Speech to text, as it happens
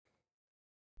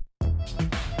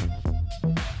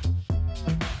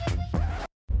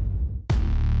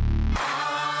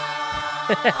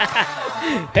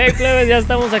Hey, plebes, ya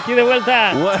estamos aquí de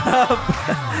vuelta. What up?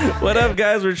 What up,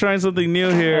 guys? We're trying something new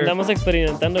here. Andamos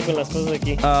experimentando con las cosas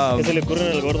aquí. Que se le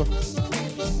ocurren al gordo.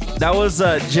 That was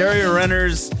Jerry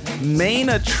Renner's main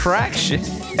attraction.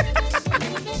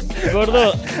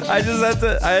 Gordo. I just had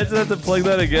to plug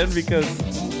that again because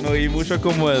me oí mucho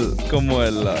como el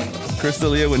Chris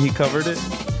D'Elia when he covered it.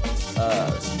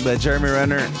 But Jeremy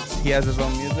Renner, he has his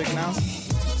own music now.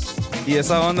 Y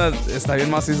esa onda está bien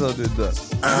macizo, dude.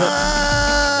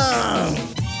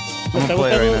 Me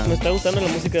está gustando la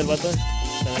música del vato.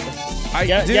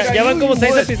 Ya van como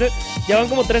 6 episodios. Ya van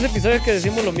como 3 episodios que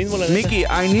decimos lo mismo, la neta. Mickey,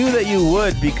 I knew that you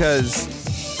would because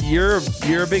you're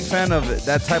a big fan of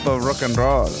that type of rock and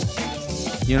roll.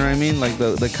 You know what I mean? Like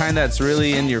the kind that's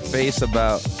really in your face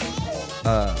about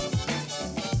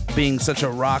being such a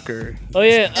rocker.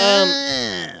 Oye,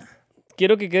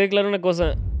 quiero que quede clara una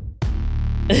cosa.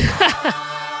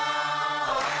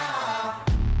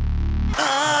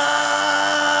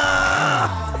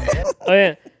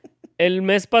 Oye, el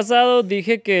mes pasado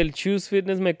dije que el Choose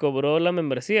Fitness me cobró la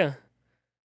membresía.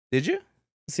 Did you?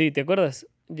 Sí, ¿te acuerdas?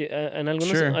 En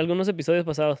algunos episodios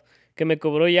pasados. Que me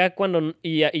cobró ya cuando...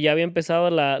 Y ya había empezado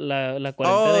la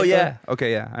cuarentena. Oh, yeah.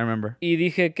 Okay, yeah, I remember. Y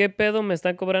dije, ¿qué pedo? Me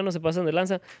están cobrando, se pasan de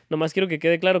lanza. Nomás quiero que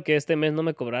quede claro que este mes no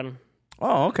me cobraron.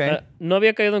 Oh, okay. No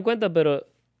había caído en cuenta, pero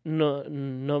no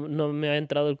me ha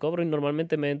entrado el cobro. Y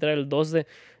normalmente me entra el 2 de...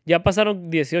 Ya pasaron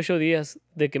 18 días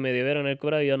de que me debieron el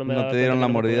cobro y yo no me daba No te dieron cuenta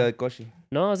la mordida de Koshi.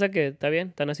 No, o sea que está bien.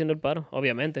 Están haciendo el paro,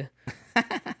 obviamente.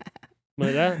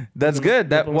 ¿Verdad? That's good.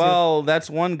 That's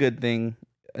one good thing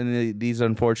in these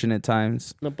unfortunate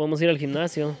times. No podemos ir al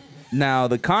gimnasio. Now,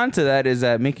 the con to that is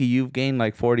that, Mickey, you've gained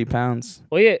like 40 pounds.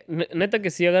 Oye, neta que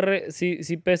sí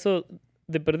sí peso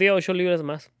de perdida 8 libras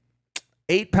más.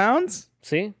 8 pounds?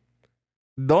 Sí.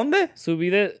 ¿Dónde? Subí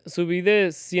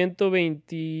de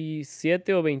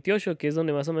 127 o 28, que es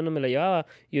donde más o menos me la llevaba.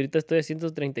 Y ahorita estoy a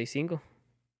 135.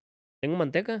 Tengo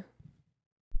manteca.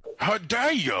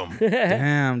 Damn.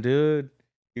 Damn, dude.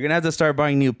 You're gonna have to start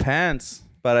buying new pants.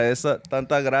 Para esa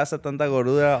tanta grasa, tanta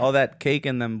gordura, all that cake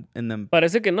in them.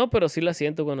 Parece que no, pero sí la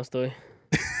siento cuando estoy.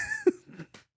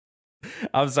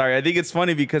 I'm sorry. I think it's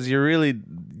funny because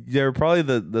you're probably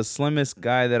the slimmest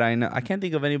guy that I know. I can't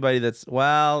think of anybody that's...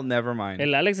 Well, never mind.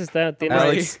 El Alex tiene...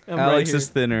 Alex is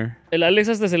thinner. El Alex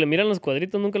hasta se le miran los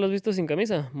cuadritos. ¿Nunca los has visto sin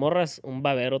camisa? Morras, un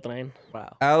babero traen.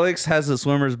 Wow. Alex has a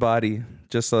swimmer's body.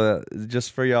 Just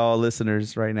for y'all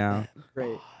listeners right now.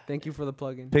 Great. Thank you for the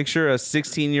plug-in. Picture a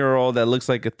 16-year-old that looks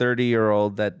like a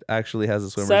 30-year-old that actually has a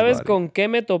swimmer's ¿Sabes body. con qué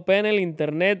me topé en el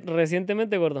internet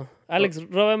recientemente, gordo? Alex,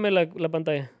 róbame la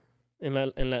pantalla.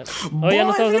 Oh, ya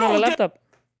no está usando la laptop.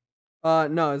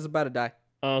 No, it's about to die.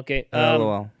 Ok.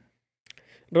 LOL.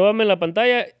 Róbame la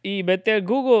pantalla y vete al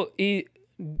Google y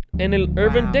en el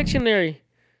Urban Dictionary.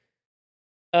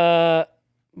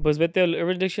 Pues vete al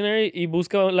Urban Dictionary y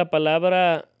busca la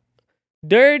palabra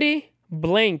dirty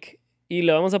blank y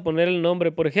le vamos a poner el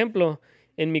nombre. Por ejemplo,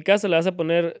 en mi caso le vas a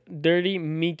poner Dirty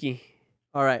Mickey.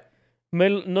 All right. Me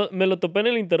lo topé en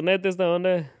el internet esta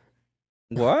onda.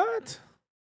 What?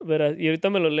 Verás, y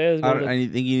ahorita me lo lees, gordo. I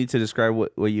think you need to describe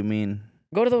what you mean.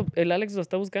 Gordo, el Alex lo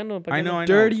está buscando. I know.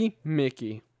 Dirty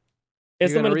Mickey.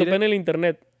 Esto me lo topé en el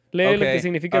internet. Lee lo que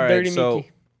significa Dirty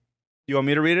Mickey. You want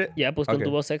me to read it? Ya, pues con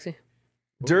tu voz sexy.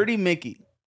 Dirty Mickey.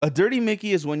 A dirty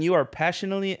Mickey is when you are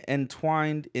passionately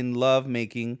entwined in love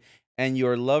making and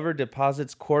your lover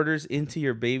deposits quarters into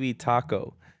your baby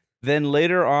taco. Then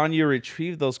later on, you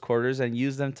retrieve those quarters and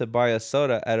use them to buy a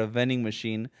soda at a vending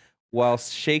machine while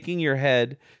shaking your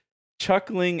head,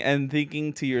 chuckling and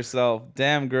thinking to yourself,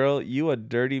 damn girl, you a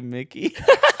dirty Mickey.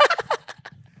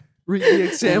 Read the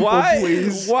example,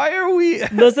 please. Why are we...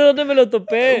 No sé dónde me lo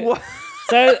topé.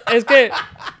 ¿Sabes? Es que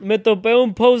me topé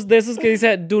un post de esos que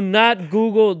dice, do not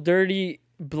Google dirty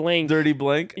blank. Dirty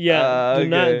blank? Yeah, do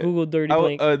not Google dirty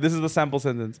blank. This is the sample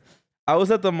sentence. I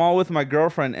was at the mall with my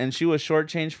girlfriend and she was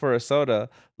shortchanged for a soda.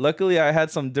 Luckily, I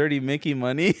had some dirty Mickey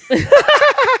money.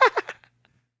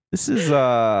 This is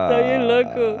Está bien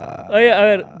loco. Oye, a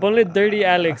ver, ponle Dirty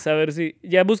Alex, a ver si...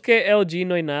 Ya busqué LG,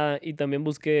 no hay nada. Y también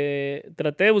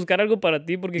traté de buscar algo para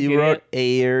ti porque you wrote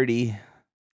dirty.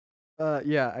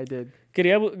 Yeah, I did.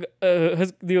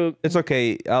 Digo, it's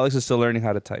okay. Alex is still learning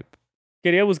how to type.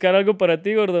 Quería buscar algo para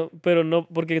ti, gordo, pero no,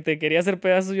 porque te quería hacer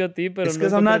pedazos yo a ti, pero it's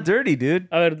because I'm not dirty, dude.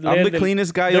 A ver, I'm the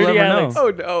cleanest guy you'll ever Alex. know.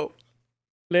 Oh, no.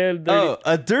 Lee el dirty. Oh,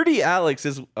 a dirty Alex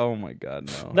is... Oh, my God,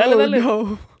 no. Dale.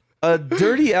 No. A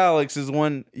dirty Alex is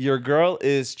when your girl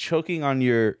is choking on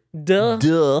your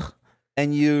Duh.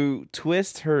 and you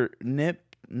twist her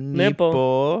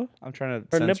nipple. I'm trying to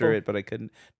Her censor nipple. it, but I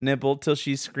couldn't. Nipple till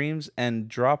she screams and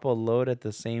drop a load at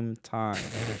the same time.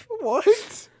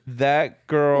 What? That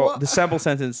girl, What? the sample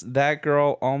sentence, that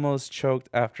girl almost choked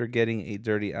after getting a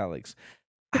dirty Alex.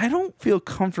 I don't feel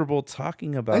comfortable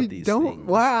talking about I these don't. things.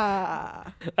 Wow.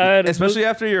 A ver, Especially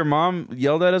after your mom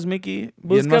yelled at us, Mickey.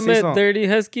 Bien búscame macizo. Dirty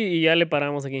Husky y ya le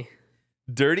paramos aquí.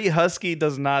 Dirty Husky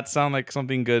does not sound like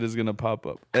something good is going to pop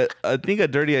up. I think a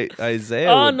Dirty Isaiah.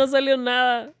 Oh, would- no salió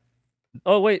nada.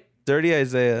 Oh, wait. Dirty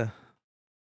Isaiah.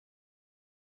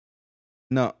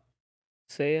 No,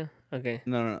 Seiya. Ok.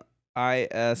 no.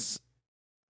 I-S.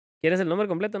 ¿Quieres el nombre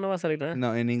completo? No va a salir nada.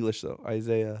 No, in English, though.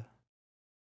 Isaiah.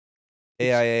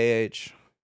 A-I-A-H.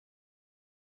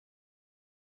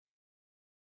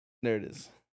 There it is.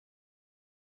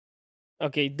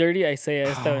 Ok, Dirty Isaiah.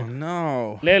 Esta Oh, vez.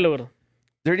 no. Léelo, bro.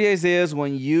 Dirty Isaiah is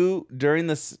when you, during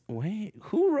this... Wait,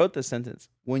 who wrote the sentence?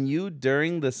 When you,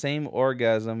 during the same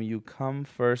orgasm, you come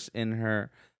first in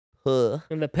her...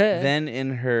 En la pet. then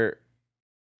in her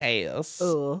ass,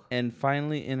 Oh. and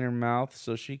finally in her mouth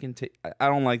so she can take... I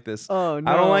don't like this. Oh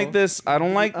no. I don't like this. I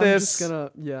don't like I'm this. just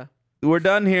gonna. Yeah. We're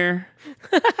done here.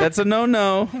 That's a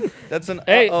no-no. That's an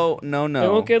Hey, uh-oh, no-no.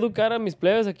 Tengo que educar a mis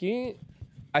plebes aquí.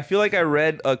 I feel like I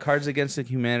read a Cards Against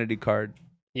Humanity card.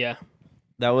 Ya.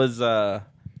 That was...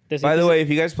 Te By the sientes- way, if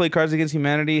you guys play Cards Against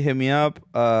Humanity, hit me up.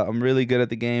 I'm really good at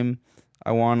the game.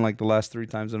 I won like the last 3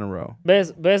 times in a row.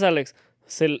 ¿Ves, Alex?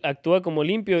 Se actúa como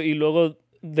limpio y luego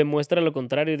demuestra lo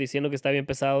contrario diciendo que está bien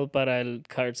pesado para el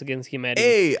Cards Against Humanity.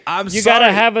 Hey, I'm you sorry.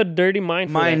 gotta have a dirty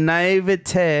mind for My that.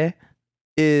 naivete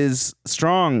is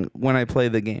strong when I play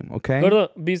the game, okay?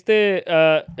 Gordo, ¿viste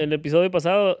el episodio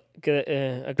pasado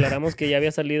que aclaramos que ya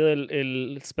había salido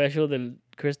el special del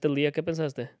Crystal Leah? ¿Qué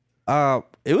pensaste?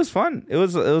 It was fun. It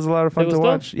was a lot of fun to gustó?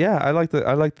 watch. Yeah, I liked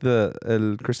the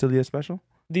El Crystalia special.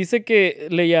 Dice que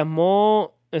le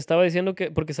llamó, estaba diciendo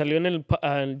que, porque salió en el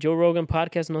Joe Rogan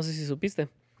podcast, no sé si supiste.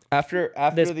 After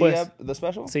Después. the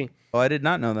special? Sí. Oh, I did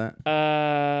not know that.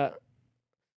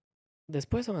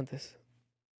 ¿Después o antes?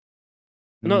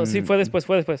 No, sí, fue después,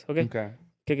 ¿ok? Okay.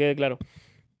 Que quede claro.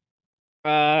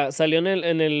 Salió en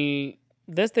el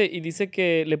de este y dice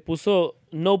que le puso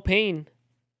No Pain.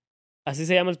 Así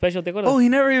se llama el special, ¿te acuerdas? Oh, he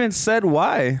never even said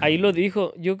why. Ahí lo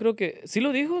dijo. Yo creo que... ¿Sí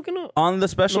lo dijo o que no? On the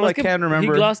special, Nomás I que can't he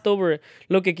remember. glossed over it.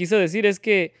 Lo que quiso decir es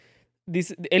que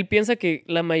él piensa que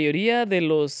la mayoría de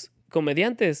los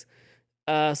comediantes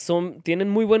tienen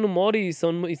muy buen humor y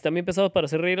están bien pesados para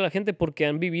hacer reír a la gente porque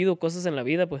han vivido cosas en la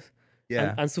vida, pues.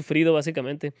 Yeah. Han sufrido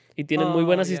básicamente y tienen muy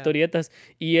buenas yeah. historietas.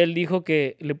 Y él dijo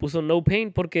que le puso No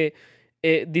Pain porque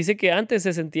dice que antes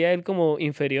se sentía él como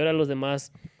inferior a los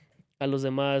demás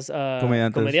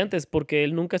comediantes porque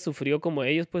él nunca sufrió como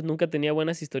ellos, pues nunca tenía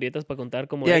buenas historietas para contar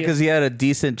como Yeah, ellos. because he had a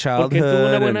decent childhood. Porque tuvo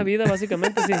una buena and- vida,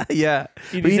 básicamente, sí. Yeah.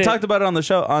 Y But he dice, talked about it on the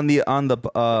show, on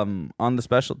the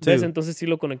special too. ¿ves? Entonces sí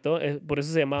lo conectó, por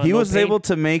eso se llamaba He No was Pain. able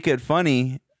to make it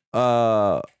funny,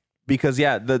 because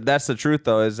yeah, that's the truth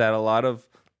though, is that a lot of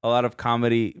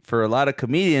comedy for a lot of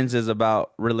comedians is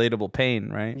about relatable pain,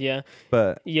 right? Yeah.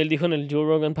 But Y él dijo en el Joe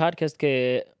Rogan podcast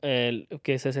que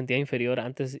se sentía inferior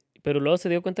antes, pero luego se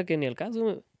dio cuenta que ni al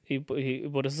caso y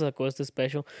por eso sacó este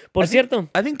special. Por cierto,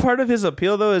 I think part of his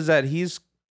appeal though is that he's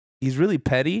really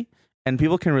petty and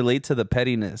people can relate to the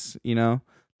pettiness, you know?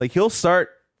 Like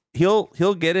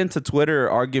he'll get into Twitter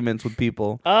arguments with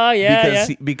people yeah.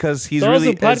 because he's Todo really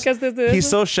su podcast es de he's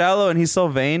eso. so shallow and he's so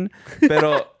vain,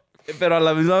 pero a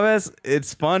la misma vez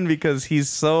it's fun because he's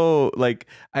so like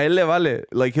a él le vale.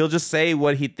 Like he'll just say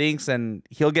what he thinks and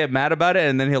he'll get mad about it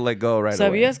and then he'll let go right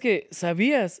away.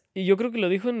 ¿Sabías? Y yo creo que lo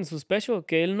dijo en su special,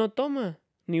 que él no toma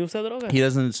ni usa droga. He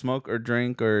doesn't smoke or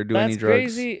drink or do any That's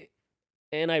drugs. crazy,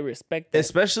 and I respect that.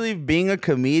 Especially being a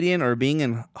comedian or being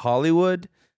in Hollywood,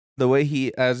 the way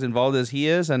he as involved as he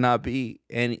is and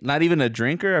not even a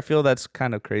drinker, I feel that's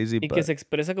kind of crazy. Y que But se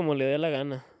expresa como le dé la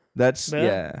gana. that's ¿Verdad?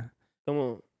 yeah.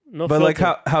 Como, no But like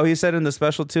filter. how he said in the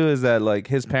special too is that like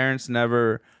his parents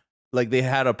never like they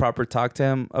had a proper talk to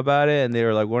him about it and they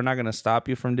were like, we're not gonna stop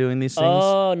you from doing these things.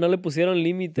 Oh, no le pusieron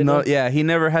límite. No, yeah, he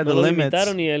never had No the lo limits.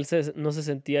 limitaron y él no se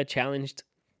sentía challenged.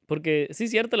 Porque sí,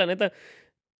 cierto, la neta.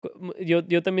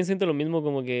 Yo también siento lo mismo,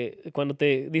 como que cuando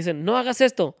te dicen, no hagas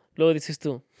esto, luego dices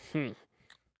tú,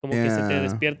 como que se te Yeah.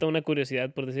 despierta una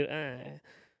curiosidad por decir,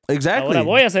 Exactly. ahora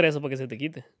voy a hacer eso para que se te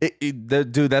quite.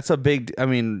 Dude, that's a big. I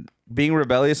mean, being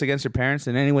rebellious against your parents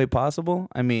in any way possible.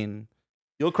 I mean,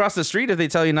 you'll cross the street if they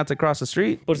tell you not to cross the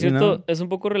street. Por you cierto, know? es un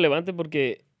poco relevante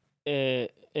porque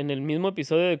en el mismo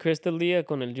episodio de Crystal Leah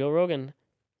con el Joe Rogan,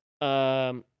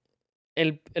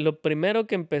 lo primero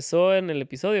que empezó en el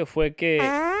episodio fue que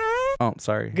Oh,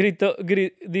 sorry.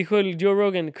 Dijo el Joe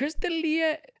Rogan, Chris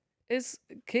D'Elia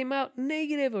came out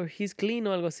negative or he's clean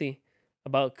o algo así.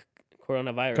 About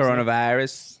coronavirus. ¿no?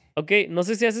 Coronavirus. Ok, no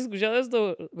sé si has escuchado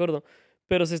esto, gordo,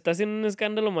 pero se está haciendo un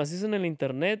escándalo macizo en el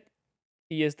internet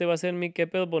y va a ser mi qué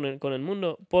pedo con el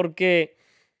mundo, porque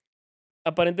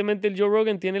aparentemente el Joe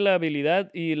Rogan tiene la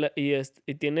habilidad y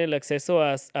tiene el acceso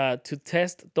a to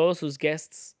test todos sus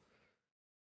guests.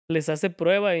 Les hace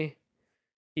prueba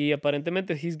y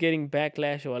aparentemente he's getting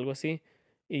backlash o algo así.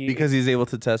 Y, Because he's able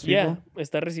to test people? yeah,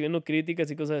 está recibiendo críticas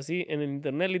y cosas así en el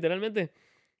internet, literalmente.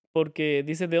 Porque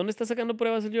dice, ¿de dónde está sacando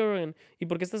pruebas el Joe Rogan? ¿Y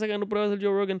por qué está sacando pruebas el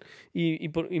Joe Rogan?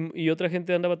 Y otra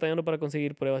gente anda batallando para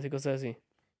conseguir pruebas y cosas así.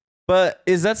 But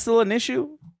is that still an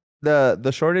issue?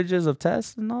 The shortages of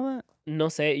tests and all that? No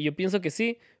sé, yo pienso que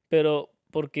sí, pero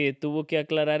porque tuvo que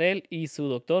aclarar él y su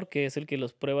doctor, que es el que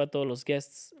los prueba a todos los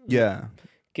guests, Yeah.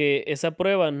 que esa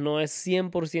prueba no es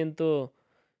 100%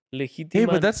 Hey,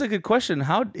 legítima. but that's a good question.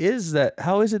 How is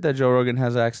it that Joe Rogan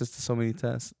has access to so many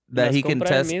tests that Las he can compra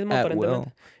él test mismo, at aparentemente.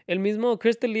 will? El mismo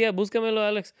Chris D'Elia, búscamelo,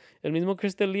 Alex. El mismo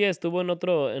Chris D'Elia estuvo en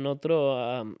otro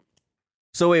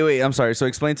So wait, I'm sorry. So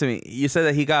explain to me. You said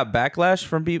that he got backlash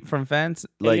from fans,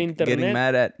 like getting internet.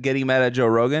 mad at Joe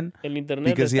Rogan el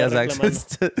internet because he le has está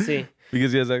access reclamando. to Sí.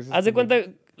 because he has access. Haz de to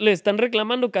cuenta, le están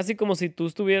reclamando casi como si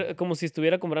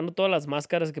estuviera comprando todas las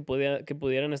máscaras que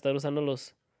pudieran estar usando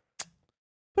los.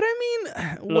 But I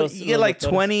mean, what, you get los like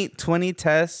doctores. 20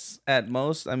 tests at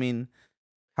most. I mean,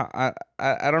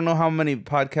 I don't know how many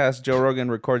podcasts Joe Rogan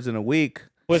records in a week,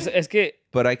 Pues es que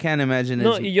but I can't imagine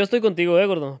no, it's y yo estoy contigo,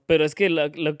 gordo, pero es que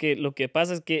lo que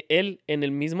pasa es que él en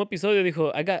el mismo episodio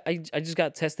dijo, I just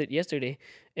got tested yesterday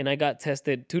and I got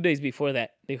tested 2 days before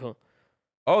that, dijo.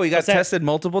 Oh, he got sea, tested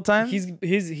multiple times?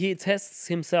 He tests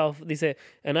himself, dice,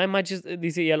 and I might just,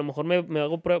 dice, y a lo mejor me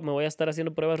voy a estar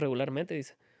haciendo pruebas regularmente,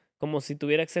 dice. Como si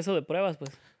tuviera acceso de pruebas,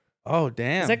 pues. Oh, O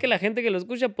damn. sea que la gente que lo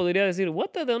escucha podría decir,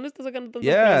 ¿de dónde está sacando tantas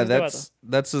Yeah, pruebas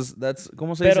that's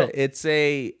 ¿cómo se Pero- dice? It's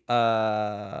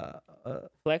a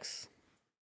flex?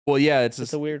 well, yeah,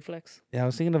 It's a weird flex. yeah, I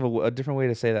was thinking of a different way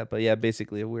to say that, but yeah,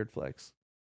 basically a weird flex.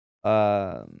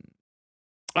 Whatever,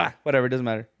 it doesn't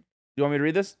matter. You want me to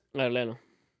read this? A ver, léelo.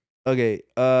 Okay.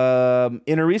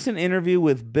 In a recent interview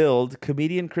with Build,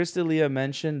 comedian Chris D'Elia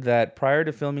mentioned that prior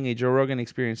to filming a Joe Rogan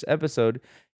Experience episode,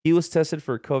 he was tested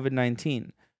for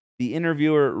COVID-19. The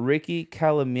interviewer Ricky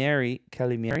Camilleri,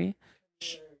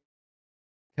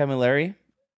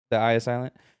 the I is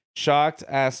silent, shocked,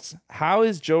 asks, "How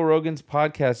is Joe Rogan's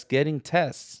podcast getting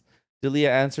tests?"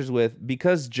 D'Elia answers with,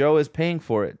 "Because Joe is paying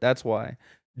for it. That's why.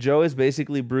 Joe is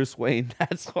basically Bruce Wayne.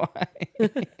 That's why."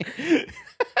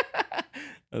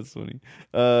 That's funny.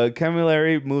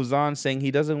 Camilleri moves on, saying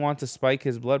he doesn't want to spike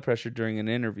his blood pressure during an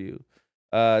interview.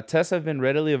 Tests have been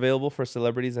readily available for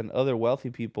celebrities and other wealthy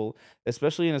people,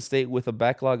 especially in a state with a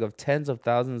backlog of tens of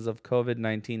thousands of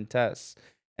COVID-19 tests,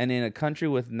 and in a country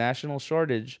with national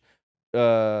shortage.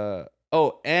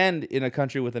 And in a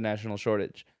country with a national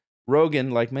shortage.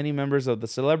 Rogan, like many members of the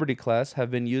celebrity class, have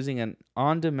been using an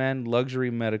on-demand luxury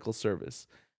medical service.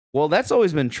 Well, that's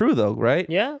always been true, though, right?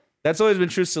 Yeah. That's always been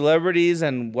true. Celebrities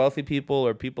and wealthy people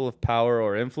or people of power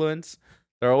or influence,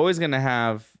 they're always going to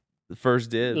have first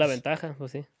dibs. La ventaja,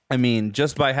 pues sí. I mean,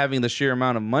 just by having the sheer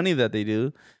amount of money that they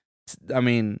do, I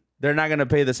mean, they're not going to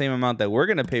pay the same amount that we're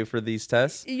going to pay for these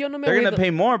tests. Y yo no me They're going to agüito.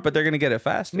 pay more, but they're going to get it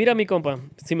faster. Mira, mi compa,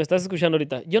 si me estás escuchando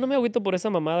ahorita, yo no me agüito por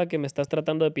esa mamada que me estás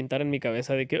tratando de pintar en mi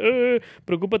cabeza de que,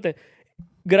 preocúpate.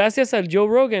 Gracias al Joe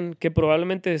Rogan, que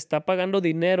probablemente está pagando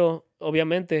dinero,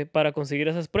 obviamente, para conseguir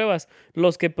esas pruebas,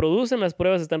 los que producen las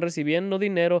pruebas están recibiendo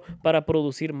dinero para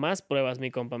producir más pruebas,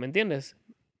 mi compa, ¿me entiendes?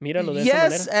 Míralo de esa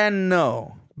Yes manera. and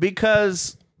no,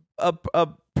 because a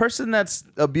person that's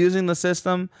abusing the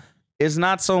system is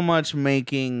not so much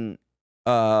making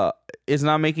is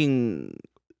not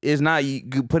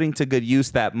putting to good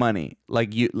use that money. Like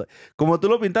como tú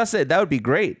lo pintaste, that would be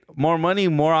great. More money,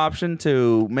 more option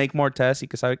to make more tests. Y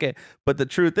que sabe qué. But the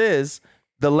truth is,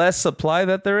 the less supply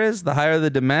that there is, the higher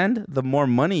the demand, the more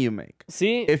money you make.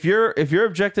 Sí. If your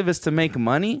objective is to make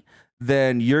money,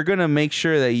 then you're gonna make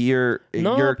sure that your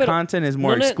pero content is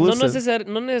more no exclusive.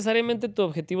 No necesariamente tu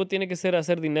objetivo tiene que ser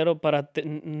hacer dinero para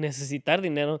necesitar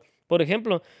dinero. Por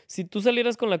ejemplo, si tú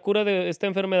salieras con la cura de esta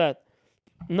enfermedad,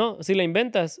 no, si la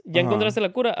inventas, ya encontraste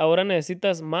la cura, ahora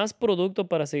necesitas más producto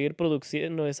para seguir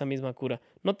produciendo esa misma cura.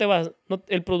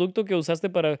 El producto que usaste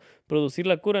para producir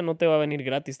la cura no te va a venir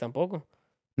gratis tampoco.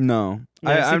 No,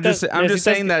 I'm just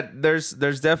saying that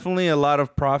there's definitely a lot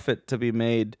of profit to be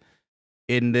made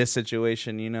in this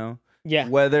situation, you know. Yeah.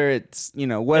 Whether it's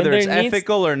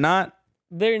ethical or not.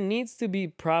 There needs to be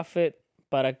profit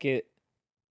para que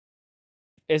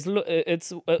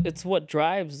it's what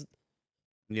drives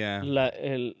Yeah.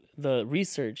 the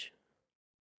research.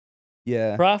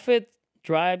 Yeah. Profit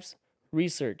drives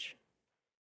research.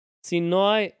 Si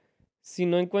no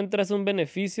encuentras un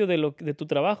beneficio de tu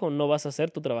trabajo, no vas a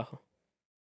hacer tu trabajo.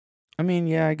 I mean,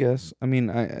 yeah, I guess. I mean,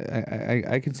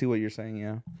 I can see what you're saying,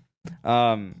 yeah.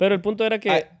 Pero el punto era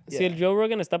que si el yeah. Joe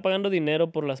Rogan está pagando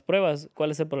dinero por las pruebas,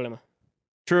 ¿cuál es el problema?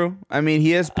 True. I mean,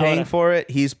 he is paying Ahora. for it.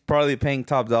 He's probably paying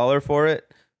top dollar for it,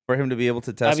 for him to be able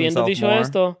to test Habiendo himself dicho more.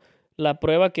 esto, la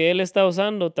prueba que él está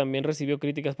usando también recibió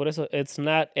críticas por eso. It's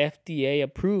not FDA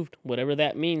approved, whatever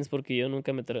that means, porque yo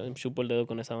nunca me chupo el dedo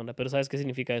con esa onda. Pero ¿sabes qué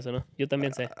significa eso, no? Yo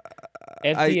también sé.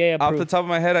 FDA Off the approved. top of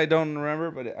my head, I don't remember,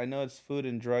 but I know it's Food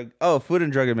and Drug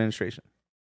Administration.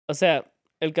 O sea,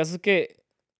 el caso es que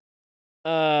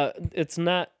it's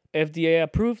not FDA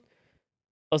approved.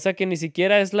 O sea que ni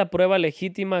siquiera es la prueba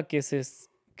legítima que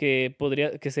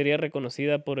sería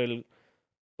reconocida por el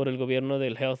gobierno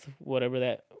del health, whatever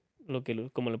that,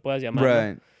 como le puedas llamar.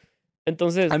 Right. ¿No?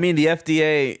 Entonces, I mean, the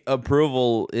FDA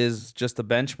approval is just a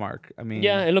benchmark. I mean,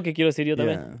 ya es lo que quiero decir yo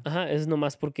también. Yeah. Ajá, es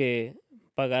nomás porque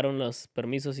pagaron los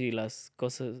permisos y las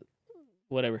cosas,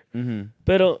 whatever. mhm.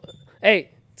 Pero, hey,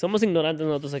 somos ignorantes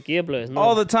nosotros aquí, plebes, ¿no?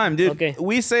 All the time, dude. Okay.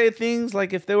 We say things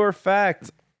like if they were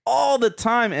fact all the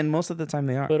time, and most of the time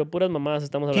they are. Pero puras mamadas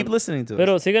estamos Keep hablando. listening to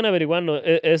Pero us. sigan averiguando.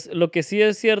 Lo que sí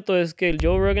es cierto es que el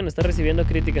Joe Rogan está recibiendo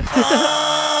críticas.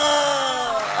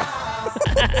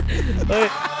 Oye,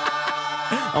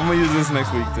 I'm gonna use this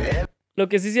next week too. lo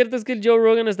que sí es cierto es que el Joe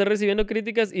Rogan está recibiendo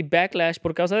críticas y backlash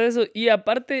por causa de eso. Y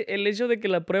aparte, el hecho de que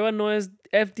la prueba no es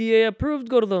FDA approved,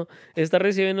 gordo, está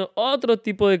recibiendo otro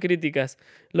tipo de críticas.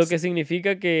 Lo que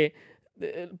significa que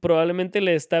probablemente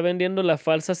le está vendiendo la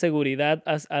falsa seguridad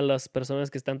a las personas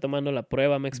que están tomando la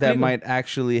prueba. ¿Me explico? That might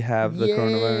actually have the Yes.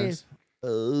 coronavirus.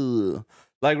 Ugh.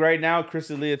 Like right now, Chris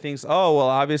D'Elia thinks, oh, well,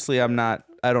 obviously I don't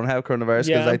have coronavirus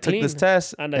because Yeah, I I'm took this clean.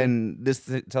 test And and this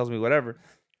tells me whatever.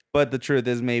 But the truth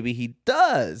is maybe he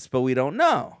does, but we don't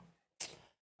know.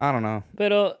 I don't know.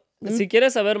 Pero si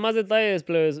quieres saber más detalles,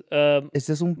 plebes,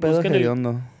 Este es un pedo busquen el-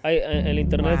 hediondo. el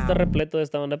internet está Wow. repleto de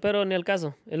esta onda, pero ni al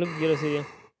caso. Es lo que quiero decir yo.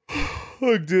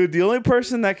 Look, dude, the only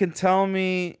person that can tell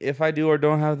me if I do or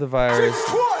don't have the virus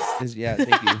is, yeah,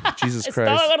 thank you. Jesus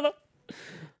Estaba Christ. gordo.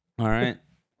 All right.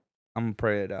 I'm going to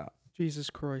pray it out. Jesus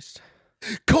Christ.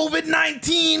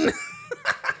 COVID-19!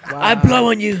 I blow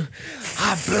on you.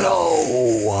 I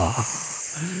blow.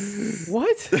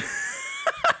 What?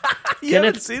 You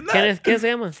haven't seen that? Kenneth, ¿qué se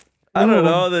llama? I don't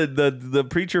know. The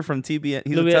preacher from TBN.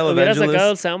 He's a Hubiera sacado el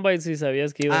televangelist. soundbite si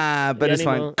sabías que iba. But Ya it's ni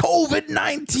fine. modo.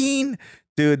 COVID-19!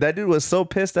 Dude, that dude was so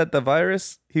pissed at the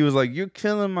virus. He was like, you're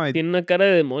killing my... Tiene una cara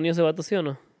de demonio ese vato, ¿sí o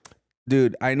no?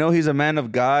 Dude, I know he's a man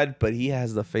of God, but he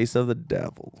has the face of the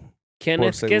devil.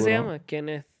 Kenneth, ¿qué se seguro. llama?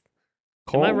 Kenneth.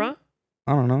 Cole? Am I wrong?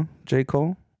 I don't know. J.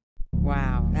 Cole?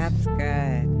 Wow, that's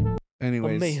good.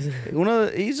 Anyways, Amazing.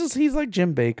 he's like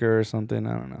Jim Baker or something.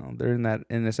 I don't know. They're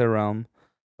in this realm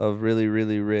of really,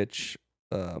 really rich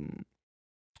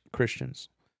Christians.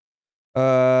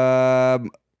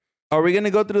 Are we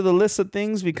gonna go through the list of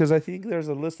things? Because I think there's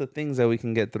a list of things that we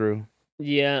can get through.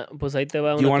 Ya, pues ahí te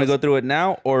va Do you una want to cosa. go through it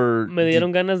now or Me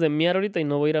dieron ganas de miar ahorita y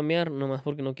no voy a ir a miar, nomás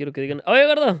porque no quiero que digan, oye,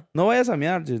 gordo, No vayas a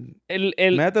miar, dude. el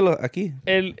Mételo aquí.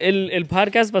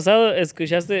 podcast pasado,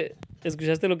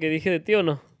 ¿escuchaste lo que dije de ti o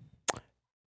no?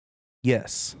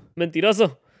 Yes,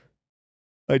 Mentiroso,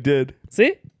 I did.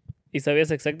 ¿sí? ¿Y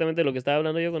sabías exactamente lo que estaba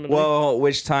hablando yo con el rey? Well,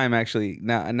 which time actually?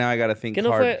 Now I gotta think ¿Qué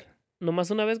no hard. fue nomás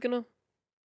una vez que no?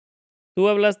 Tú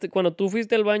hablaste, cuando tú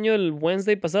fuiste al baño el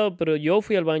Wednesday pasado, pero yo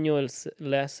fui al baño el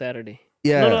last Saturday.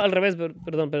 Yeah. No, al revés,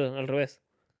 perdón, al revés.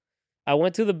 I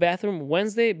went to the bathroom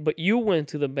Wednesday, but you went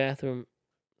to the bathroom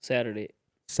Saturday.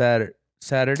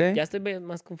 Saturday? Ya estoy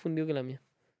más confundido que la mía.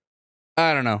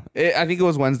 I don't know. I think it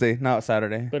was Wednesday, not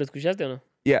Saturday. ¿Pero escuchaste o no?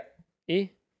 Yeah.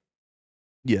 ¿Y?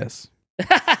 Yes.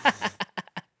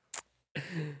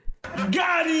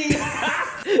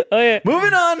 Oye,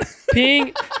 Moving on.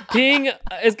 peeing,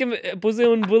 es que puse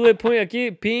un bullet point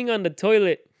aquí, peeing on the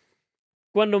toilet.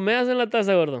 Cuando meas en la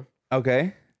taza, gordo,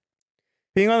 Okay.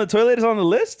 Peeing on the toilet is on the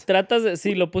list? tratas de,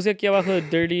 sí, lo puse aquí abajo de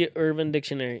Dirty Urban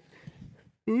Dictionary.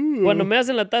 Cuando meas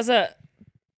en la taza,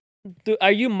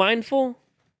 are you mindful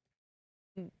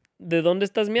de dónde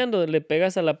estás meando? Le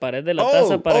pegas a la pared de la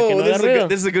taza para que no haga ruido.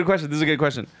 This is a good question. This is a good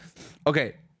question.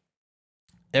 Okay.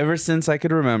 Ever since I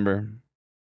could remember,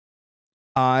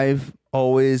 I've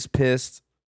always pissed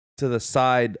to the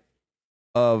side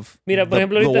of Mira, por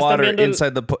ejemplo, the ahorita está water meando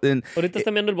inside the... Ahorita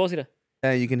está meando el boss, mira.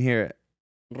 you can hear it.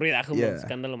 Ruidajo, Yeah.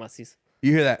 escándalo macizo.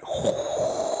 You hear that?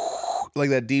 Like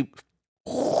that deep...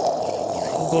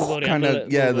 Gorgoreando, kind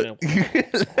of, yeah.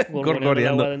 gorgoreando el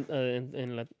agua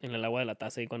Gorgoreando. en el agua de la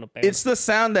taza y cuando pega. It's the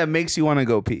sound that makes you want to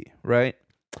go pee, right?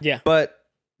 Yeah. But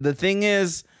the thing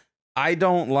is, I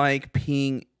don't like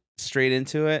peeing straight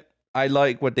into it. I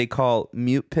like what they call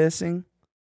mute pissing.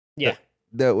 Yeah.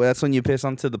 That's when you piss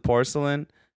onto the porcelain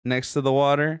next to the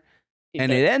water. Y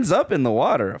And it ends up in the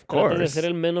water, of tratas de course. hacer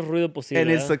el menos ruido posible.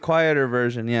 And it's ¿verdad? the quieter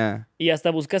version, yeah. Y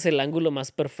hasta buscas el ángulo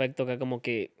más perfecto acá, como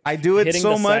que I do it hitting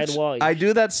so the much. sidewall. I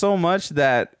do that so much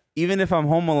that even if I'm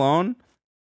home alone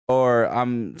or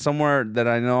I'm somewhere that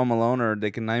I know I'm alone or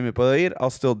de que nadie me puede ir, I'll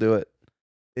still do it.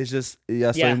 It's just,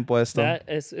 ya estoy Yeah, impuesto.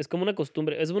 es como una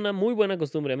costumbre. Es una muy buena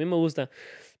costumbre. A mí me gusta.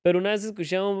 Pero una vez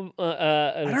escuché a un...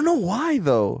 I don't know why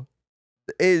though.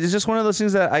 It's just one of those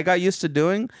things that I got used to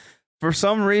doing. For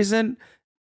some reason,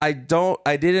 I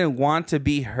didn't want to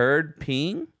be heard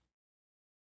peeing.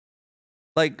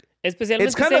 Like especialmente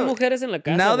si kind hay of- mujeres en la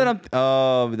casa. now that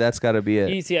güey. that's gotta be it.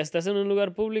 Y si estás en un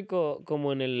lugar público,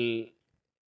 como en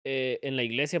la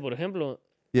iglesia, por ejemplo,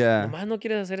 Yeah. nomás no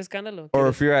quieres hacer escándalo. Or quieres-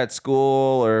 if you're at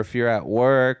school or if you're at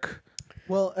work.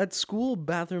 Well, at school,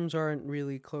 bathrooms aren't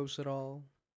really close at all.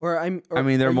 Or I mean,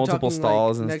 there are you multiple talking,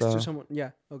 stalls like, and next stuff. to someone.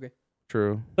 Yeah. Okay.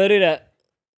 True. Pero mira,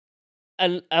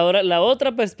 ahora la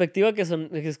otra perspectiva que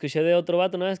escuché de otro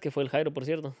vato una vez, que fue el Jairo, por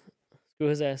cierto. Screw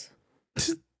his ass.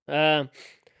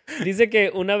 Dice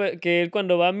que una vez que él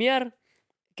cuando va a mear,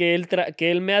 que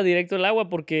él mea directo al agua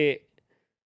porque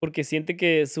siente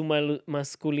que su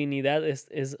masculinidad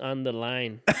es on the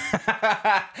line.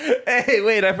 Hey,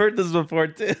 wait, I've heard this before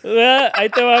too. Ahí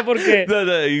te va porque No,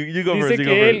 you go dice first. You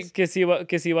go que él first.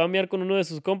 que si va a mear con uno de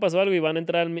sus compas o algo y van a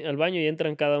entrar al baño y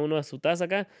entran cada uno a su taza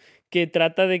acá, que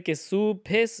trata de que su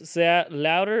piss sea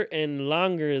louder and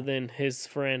longer than his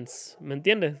friends. ¿Me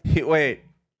entiendes? Wait.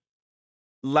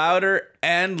 Louder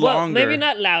and Well, longer. maybe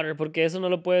not louder, porque eso no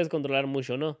lo puedes controlar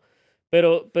mucho, ¿no?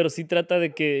 Pero sí trata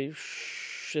de que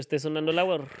esté sonando el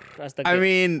agua hasta que... I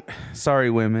mean,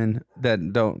 sorry, women that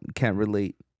can't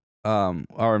relate. Or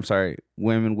I'm sorry,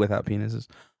 women without penises.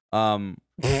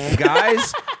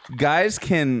 Guys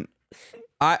can.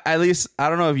 At least I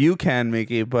don't know if you can,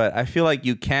 Mickey, but I feel like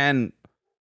you can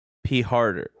pee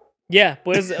harder. Yeah,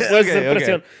 puedes Okay, hacer okay.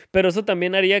 presión. Pero eso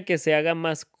también haría que se haga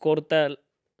más corta.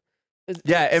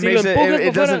 Yeah, it Si makes lo it. empujas It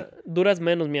por fuera, doesn't duras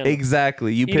menos miando.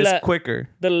 exactly. You Y piss la- quicker.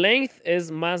 The length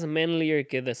is más manlier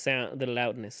que the sound, the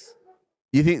loudness.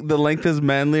 You think the length is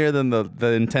manlier than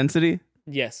the intensity?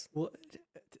 Yes. Well,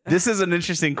 This is an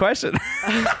interesting question.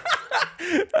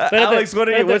 Espérate, Alex,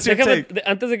 what's your déjame- take?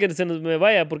 antes de que se nos me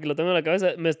vaya, porque lo tengo en la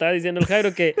cabeza, me estaba diciendo el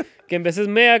Jairo que en veces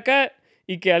mea acá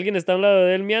y que alguien está a un lado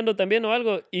de él meando también o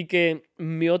algo y que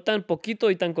meó tan poquito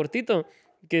y tan cortito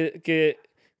que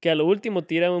a lo último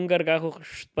tira un gargajo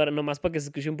nomás para que se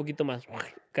escuche un poquito más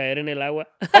caer en el agua.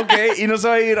 Okay, y no se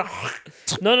va a ir.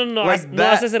 No, Like no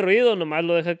that. hace ese ruido, nomás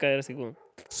lo deja caer así como...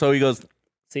 So he goes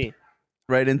Sí.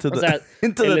 right into O the sea,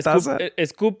 into el the taza.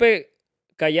 escupe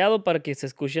callado para que se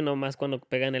escuche nomás cuando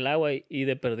pega en el agua y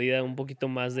de perdida un poquito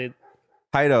más de...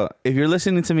 Heido, if you're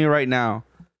listening to me right now,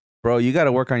 bro, you got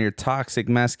to work on your toxic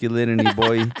masculinity,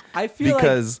 boy. I feel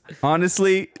Because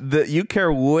honestly, you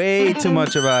care way too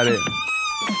much about it,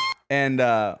 and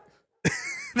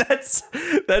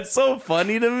that's so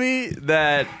funny to me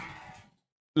that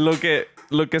lo que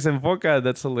se enfoca.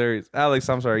 That's hilarious. Alex,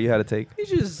 I'm sorry, you had a take.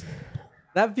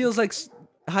 that feels like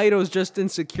Heido's just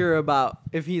insecure about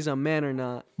if he's a man or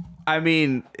not. I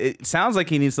mean, it sounds like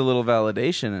he needs a little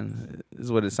validation,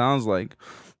 is what it sounds like.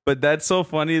 But that's so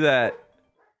funny that.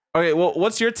 Okay, well,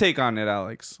 what's your take on it,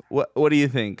 Alex? What do you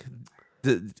think?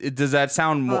 Does that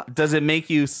sound? Does it make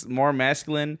you more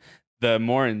masculine, the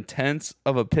more intense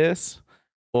of a piss,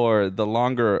 or the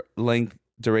longer length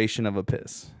duration of a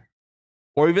piss,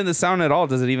 or even the sound at all?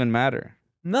 Does it even matter?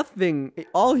 Nothing.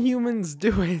 All humans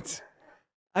do it.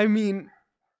 I mean,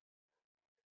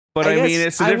 But I I mean, guess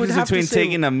it's the I would difference have to between say-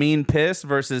 taking a mean piss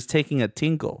versus taking a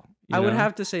tinkle. I would know?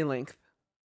 have to say length.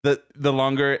 the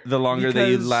longer that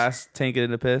you Because last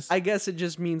taking a piss. I guess it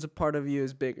just means a part of you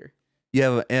is bigger. You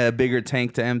have a bigger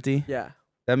tank to empty. Yeah.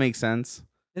 That makes sense.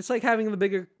 It's like having the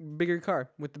bigger car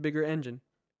with the bigger engine.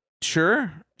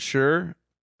 Sure.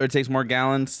 It takes more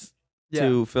gallons Yeah.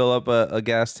 to fill up a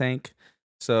gas tank,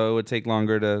 so it would take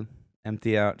longer to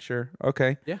empty out. Sure.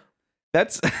 Okay. Yeah.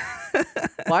 That's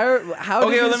How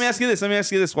okay. did Well, this- let me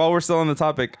ask you this. While we're still on the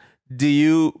topic, do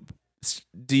you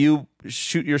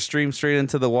shoot your stream straight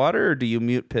into the water, or do you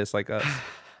mute piss like us?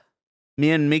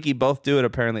 Me and Mickey both do it.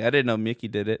 Apparently, I didn't know Mickey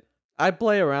did it. I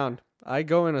play around. I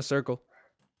go in a circle.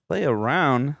 Play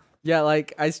around. Yeah,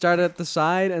 like I start at the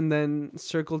side and then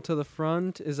circle to the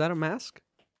front. Is that a mask?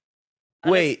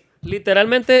 Wait.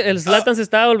 Literalmente, el Zlatan se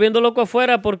estaba volviendo loco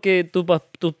afuera porque tus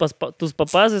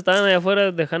papás estaban allá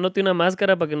afuera dejándote una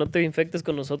máscara para que no te infectes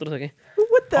con nosotros aquí.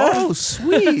 What the? Oh,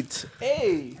 sweet.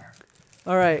 Hey.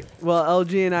 All right. Well,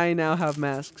 LG and I now have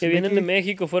masks. Que vienen de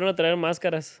Mickey, México, fueron a traer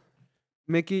máscaras.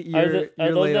 Mickey, Are, you're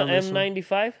are late those on the this one.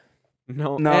 M95?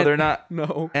 No, No, they're not.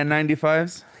 No.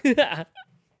 N95s.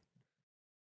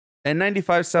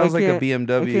 N95 sounds like a I can't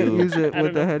BMW. use it I with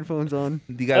don't the know. headphones on.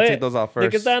 You gotta Oye, take those off ¿De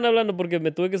qué first. estaban hablando? Porque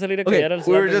me tuve que salir a Okay, callar al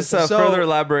We were Zlatan. just So- further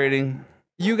elaborating.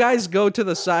 You guys go to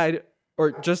the side,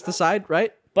 or just the side,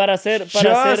 right? Para ser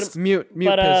Just Mute piss.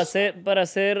 para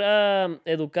ser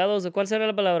educados, ¿cuál será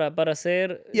la palabra? Para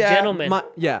ser Yeah, gentlemen.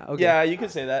 Yeah, okay. Yeah, you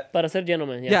could say that. Para ser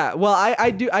gentlemen, yeah. Yeah, well,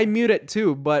 I mute it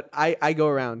too, but I go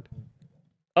around.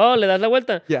 Oh, ¿le das la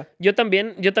vuelta? Yeah. Yo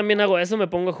también hago eso, me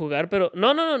pongo a jugar, pero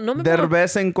no me De pongo.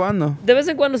 vez en cuando. De vez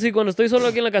en cuando sí, cuando estoy solo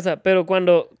aquí en la casa, pero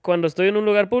cuando estoy en un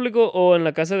lugar público o en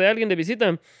la casa de alguien de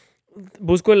visita,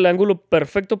 busco el ángulo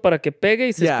perfecto para que pegue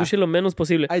y se Yeah. escuche lo menos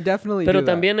posible. I definitely Pero do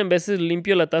that. también en veces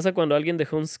limpio la taza cuando alguien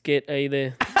dejó un skit ahí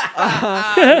de...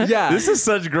 Yeah. This is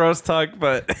such gross talk,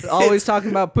 but Always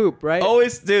talking about poop, right?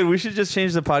 always, dude. We should just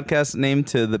change the podcast name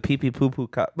to the Pee Pee Poo Poo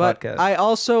But podcast. I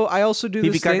also do Pee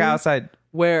this Pee Caca thing outside.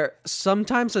 where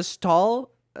sometimes a stall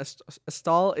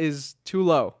is too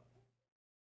low.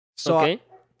 So Ok.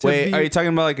 to Wait, be- are you talking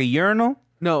about like a urinal?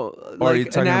 no, Or are you like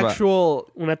an talking about-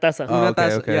 actual Una taza. Oh, una okay,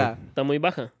 taza, okay. yeah. Está muy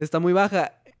baja. Está muy baja.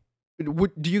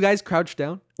 Do you guys crouch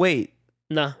down? Wait,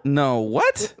 No. no,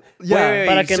 what? Yeah, Wait,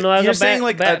 Para que so no haga you're saying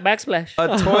like backsplash.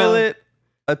 a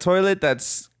toilet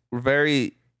that's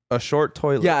a short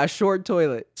toilet. Yeah, a short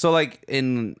toilet. So like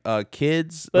in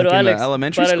kids, Pero like in Alex, the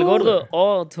elementary para school. el gordo,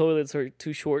 all toilets are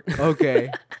too short. Okay.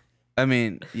 I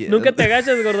mean, yeah. Nunca te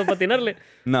agachas, gordo, para atinarle.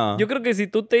 No. Yo creo que si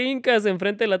tú te hincas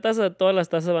enfrente de la taza, todas las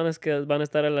tazas van a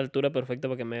estar a la altura perfecta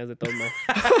para que me hagas de todo mal.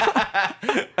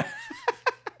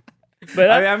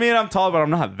 ¿Verdad? I mean, I'm tall, but I'm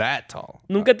not that tall.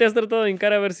 Nunca te has tratado de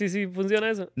hincar a ver si funciona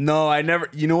eso. No, I never.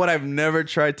 You know what? I've never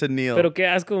tried to kneel. Pero qué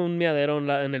asco un miadero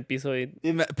en el piso.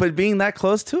 But being that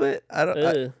close to it, I don't.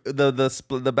 Ugh.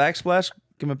 The backsplash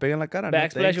que me pega en la cara. no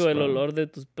Backsplash thanks, o el bro. olor de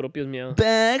tus propios miados.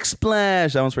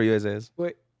 Backsplash. That one's for you, Isaiah.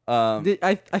 Wait. Um,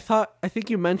 I think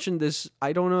you mentioned this.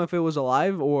 I don't know if it was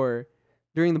alive or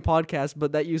during the podcast,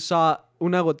 but that you saw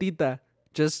una gotita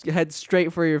just head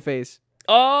straight for your face.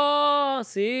 Oh,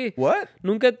 sí. what?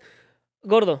 Nunca.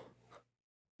 Gordo.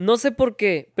 No sé por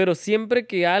qué, pero siempre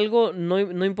que algo, no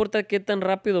importa qué tan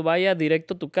rápido vaya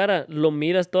directo a tu cara, lo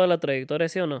miras toda la trayectoria,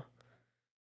 ¿sí o no?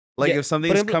 Like Yeah, if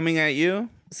something's por ejemplo- coming at you?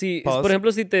 Sí, Pause. por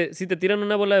ejemplo, si te tiran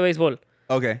una bola de béisbol,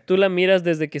 Okay. tú la miras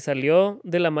desde que salió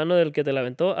de la mano del que te la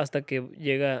aventó hasta que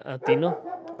llega a ti, ¿no?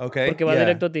 Okay. Porque va yeah.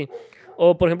 directo a ti.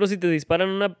 O, por ejemplo, si te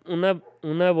disparan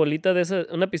una bolita de esas,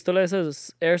 una pistola de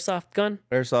esas Airsoft gun,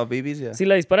 Airsoft BBs, yeah. si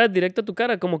la disparas directo a tu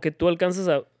cara, como que tú alcanzas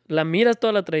a... La miras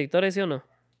toda la trayectoria, ¿sí o no?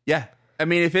 Yeah. I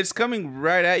mean, if it's coming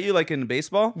right at you, like in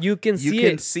baseball, You can you see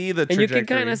can it. see the And you trajectory.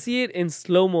 can kind of see it in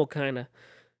slow-mo, kind of.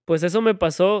 Pues eso me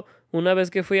pasó una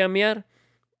vez que fui a miar.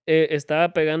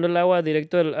 Estaba pegando el agua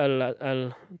directo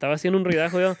al... Estaba haciendo un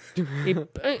ruidajo yo.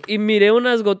 Y miré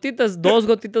unas gotitas, 2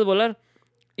 gotitas volar.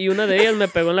 Y una de ellas me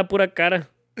pegó en la pura cara.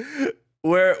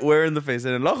 Where in the face?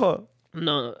 En el ojo.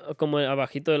 No, como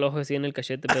abajito del ojo, así en el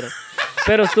cachete,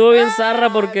 pero estuvo bien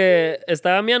zarra porque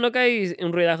estaba miando acá y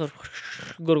un ruidajo,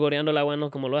 gurgoreando el agua,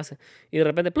 ¿no? Como lo hace. Y de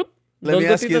repente, ¡plup! Let me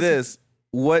ask you this.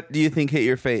 What do you think hit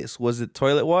your face? Was it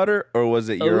toilet water or was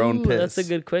it your own piss? That's a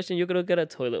good question. Yo creo que era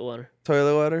toilet water.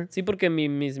 Toilet water? Sí, porque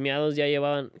mis miados ya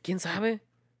llevaban... ¿Quién sabe?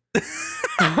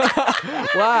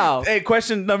 Wow. Hey,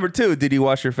 question number 2. Did you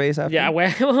wash your face after? Ya,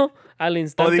 huevo. Al Oh,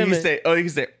 instante did you me... say,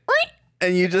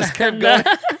 and you just kept going?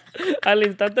 Al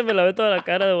instante me lavé toda la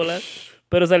cara de volar.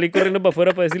 Pero salí corriendo para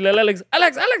afuera para decirle al Alex,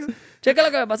 ¡Alex! ¡Checa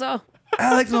lo que me pasó!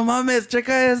 Alex, no mames,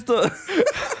 checa esto.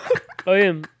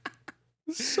 Oye,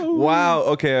 Wow.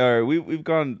 Okay, all right. We've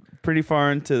gone pretty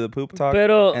far into the poop talk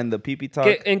Pero and the pee-pee talk.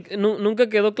 nunca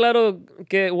quedó claro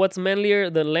que what's manlier,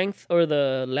 the length or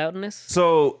the loudness.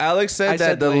 So Alex said I that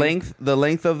said the length.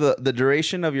 length of the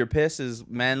duration of your piss is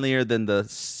manlier than the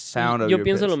sound of Yo your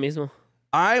pienso piss. lo mismo.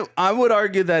 I would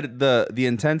argue that the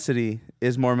intensity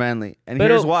is more manly, and Pero-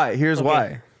 here's why. Here's okay.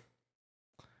 why.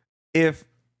 If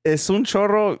es un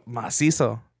chorro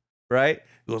macizo, right?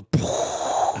 It goes,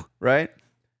 right?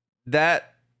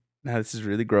 That now this is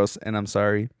really gross, and I'm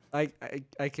sorry, I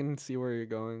can see where you're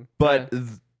going. but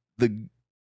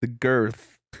the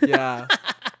girth Yeah.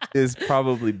 is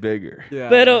probably bigger. Yeah.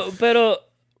 Pero,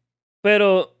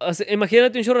 o sea,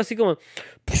 imagínate un chorro así como,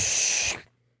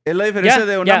 Es la diferencia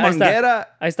de una ya, ahí está.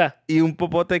 manguera ahí está. y un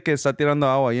popote que está tirando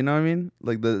agua. You know what I mean?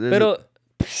 Like there's Pero,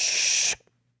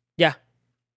 ya.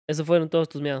 Esos fueron todos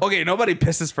tus miedos. Okay, nobody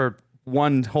pisses for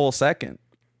 1 whole second.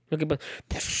 Lo que pasa.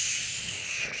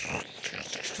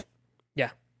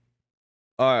 Ya.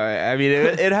 All right, I mean,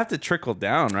 it'd have to trickle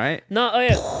down, right? No,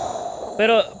 oye.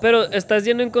 Pero estás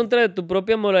yendo en contra de tu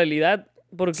propia moralidad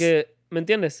porque, ¿me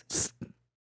entiendes?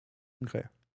 Okay.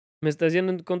 Me estás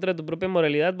yendo en contra de tu propia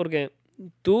moralidad porque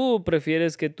tú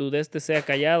prefieres que tu sea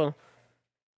callado.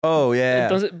 Oh, yeah.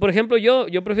 Entonces, por ejemplo, yo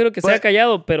prefiero que sea But-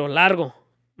 callado, pero largo.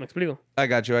 ¿Me explico? I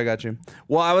got you.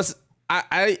 Well,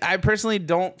 I personally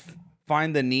don't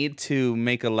find the need to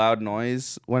make a loud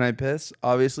noise when I piss.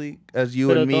 Obviously, as you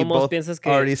Pero and me todos modos both piensas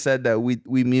que... already said that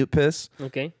we mute piss.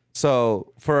 Ok.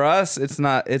 So for us, it's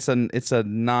a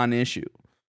non-issue.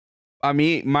 I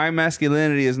mean, my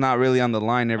masculinity is not really on the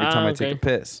line every time I take a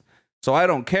okay. piss. So I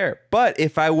don't care. But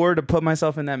if I were to put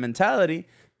myself in that mentality,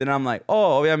 then I'm like,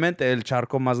 oh, obviamente el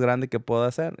charco más grande que puedo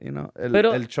hacer, you know, el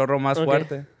chorro más okay.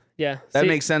 fuerte. Yeah. That sí.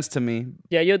 makes sense to me.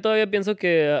 Ya, yo todavía pienso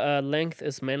que length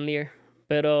is manlier,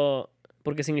 pero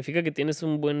porque significa que tienes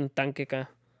un buen tanque acá.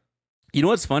 You know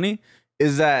what's funny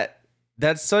is that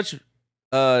that's such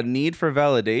a need for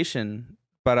validation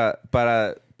para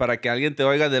que alguien te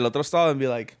oiga del otro estado and be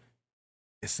like,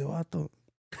 ese vato.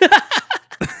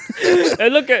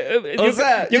 Es lo que... O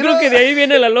sea, yo you creo know- que de ahí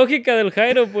viene la lógica del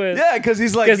Jairo, pues. Yeah, because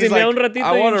he's like, Que si me da un ratito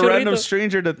I y want un a random chorrito."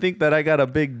 stranger to think that I got a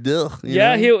big dick. you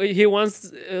Yeah, know? he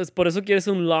wants... por eso quieres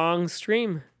un long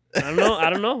stream. I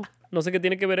don't know. No sé qué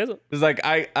tiene que ver eso. It's like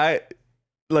I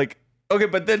like okay,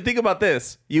 but then think about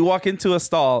this. You walk into a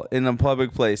stall in a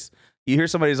public place. You hear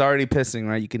somebody's already pissing,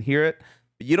 right? You can hear it,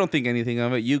 but you don't think anything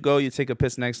of it. You go, you take a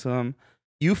piss next to him.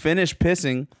 You finish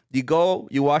pissing. You go,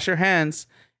 you wash your hands,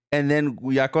 and then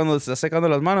ya cuando se está secando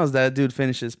las manos, that dude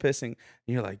finishes pissing.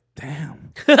 And you're like,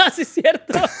 damn. Sí, es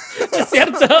cierto. Es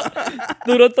cierto.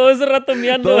 Duró todo ese rato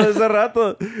miando. Todo ese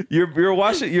rato, you're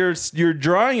washing, you're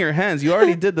drying your hands. You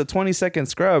already did the 20-second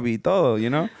scrub y todo, you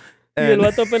know? Y el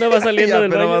vato apenas va saliendo Ya,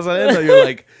 del apenas baño. va saliendo. You're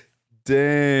like,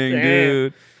 dang, Damn.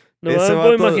 dude. No me Ese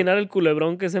puedo vato- imaginar el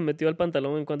culebrón que se metió al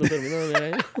pantalón en cuanto terminó.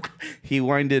 He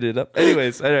winded it up.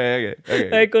 Anyways, okay.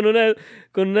 Ay, con una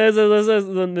de esas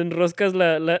donde enroscas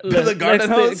la The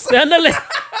garden hose? Ándale.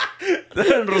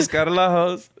 Enroscar la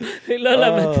hose. Y luego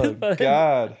la Oh, metes para adentro.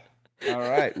 God. All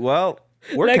right. Well,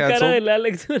 we're La cara canceled. del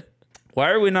Alex. Why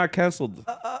are we not canceled?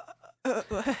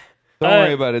 Don't Ah,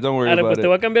 worry about it. Don't worry Ahora, about pues te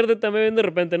voy it. a cambiar de tema bien de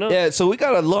repente, ¿no? Yeah, so we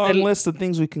got a long El- list of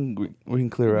things we can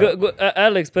clear out.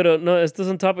 Alex, pero no, estos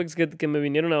son topics que me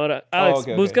vinieron ahora. Alex,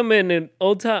 okay. búscame en el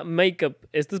Ulta Makeup.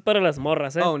 Esto es para las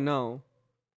morras, ¿eh? Oh no.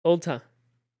 Ulta.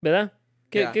 ¿Verdad?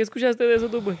 ¿Qué, Yeah. ¿Qué escuchaste de eso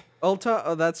tú, pues? Ulta,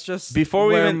 oh, that's just Before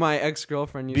we where even- my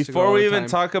ex-girlfriend used to go Before all we the even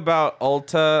time. talk about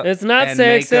Ulta, It's not and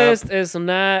sexist. makeup, It's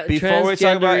not before we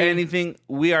talk about transgendery. anything,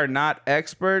 we are not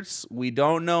experts. We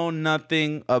don't know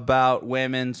nothing about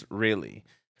women's really.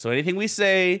 So anything we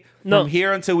say No. from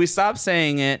here until we stop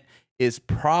saying it is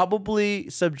probably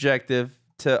subjective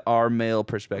to our male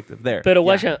perspective. There. Pero Yeah.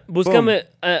 guacha, búscame,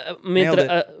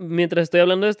 Nailed mientras estoy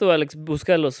hablando de esto, Alex,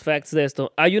 busca los facts de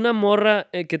esto. Hay una morra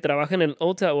que trabaja en el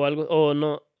Ulta o algo, o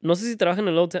no, no sé si trabaja en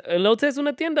el Ulta. ¿El Ulta es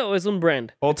una tienda o es un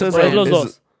brand? Ulta O es los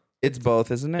dos. It's both,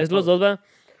 isn't it? Es los dos, ¿va?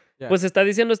 Yeah. Pues está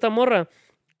diciendo esta morra.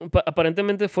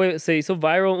 Aparentemente se hizo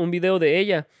viral un video de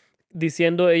ella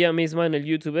diciendo ella misma en el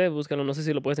YouTube, búscalo, no sé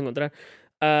si lo puedes encontrar,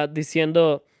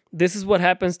 diciendo, this is what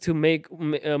happens to makeup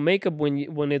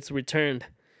when it's returned.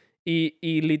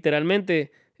 Y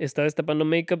literalmente está destapando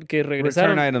makeup que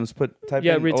regresaron. Return items. Type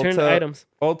Yeah, in return Ulta, items.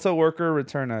 Ulta worker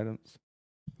return items.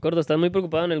 Gordo, estás muy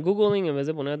preocupado en el Googling en vez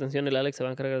de poner atención, el Alex se va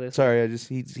a encargar de eso. Sorry,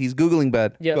 he's googling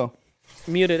bad. Yeah. Go.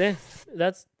 Muted,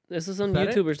 esos son Is that it?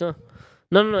 YouTubers, ¿no?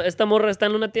 No, esta morra está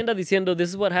en una tienda diciendo, this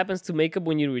is what happens to makeup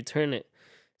when you return it.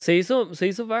 Se hizo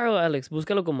viral, Alex.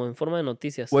 Búscalo como en forma de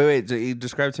noticias. Wait. You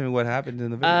describe to me what happened in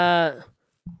the video.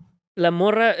 La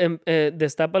morra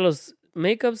destapa los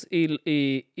makeups y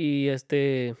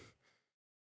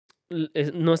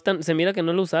no están, se mira que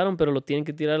no lo usaron, pero lo tienen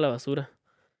que tirar a la basura.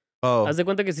 Oh. Haz de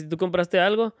cuenta que si tú compraste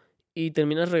algo y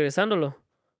terminas regresándolo,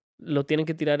 lo tienen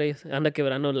que tirar ellos. Anda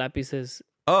quebrando lápices,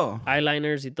 Oh.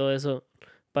 eyeliners y todo eso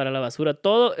para la basura.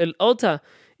 Todo el Ulta.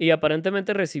 Y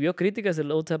aparentemente recibió críticas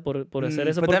el Ulta por hacer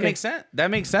eso. But porque, that makes sense. That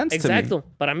makes sense to me. exacto.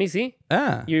 Para mí sí.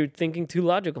 Ah. You're thinking too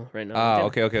logical right now. Oh,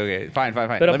 ¿entiendes? okay. Fine.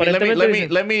 Pero let me aparentemente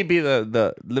let me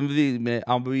be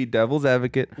I'll be devil's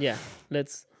advocate. Yeah,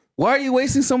 let's... Why are you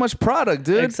wasting so much product,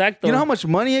 dude? Exacto. You know how much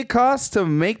money it costs to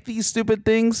make these stupid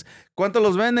things? ¿Cuánto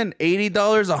los venden? $80,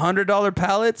 $100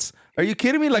 pallets? Are you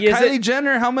kidding me? Like Y ese- Kylie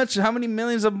Jenner, how many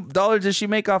millions of dollars did she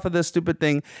make off of this stupid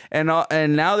thing? And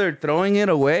now they're throwing it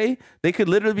away. They could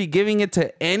literally be giving it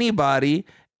to anybody,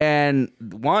 and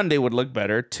one, they would look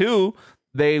better. Two,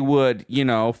 they would,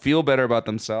 feel better about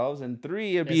themselves. And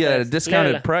 3, it'd be Esta at a es.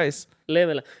 discounted Léela. price.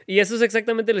 Léemela. Y eso es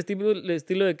exactamente el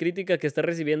estilo de crítica que está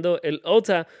recibiendo el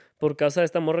Ulta por causa de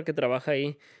esta morra que trabaja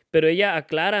ahí. Pero ella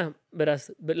aclara,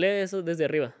 verás, lee eso desde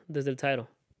arriba, desde el title.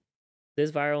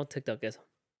 This viral TikTok, eso.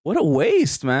 What a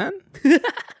waste, man.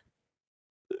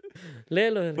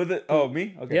 Léelo.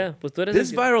 Me? Okay. Ya, pues tú eres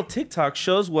This el- viral TikTok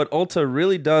shows what Ulta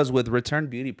really does with returned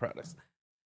beauty products.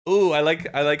 Ooh, I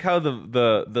like how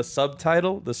the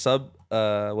subtitle,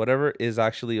 whatever, is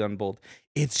actually on bold.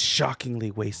 It's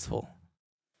shockingly wasteful.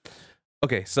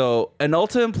 Okay, so an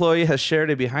Ulta employee has shared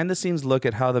a behind-the-scenes look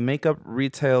at how the makeup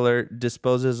retailer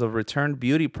disposes of returned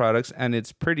beauty products, and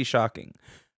it's pretty shocking.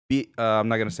 I'm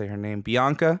not gonna say her name.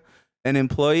 Bianca, an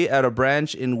employee at a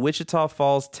branch in Wichita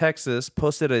Falls, Texas,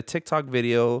 posted a TikTok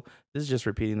video. This is just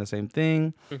repeating the same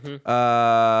thing.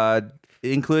 Ujú.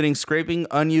 Including scraping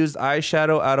unused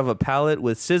eyeshadow out of a palette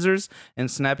with scissors and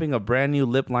snapping a brand new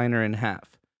lip liner in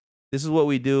half. This is what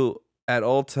we do at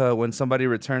Ulta when somebody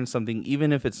returns something,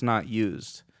 even if it's not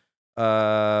used.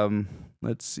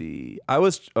 Let's see.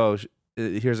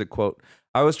 Here's a quote.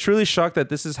 I was truly shocked that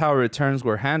this is how returns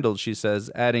were handled, she says,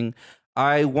 adding,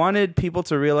 I wanted people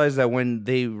to realize that when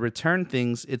they return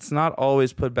things, it's not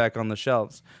always put back on the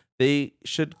shelves. They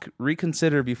should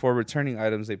reconsider before returning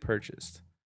items they purchased.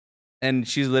 And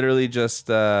she's literally just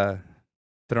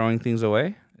throwing things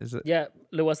away. Is it? Ya,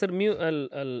 le voy a hacer mute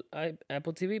al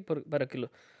Apple TV para que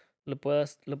lo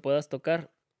puedas tocar.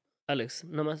 Alex,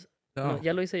 nomás. No,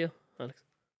 ya lo hice yo, Alex.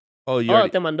 Oh, you Oh,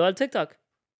 already, te mandó al TikTok.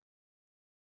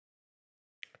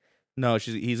 no,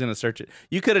 he's gonna search it.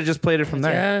 You could have just played it from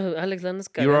there. Ya, Alex, la andas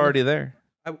You were cagando. already there.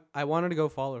 I wanted to go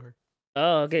follow her.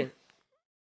 Oh, ok.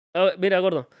 Oh, mira,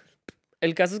 gordo.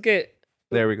 El caso es que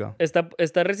There we go.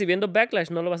 está recibiendo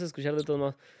backlash, no lo vas a escuchar de todos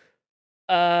modos.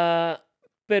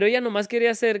 Pero ella nomás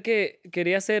quería hacer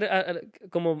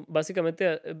como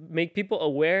básicamente make people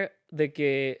aware de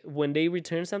que when they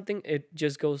return something, it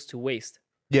just goes to waste.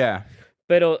 Yeah.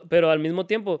 Pero al mismo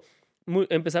tiempo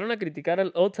empezaron a criticar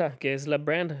al Ulta, que es la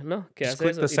brand, ¿no? Que Just hace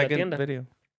click eso, the y la second tienda. video.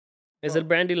 Es el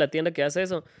brand y la tienda que hace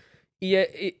eso. Y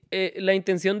la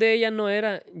intención de ella no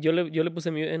era... Yo le puse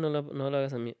mute, no lo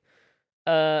hagas a mí.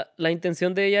 La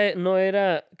intención de ella no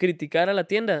era criticar a la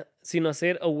tienda, sino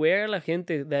hacer aware a la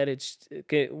gente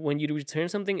que when you return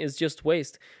something it's just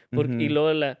waste. Y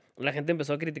luego la gente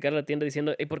empezó a criticar a la tienda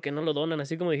diciendo, ¿por qué no lo donan?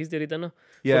 Así como dijiste ahorita, ¿no? ¿Por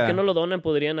Yeah. qué no lo donan?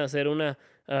 Podrían hacer una,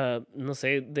 no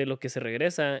sé, de lo que se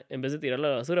regresa, en vez de tirarlo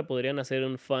a la basura, podrían hacer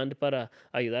un fund para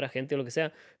ayudar a gente o lo que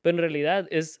sea. Pero en realidad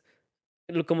es,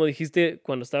 como dijiste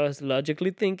cuando estabas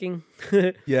logically thinking,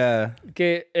 Yeah.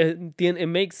 que it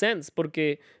makes sense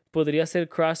porque podría ser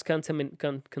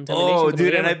cross-contamination. Oh, como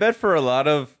dude, le and I llaman. bet for a lot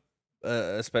of,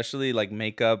 especially like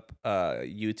makeup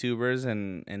YouTubers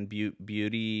and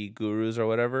beauty gurus or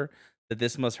whatever, that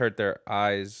this must hurt their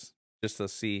eyes just to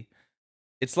see.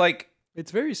 It's like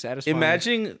It's very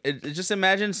satisfying. just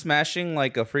imagine smashing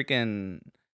like a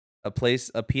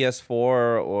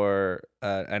PS4 or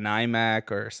an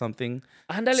iMac or something.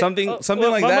 Ándale. Something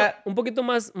like vamos- that. Un poquito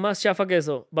más chafa que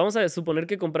eso. Vamos a suponer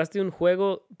que compraste un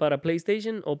juego para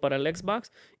PlayStation o para el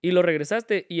Xbox y lo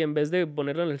regresaste y en vez de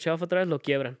ponerlo en el shelf otra vez lo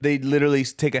quiebran. They literally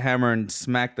take a hammer and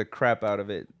smack the crap out of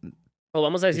it. O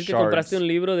vamos a decir que Shards. compraste un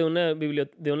libro de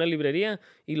una librería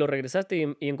y lo regresaste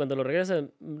y en cuanto lo regresas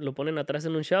lo ponen atrás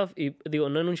en un shelf y digo,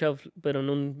 no en un shelf, pero en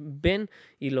un bin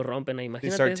y lo rompen ahí. They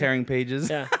Imagínate start eso. tearing pages.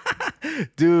 Ya.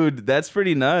 Dude, that's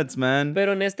pretty nuts, man.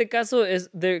 Pero en este caso es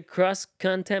the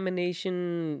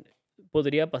cross-contamination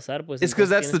podría pasar, pues. It's because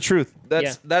that's the truth.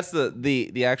 Yeah. That's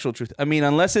the actual truth. I mean,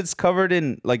 unless it's covered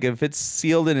in, like, if it's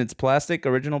sealed in its plastic,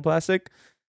 original plastic,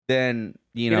 then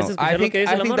 ¿Quieres escuchar I lo think que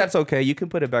dice la morra? that's okay. You can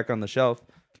put it back on the shelf.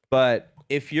 But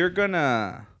if you're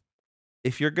gonna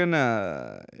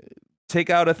take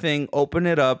out a thing, open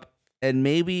it up, and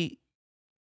maybe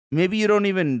you don't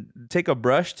even take a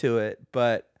brush to it,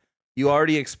 but you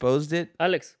already exposed it.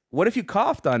 Alex, What if you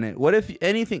coughed on it? What if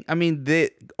anything? I mean,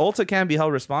 Ulta can't be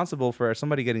held responsible for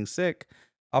somebody getting sick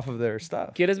off of their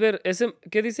stuff. ¿quieres ver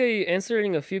qué dice ahí?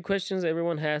 Answering a few questions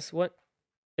everyone has. What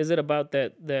is it about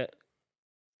that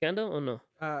scandal or no?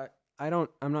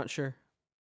 I'm not sure.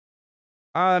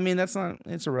 I mean, it's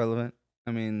irrelevant.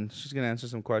 I mean, she's gonna answer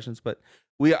some questions, but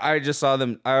I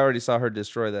already saw her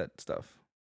destroy that stuff.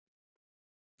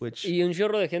 Which Y un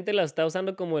chorro de gente la está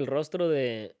usando como el rostro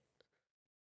de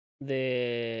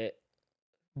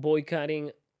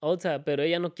boycotting Ulta, pero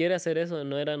ella no quiere hacer eso,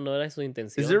 no era su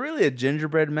intención. is there really a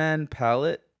gingerbread man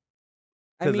palette?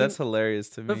 I Because mean, that's hilarious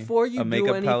to me. before you a do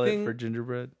makeup palette anything- for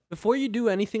gingerbread. Before you do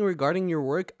anything regarding your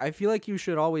work, I feel like you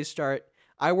should always start.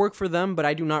 I work for them, but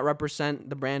I do not represent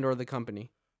the brand or the company.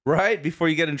 Right before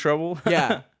you get in trouble.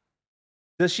 Yeah.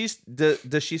 Does she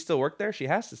still work there? She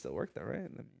has to still work there, right?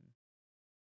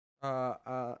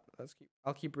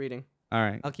 I'll keep reading. All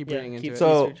right. I'll keep Yeah, reading into keep it.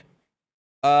 So- research.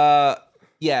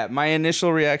 Yeah, my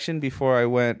initial reaction before I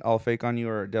went all fake on you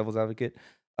or devil's advocate,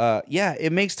 yeah,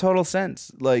 it makes total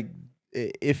sense. Like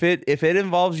if it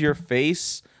involves your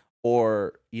face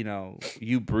or, you know,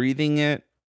 you breathing it,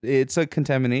 it's a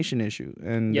contamination issue.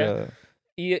 And Yeah.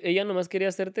 Y ella nomás quería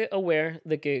hacerte aware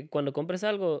de que cuando compres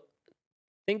algo,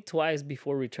 think twice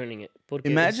before returning it. Porque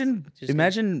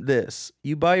imagine this.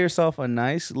 You buy yourself a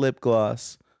nice lip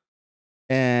gloss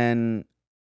and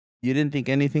you didn't think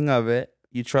anything of it.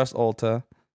 You trust Ulta.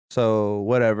 So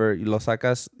whatever, you lo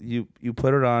sacas, you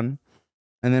put it on,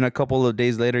 and then a couple of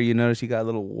days later you notice you got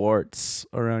little warts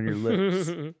around your lips.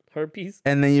 Herpes.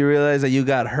 And then you realize that you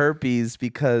got herpes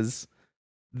because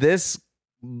this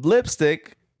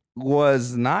lipstick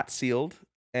was not sealed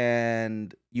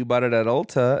and you bought it at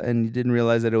Ulta and you didn't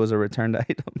realize that it was a returned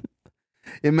item.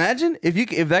 Imagine if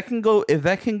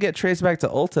that can get traced back to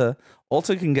Ulta,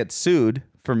 Ulta can get sued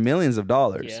for millions of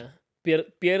dollars. Yeah.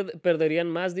 Perderían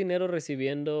más dinero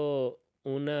recibiendo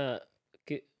una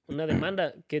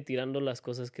demanda que tirando las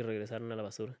cosas que regresaron a la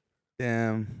basura.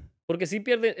 Damn. Porque sí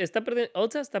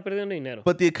Ulta está perdiendo dinero.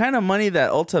 But the kind of money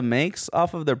that Ulta makes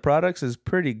off of their products is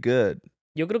pretty good.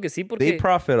 Yo creo que sí They porque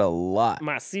profit a lot.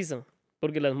 macizo.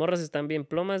 Porque las morras están bien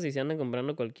plomas y se andan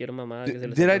comprando cualquier mamada que se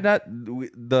les Did I ocurra.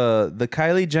 not the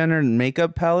Kylie Jenner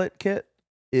makeup palette kit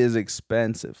is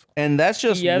expensive. And that's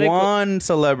just ya de cu- one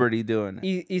celebrity doing it.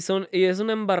 Y es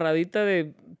una embarradita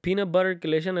de peanut butter que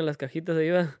le echan en las cajitas de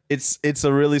ayuda. It's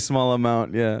a really small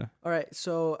amount, yeah. All right,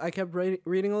 so I kept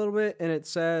reading a little bit, and it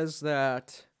says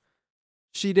that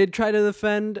she did try to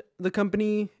defend the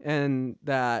company and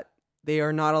that they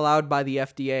are not allowed by the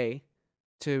FDA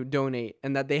to donate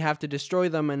and that they have to destroy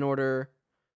them in order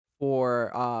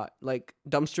for like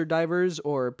dumpster divers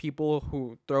or people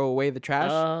who throw away the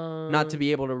trash not to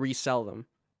be able to resell them.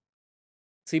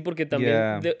 Sí, porque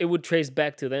también Yeah. it would trace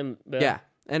back to them. ¿verdad? Yeah.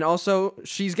 And also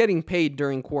she's getting paid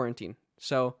during quarantine.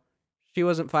 So she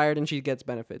wasn't fired and she gets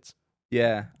benefits.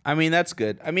 Yeah. I mean, that's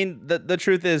good. I mean, the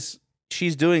truth is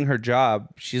she's doing her job.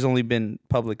 She's only been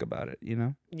public about it, you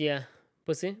know? Yeah,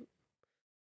 pues sí.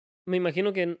 Me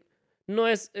imagino que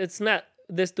it's not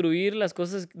destruir las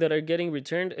cosas that are getting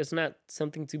returned. It's not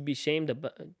something to be ashamed of,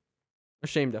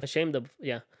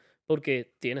 yeah. Porque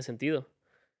tiene sentido.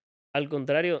 Al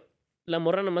contrario, la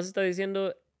morra nomás está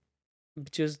diciendo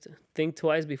just think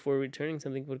twice before returning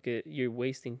something porque you're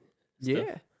wasting stuff.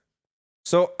 Yeah.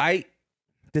 So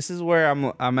this is where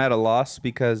I'm at a loss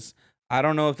because I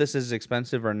don't know if this is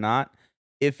expensive or not.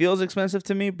 It feels expensive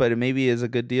to me, but it maybe is a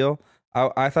good deal.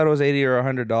 I thought it was $80 or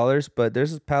 $100, but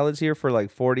there's pallets here for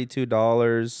like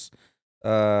 $42.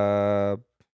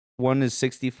 One is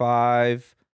 $65.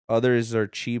 Others are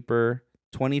cheaper.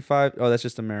 $25. Oh, that's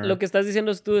just a mirror. Lo que estás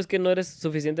diciendo tú es que no eres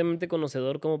suficientemente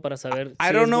conocedor como para saber I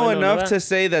si don't es know bueno o no enough va. to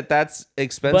say that that's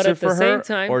expensive the for same her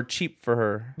time- or cheap for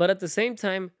her. But at the same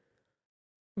time,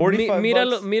 45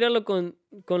 bucks. míralo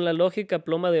con la lógica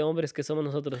ploma de hombres que somos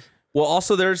nosotros. Well,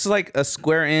 also there's like a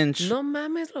square inch. No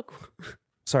mames, loco.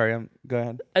 Sorry, go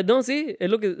ahead. No, sí, es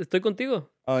lo que estoy contigo.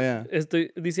 Oh yeah.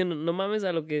 Estoy diciendo, no mames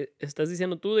a lo que estás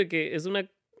diciendo tú de que es una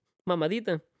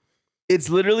mamadita. It's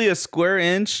literally a square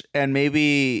inch and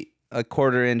maybe a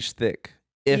quarter inch thick,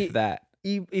 if Y- that.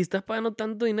 Y estás pagando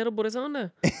tanto dinero por esa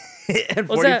onda. And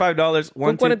O sea, $45.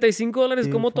 Con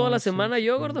 $45 como toda la semana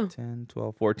yo, 4, gordo. 10,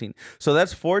 12, 14. So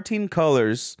that's 14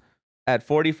 colors at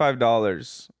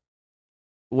 $45.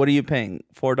 What are you paying?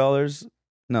 $4?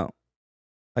 No.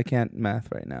 I can't math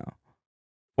right now.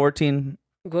 14.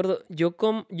 Gordo, yo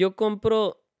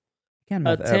compro Can't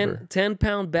a math ever.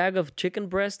 10-pound bag of chicken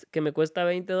breast que me cuesta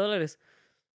 $20.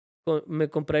 Me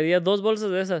compraría 2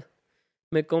 bolsas de esas.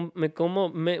 Me como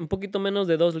un poquito menos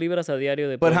de 2 libras a diario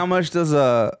de But pollo. how much does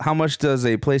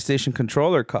a PlayStation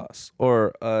controller cost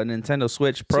or a Nintendo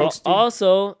Switch Pro? So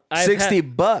also,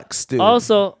 $60, dude.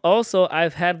 Also,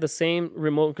 I've had the same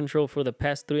remote control for the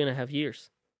past 3.5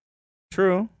 years.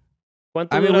 True.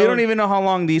 ¿Cuánto I mean, dura we un- don't even know how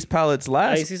long these pallets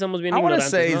last. Ahí sí somos bien I want to ignorantes,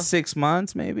 say ¿no? 6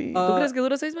 months, maybe. ¿Tú crees que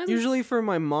dura 6 meses? Usually for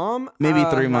my mom, Maybe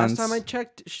 3 months. Last time I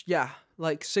checked, yeah,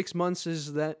 like 6 months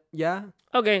is that, yeah.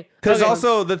 Okay. Because okay.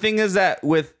 also the thing is that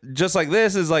with just like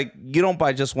this is like you don't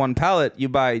buy just one pallet, you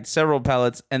buy several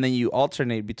pallets and then you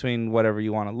alternate between whatever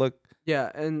you want to look.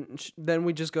 Yeah, and then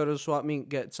we just go to swap meet,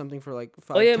 get something for like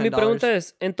 $5, Oye, $10. mi pregunta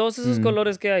es, en todos esos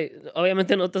colores que hay,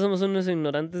 obviamente nosotros somos unos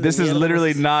ignorantes. This de is mierda,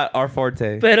 literally pues. not our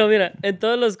forte. Pero mira, en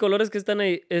todos los colores que están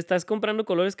ahí, ¿estás comprando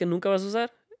colores que nunca vas a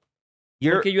usar?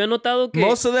 You're Porque yo he notado que...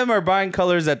 most of them are buying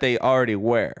colors that they already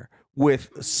wear, with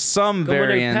some Como en el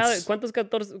variants. palette. ¿Cuántos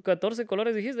 14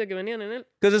 colores dijiste que venían en él?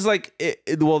 Because it's like,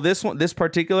 this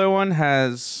particular one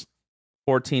has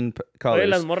 14 Oye,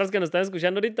 las colors. morras que nos están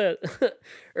escuchando ahorita.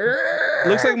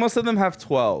 Looks like most of them have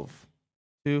 12.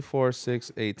 2, 4,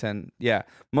 6, 8, 10. Yeah.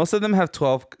 Most of them have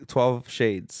 12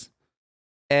 shades.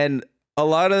 And a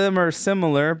lot of them are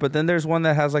similar, but then there's one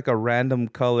that has like a random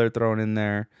color thrown in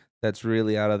there that's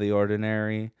really out of the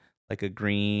ordinary, like a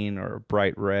green or a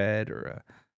bright red or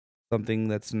something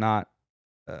that's not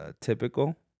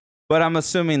typical. But I'm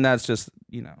assuming that's just,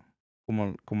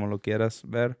 como lo quieras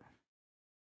ver.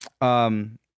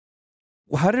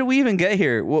 How did we even get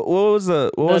here? What was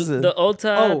the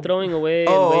Ulta throwing away.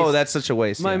 Oh, that's such a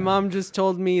waste. My yeah. mom just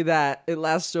told me that it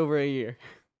lasts over a year.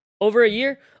 Over a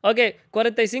year? Okay,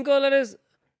 $45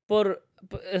 por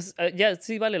ya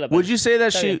sí vale la pena. Would you say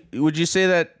that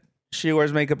Está she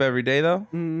wears makeup every day though?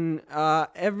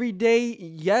 Every day,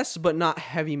 yes, but not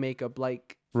heavy makeup,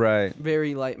 like Right.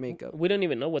 very light makeup. We don't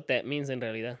even know what that means in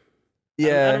realidad.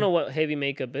 Yeah. I don't know what heavy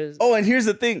makeup is. Oh, and here's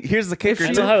the thing. Here's the kicker. I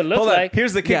know too. how it looks Hold on. like.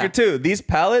 Here's the kicker Yeah. too. These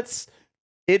palettes,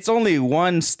 it's only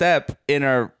one step in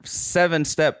our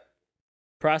 7-step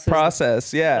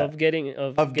process. Yeah. of getting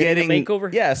a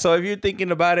makeover. Yeah. So if you're thinking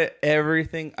about it,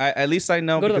 everything. At least I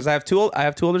know Gordo. because I have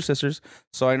two older sisters,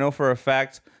 so I know for a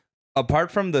fact.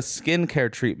 Apart from the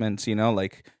skincare treatments,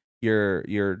 like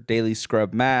your daily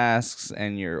scrub masks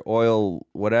and your oil,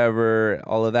 whatever,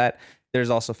 all of that. There's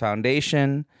also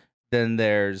foundation. Then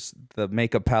there's the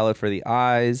makeup palette for the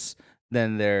eyes.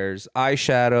 Then there's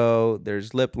eyeshadow.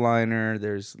 There's lip liner.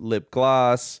 There's lip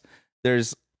gloss.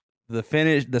 There's the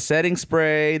setting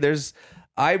spray. There's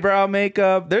eyebrow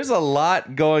makeup. There's a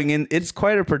lot going in. It's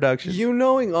quite a production. You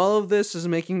knowing all of this is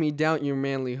making me doubt your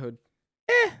manlyhood.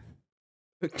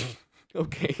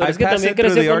 Okay. Pero I es que passed también it through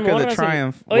creció the con arc of the morras.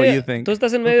 triumph. What do Oye, you think? ¿tú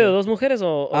estás en medio de dos mujeres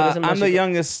o eres el más I'm the chico?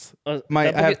 youngest. O- I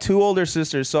have porque- 2 older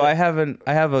sisters, so I have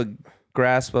a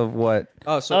grasp of what.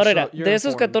 Oh, so, Ahora, you're de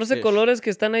esos informed. 14 Ish. colores que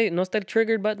están ahí, no está el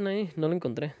trigger button ahí, no lo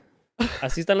encontré.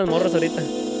 Así están las morras ahorita.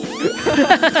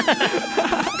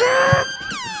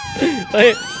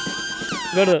 Oye,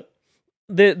 gordo,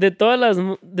 de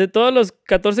todos los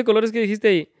 14 colores que dijiste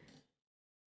ahí,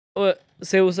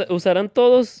 ¿usarán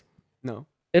todos? No.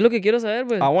 Es lo que quiero saber,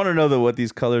 pues. I want to know what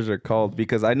these colors are called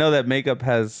because I know that makeup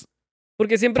has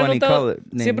Porque siempre he funny notado, color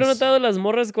siempre he names. notado las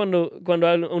morras cuando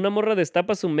una morra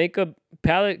destapa su makeup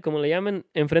palette, como le llaman,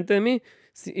 enfrente de mí,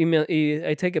 y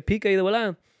I take a peek ahí de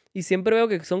volada. Y siempre veo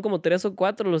que son como 3 o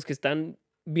 4 los que están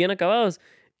bien acabados.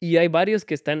 Y hay varios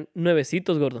que están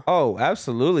nuevecitos, gordo. Oh,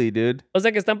 absolutely, dude. O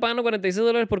sea, que están pagando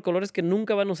 $46 por colores que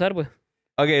nunca van a usar, güey.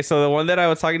 Okay, so the one that I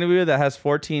was talking to you that has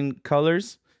 14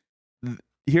 colors.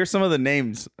 Here's some of the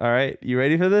names. All right, you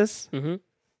ready for this? Ujú.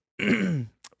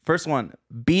 First one,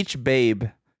 Beach Babe.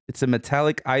 It's a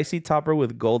metallic icy topper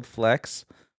with gold flecks.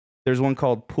 There's one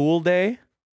called Pool Day,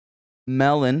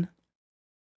 Melon,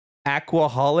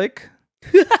 Aquaholic,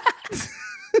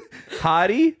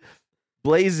 Hottie,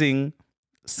 Blazing,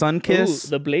 Ooh, Sunkiss,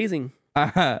 the blazing.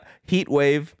 Heat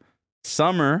Wave,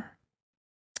 Summer,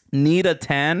 Need a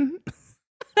Tan,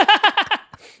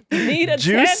 Need a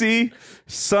Juicy,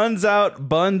 Suns Out,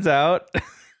 Buns Out.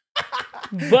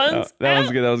 buns. That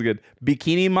was good. That was good.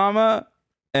 Bikini Mama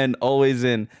and Always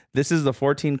In. This is the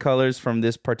 14 colors from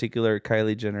this particular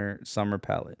Kylie Jenner summer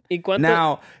palette. ¿Y cuánto?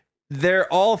 Now, they're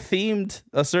all themed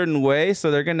a certain way,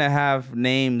 so they're going to have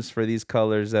names for these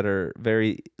colors that are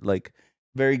very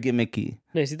gimmicky.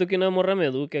 Necesito que una morra me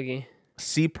eduque aquí.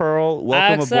 Sea Pearl,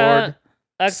 welcome aboard.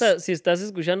 Axa, si estás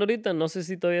escuchando ahorita, no sé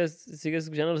si todavía sigues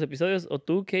escuchando los episodios, o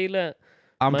tú, Kayla,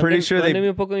 I'm pretty sure mándeme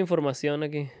un poco de información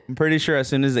aquí. I'm pretty sure as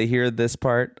soon as they hear this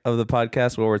part of the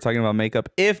podcast where we're talking about makeup,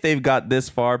 if they've got this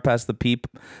far past the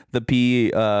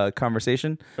pee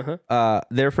conversation,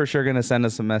 they're for sure gonna send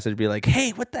us a message, be like,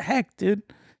 "Hey, what the heck, dude?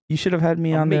 You should have had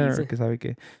me on there." Amazing. 'Cause sabe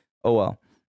que- Oh well.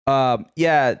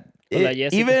 Yeah. Hola,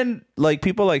 Jessica. Even like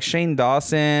people like Shane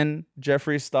Dawson,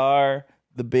 Jeffree Star,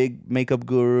 the big makeup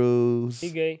gurus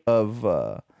Sí, gay. of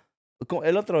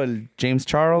el otro, el James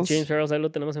Charles. James Charles, ahí lo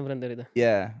tenemos enfrente ahorita.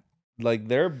 Yeah. Like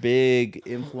they're big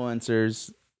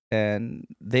influencers and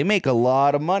they make a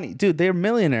lot of money. Dude, they're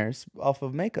millionaires off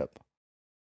of makeup.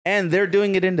 And they're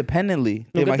doing it independently.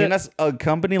 ¿Te Nunca te- imaginas a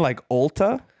company like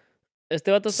Ulta?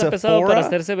 Este vato está pesado Sephora. para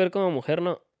hacerse ver como mujer,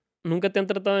 ¿no? Nunca te han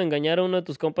tratado de engañar a uno de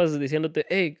tus compas diciéndote,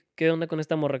 hey, ¿qué onda con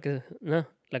esta morra? ¿Qué? No,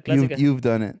 la clásica. You've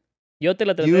done it. Yo te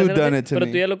la traté de you've hacer a done ti, it to pero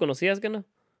me. tú ya lo conocías, ¿que no?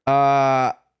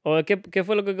 ¿O qué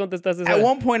fue lo que contestaste? At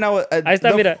one point, I was. Ahí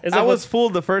está, mira, esa I fue- was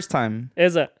fooled the first time.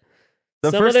 Esa.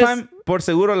 The Some of first this- time, por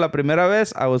seguro, la primera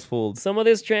vez, I was fooled. Some of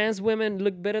these trans women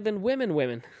look better than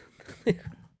women.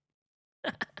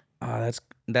 That's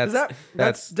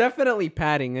That's definitely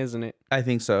padding, isn't it? I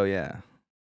think so, yeah.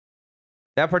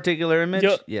 That particular image,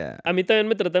 yeah. A mí también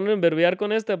me trataron de enverbiar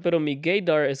con esta, pero mi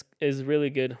gaydar is really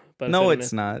good. para No, ser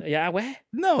it's honesto. not. Ya, güey.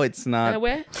 No, it's Ya, not.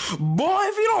 güey. Boy,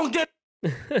 if you don't get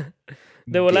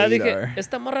De volada dije, Gaydar.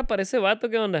 esta morra parece vato,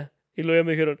 ¿qué onda? Y luego ya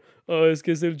me dijeron, es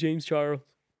que es el James Charles.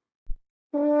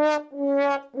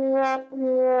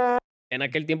 En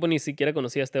aquel tiempo ni siquiera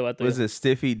conocía a este vato. Was yo. it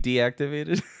Stiffy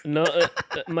deactivated? No,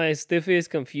 my stiffy is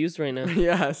confused right now.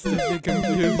 Yeah, so be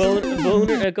confused.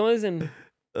 Boner, ¿cómo dicen?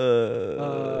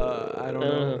 I don't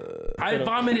know. I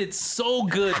vomited so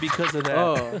good because of that.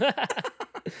 Oh,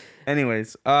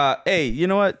 Anyways, hey, you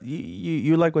know what?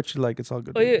 You like what you like. It's all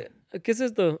good. Oye, ¿qué es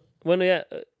esto? Bueno, ya,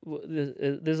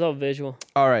 this is all visual.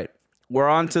 All right. We're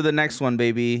on to the next one,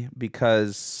 baby,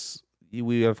 because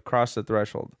we have crossed the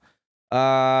threshold.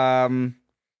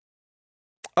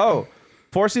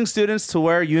 Forcing students to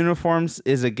wear uniforms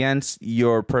is against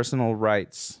your personal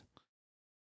rights.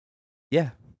 Yeah.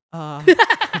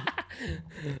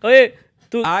 Oye,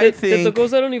 ¿tú I te tocó think-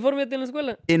 usar uniforme a ti en la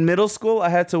escuela? In middle school, I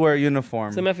had to wear a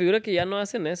uniform. Se me figura que ya no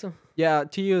hacen eso. yeah,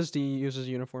 TUSD uses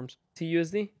uniforms.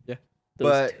 TUSD? Yeah. Those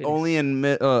But titties. only in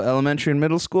elementary and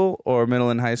middle school, or middle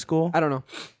and high school. I don't know.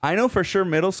 I know for sure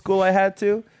middle school I had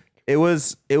to. It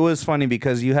was funny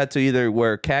because you had to either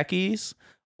wear khakis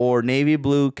or navy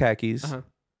blue khakis, Uh-huh.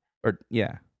 or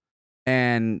yeah,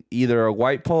 and either a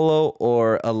white polo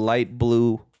or a light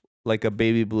blue, like a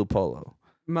baby blue polo,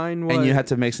 Mine was. and you had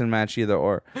to mix and match either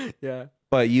or. Yeah.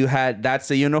 But that's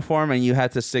the uniform, and you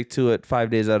had to stick to it 5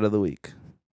 days out of the week,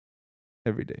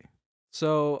 every day.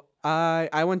 So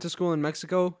I went to school in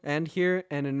Mexico and here,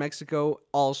 and in Mexico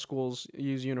all schools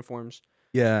use uniforms.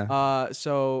 Yeah,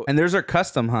 So and theirs are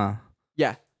custom, huh?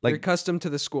 yeah, like- you're custom to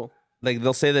the school. Like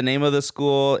they'll say the name of the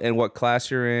school and what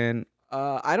class you're in.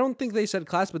 I don't think they said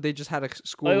class, but they just had a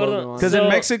school Oye, gordo, logo on. Because it. So- in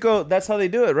Mexico, that's how they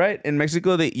do it, right? In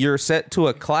Mexico, you're set to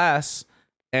a class,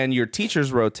 and your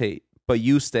teachers rotate, but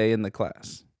you stay in the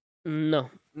class. No.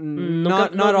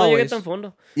 Not no llegué always. tan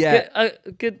fondo. Yeah,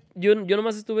 Que yo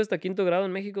nomás estuve hasta quinto grado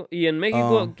en México. Y en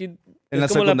México, Oh. aquí, en la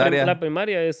es como secundaria. la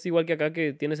primaria. Es igual que acá,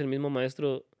 que tienes el mismo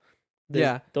maestro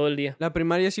Yeah. todo el día. La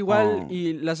primaria es igual Oh.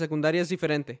 y la secundaria es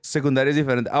diferente. secundaria is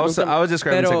different. I was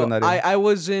describing Pero secundaria. I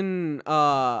was in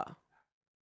a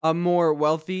more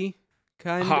wealthy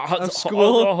kind of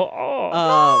school.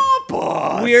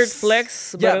 Weird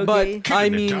flex. Yeah, but okay. I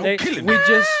mean, They- we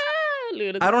just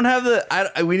I don't have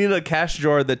we need a cash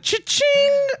drawer. The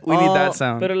cha-ching. We need that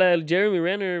sound. Pero la del Jeremy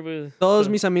Renner, pues. todos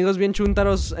mis amigos bien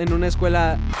chúntaros en una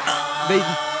escuela.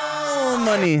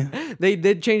 Money. They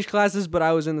did change classes, but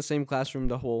I was in the same classroom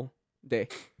the whole day.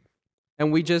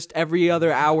 And we just every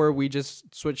other hour we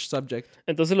just switched subject.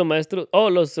 Entonces los maestros.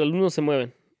 los alumnos se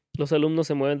mueven. Los alumnos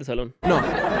se mueven de salón. No,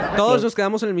 todos nos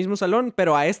quedamos en el mismo salón,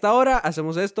 pero a esta hora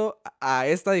hacemos esto, a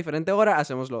esta diferente hora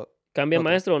hacemos lo. ¿Cambia Otro.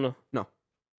 maestro o no? No.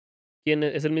 ¿Quién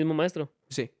es el mismo maestro?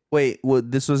 Sí. Wait,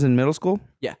 this was in middle school?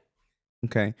 Yeah.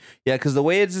 Okay. Yeah, because the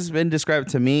way it's just been described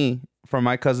to me from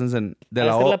my cousins in De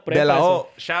La Ha de ser la O. prepa De La O. eso.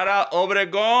 Shout out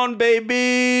Obregón,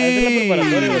 baby. Ha de ser la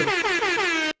preparatoria,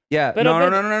 güey. Yeah. Pero-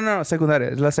 No. Secundaria.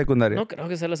 Es la secundaria. No creo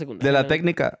que sea la secundaria. De la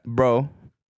técnica, bro.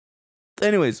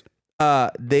 Anyways,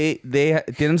 they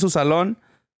tienen su salón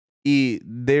y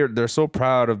they're so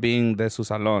proud of being de su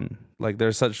salón. Like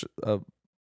there's such a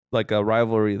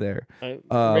rivalry there.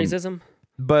 Racism.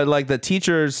 But like the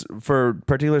teachers for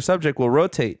particular subject will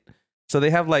rotate. So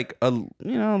they have like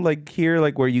like here,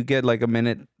 like where you get like a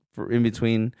minute for in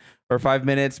between or 5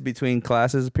 minutes between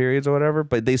classes, periods or whatever,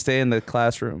 but they stay in the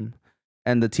classroom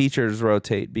and the teachers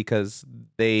rotate because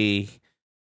they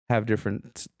have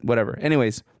different whatever.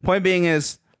 Anyways, point being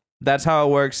is that's how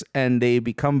it works, and they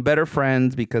become better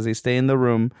friends because they stay in the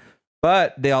room,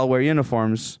 but they all wear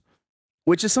uniforms,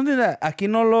 which is something that aquí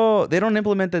they don't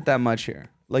implement it that much here,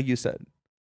 like you said.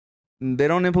 They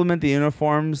don't implement the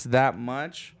uniforms that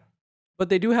much. But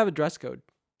they do have a dress code.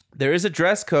 There is a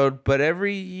dress code, but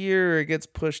every year it gets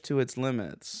pushed to its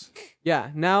limits. Yeah.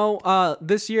 Now,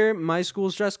 this year, my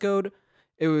school's dress code,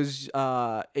 it was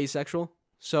asexual.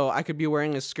 So I could be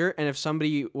wearing a skirt, and if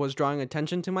somebody was drawing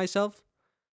attention to myself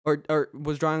or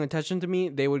was drawing attention to me,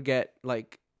 they would get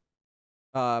like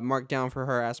marked down for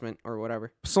harassment or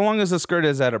whatever. So long as the skirt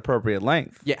is at appropriate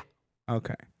length. Yeah.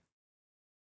 Okay.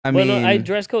 I Bueno, mean, hay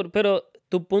dress code, pero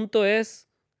tu punto es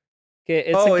que it's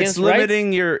against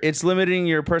it's limiting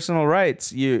your personal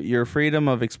rights, your freedom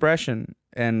of expression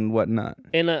and whatnot.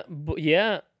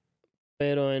 Yeah,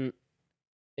 pero en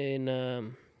In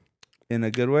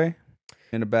a good way,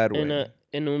 in a bad way.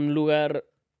 en un lugar.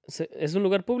 ¿Es un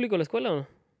lugar público la escuela o no?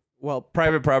 Well,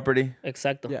 Private property.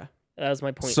 Exacto. yeah. That's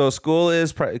my point. So school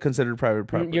is considered private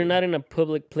property. You're not in a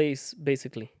public place,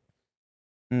 basically.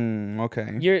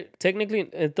 Okay. You're technically,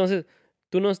 entonces,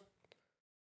 tú no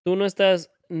estás,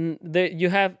 you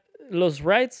have los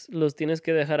rights, los tienes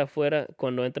que dejar afuera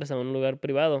cuando entras a un lugar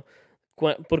privado,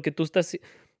 porque tú estás,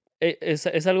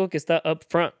 es algo que está up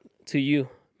front to you.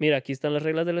 Mira, aquí están las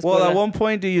reglas de la escuela. Well, at what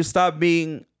point do you stop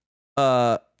being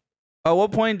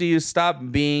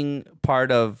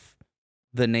part of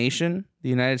the nation, the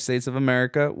United States of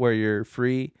America, where you're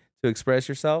free to express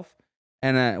yourself?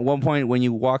 And at one point when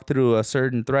you walk through a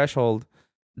certain threshold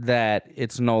that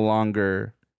it's no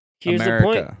longer Here's America,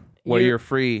 the point. where you're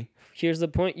free. Here's the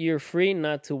point. You're free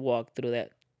not to walk through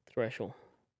that threshold.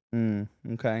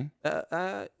 Okay.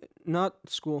 Not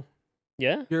school.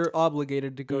 Yeah? You're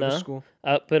obligated to go to No. school.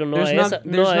 Pero no There's a not- esa,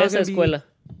 there's no a not esa gonna be- escuela.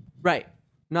 Right.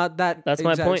 Not that That's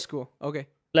my exact point. school. Okay.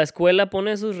 La escuela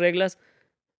pone sus reglas.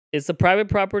 It's a private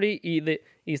property y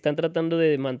están tratando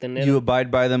de mantener... You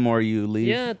abide by them or you leave.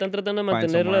 Yeah, están tratando de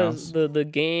find mantener somewhere the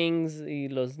gangs y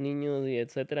los niños y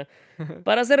etcétera.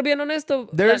 Para ser bien honesto...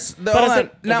 There's para hold on.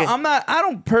 ser- Now okay. I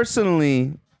don't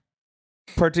personally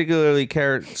particularly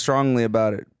care strongly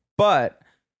about it, but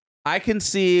I can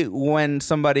see when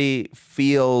somebody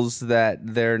feels that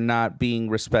they're not being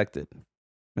respected.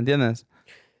 ¿Me entiendes?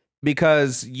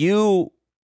 Because you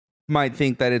might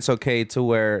think that it's okay to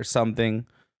wear something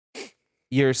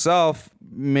yourself.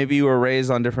 Maybe you were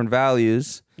raised on different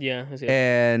values, Yeah, es cierto.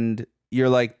 and you're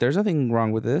like, there's nothing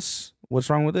wrong with this. What's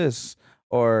wrong with this?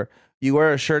 Or you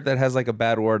wear a shirt that has like a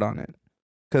bad word on it,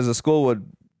 because the school would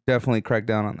definitely crack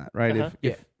down on that, right?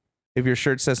 Uh-huh. If your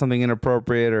shirt says something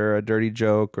inappropriate or a dirty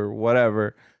joke or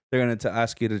whatever, they're going to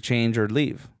ask you to change or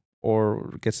leave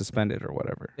or get suspended or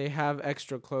whatever. They have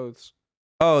extra clothes.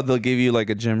 Oh, they'll give you like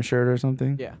a gym shirt or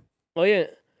something? Yeah. Oye,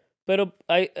 pero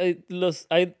hay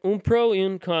un pro y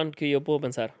un con que yo puedo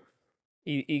pensar.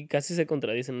 Y casi se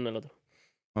contradicen uno al otro.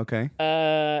 Okay.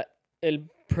 El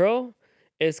pro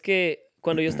es que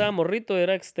cuando yo estaba morrito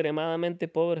era extremadamente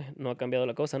pobre. No ha cambiado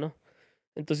la cosa, ¿no?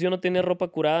 Entonces yo no tenía ropa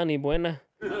curada ni buena.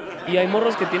 Y hay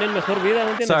morros que tienen mejor vida,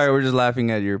 ¿me entiendes? Sorry, we're just laughing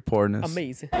at your poorness.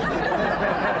 Amazing.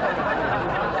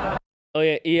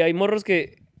 Oye, y hay morros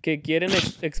que quieren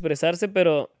expresarse,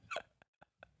 pero...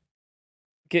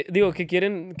 Que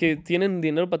tienen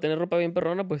dinero para tener ropa bien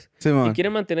perrona, pues. Y Simón.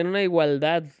 quieren mantener una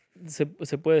igualdad, se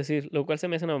puede decir. Lo cual se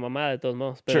me hace una mamada de todos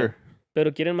modos. Pero, Sure.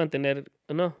 pero quieren mantener,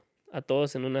 no, a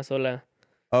todos en una sola...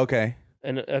 Okay.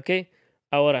 Ok,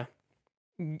 ahora...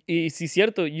 Y si es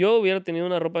cierto, yo hubiera tenido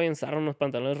una ropa bien zarra, unos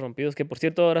pantalones rompidos, que por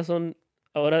cierto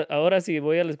ahora si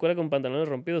voy a la escuela con pantalones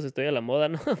rompidos estoy a la moda,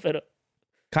 ¿no? Pero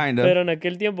Kind of. en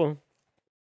aquel tiempo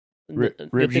yo tenía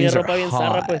Reviews are ropa bien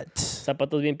zarra, pues, hot.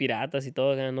 zapatos bien piratas y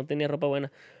todo, no tenía ropa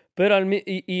buena. Pero al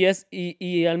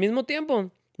mismo tiempo,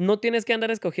 no tienes que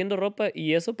andar escogiendo ropa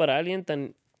y eso para alguien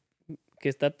tan que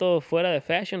está todo fuera de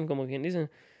fashion, como quien dice.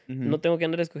 Mhm. No tengo que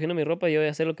andar escogiendo mi ropa, yo voy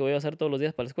a hacer lo que voy a hacer todos los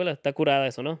días para la escuela. Está curada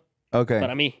eso, ¿no? Okay.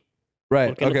 Para mí.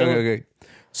 Right. porque no Okay, tengo- okay.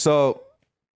 So,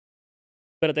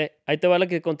 Espérate, ahí te va la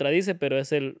que contradice, pero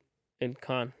es el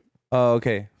con.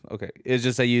 okay. It's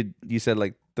just that you said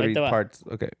like Ahí 3 te va. parts.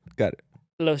 Okay, got it.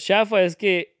 Los chafa es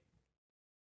que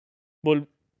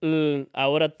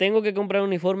ahora tengo que comprar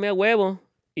uniforme a huevo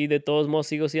y de todos modos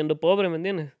sigo siendo pobre, ¿me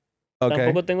entiendes?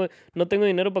 Okay. No tengo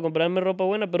dinero para comprarme ropa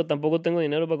buena, pero tampoco tengo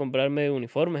dinero para comprarme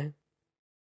uniforme.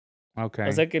 Okay.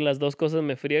 O sea que las dos cosas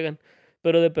me friegan.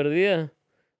 Pero de perdida,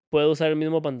 puedo usar el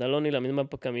mismo pantalón y la misma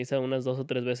camisa unas 2 o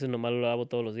 3 veces, nomás lo lavo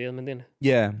todos los días, ¿me entiendes?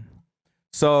 Yeah.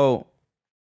 So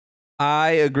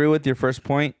I agree with your first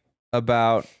point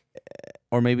about,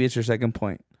 or maybe it's your second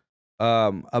point,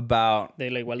 about De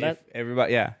la igualdad. if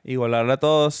everybody, yeah, igualar a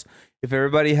todos. If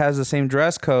everybody has the same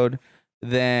dress code,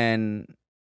 then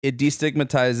it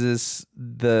destigmatizes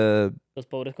the, Los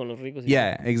pobres con los ricos. y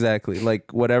yeah, exactly.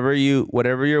 Like whatever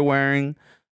you're wearing,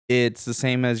 it's the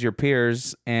same as your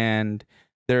peers, and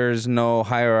there's no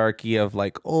hierarchy of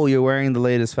like, oh, you're wearing the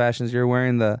latest fashions, you're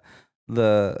wearing the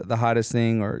hottest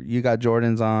thing, or you got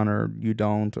Jordans on, or you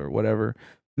don't, or whatever.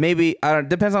 Maybe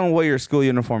depends on what your school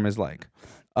uniform is like.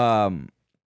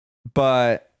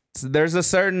 But there's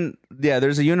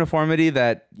a uniformity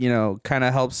that, kind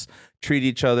of helps treat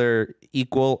each other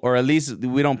equal, or at least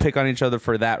we don't pick on each other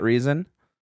for that reason.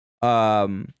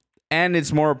 And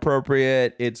it's more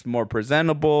appropriate, it's more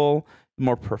presentable,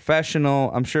 more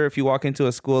professional. I'm sure if you walk into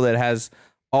a school that has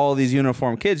all these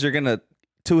uniform kids, you're gonna,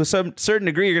 to a certain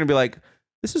degree, you're gonna be like,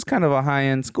 this is kind of a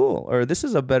high-end school, or this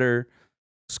is a better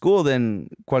school than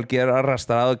cualquier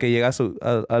arrastrado que llega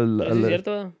Pero sí es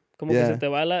cierto, como Yeah. que se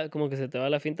te va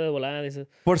la finta de volada. Dices,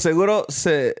 Por seguro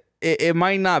it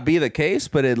might not be the case,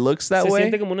 but it looks that Se way.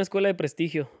 siente como una escuela de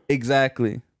prestigio.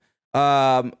 Exactly.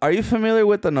 Are you familiar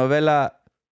with the novela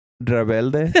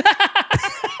Rebelde?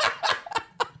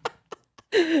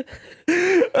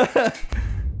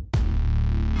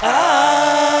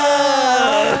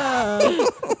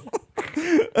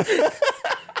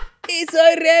 Y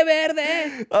soy re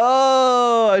verde.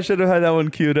 Oh, I should have had that one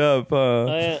queued up.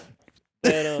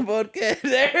 Pero Porque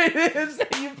there it is.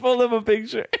 You pulled up a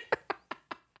picture.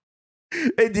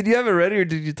 Hey, did you have it ready or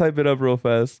did you type it up real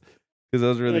fast? Because that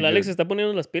was really el Alex good. está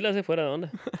poniendo las pilas fuera de onda.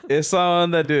 It's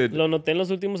on that dude. Lo noté en los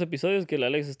últimos episodios que el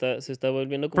Alex se está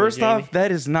volviendo como First Jamie. off,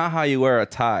 that is not how you wear a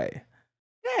tie.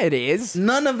 Yeah, it is.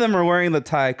 None of them are wearing the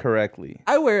tie correctly.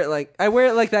 I wear it like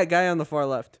that guy on the far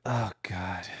left Oh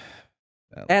God.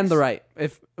 and the right.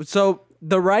 If so,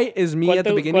 the right is me at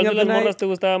the beginning ¿Cuál of de the las morras night. te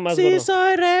gustaba más, Sí, gordo?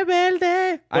 soy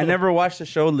rebelde. I never watched the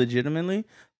show legitimately,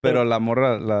 pero la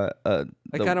morra,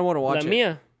 I kind of want to watch La it.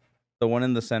 mía, the one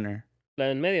in the center. la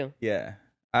en medio. Yeah.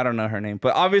 I don't know her name,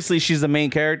 but obviously she's the main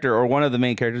character or one of the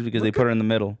main characters because they put her in the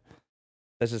middle.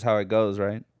 That's just how it goes,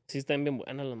 right? Sí, están bien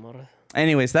buenas las morras.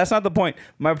 Anyways, that's not the point.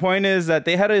 My point is that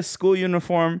they had a school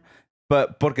uniform,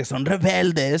 but porque son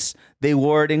rebeldes, they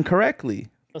wore it incorrectly.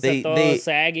 O sea, todo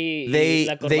saggy y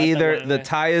la corbata Either the guanga.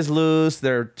 tie is loose,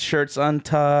 their shirt's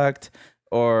untucked,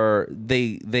 or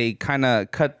they kind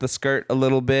of cut the skirt a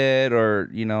little bit, or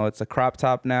it's a crop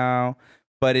top now,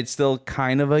 but it's still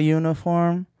kind of a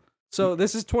uniform. So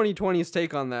this is 2020's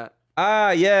take on that.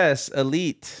 Ah, yes,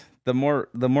 Elite, the more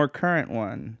current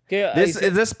one. ¿Qué? This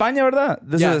is España, ¿verdad?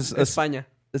 This Yeah, is España.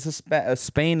 This is a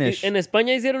Spanish. En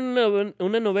España hicieron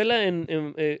una novela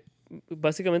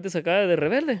básicamente sacada de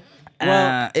Rebelde.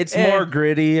 It's more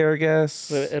gritty, I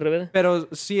guess. Rebelde. Pero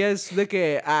sí es de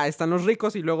que están los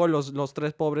ricos y luego los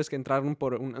tres pobres que entraron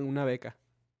por una beca.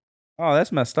 Oh,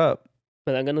 that's messed up.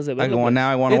 Me dan ganas de I verlo. go pues.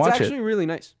 now. I want to It's watch actually it. really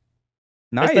nice.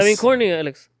 Nice. Está bien corny,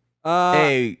 Alex.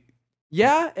 Hey,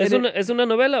 Yeah, ¿Es una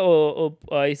novela o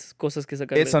hay cosas que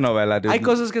sacar? it's a novela, dude. hay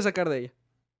cosas que sacar de ella.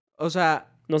 O sea,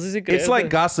 No sé si crees. It's like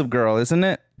Gossip Girl, isn't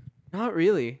it? not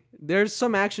really. There's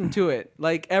some action to it.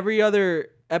 Like every other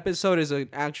episode is an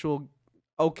actual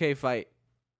okay fight.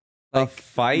 A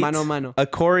fight, Mano a mano. a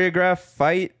choreographed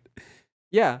fight.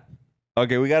 Yeah.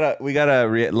 Okay, we gotta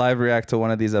live react to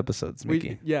one of these episodes,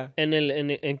 Mickey. Yeah. ¿En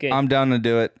qué? I'm down to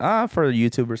do it. For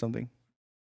YouTube or something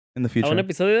in the ¿A un future.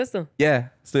 episodio de esto? Yeah,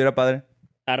 estuviera padre.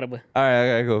 Arre, pues. All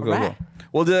right, okay, cool. Alright.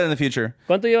 We'll do that in the future.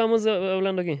 ¿Cuánto llevamos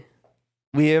hablando aquí?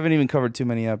 We haven't even covered too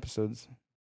many episodes.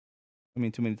 I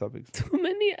mean, too many topics. Too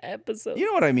many episodes. You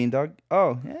know what I mean, dog.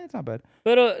 Oh, yeah, it's not bad.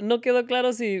 Pero no quedó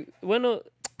claro si... Bueno,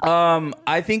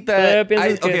 I think that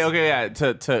piensas que es- Okay, yeah.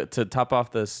 To top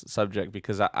off this subject,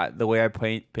 because the way I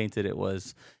painted it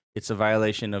was, it's a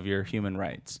violation of your human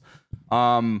rights.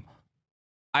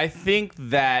 I think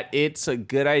that it's a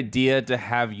good idea to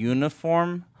have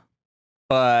uniform,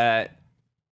 but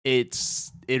it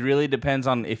really depends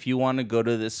on if you want to go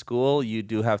to this school. You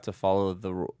do have to follow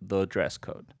the dress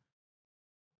code.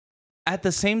 At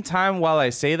the same time, while I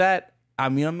say that, a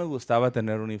mí no me gustaba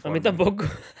tener a uniforme. mí tampoco.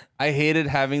 I hated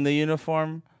having the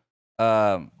uniform,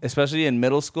 especially in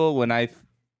middle school when I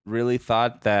really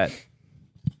thought that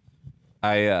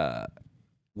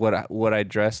what I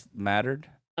dressed mattered.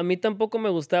 A mí tampoco me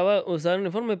gustaba usar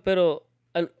uniforme, pero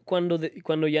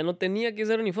cuando ya no tenía que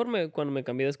usar uniforme, cuando me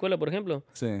cambié de escuela, por ejemplo,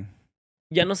 Sí.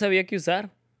 ya no sabía qué usar.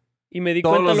 Y me di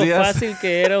Todos cuenta los lo días. fácil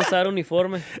que era usar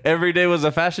uniforme. Every day was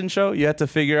a fashion show. You had to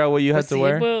figure out what you had Pues to sí,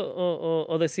 wear. pues,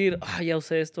 o decir, ya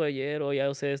usé esto ayer, o ya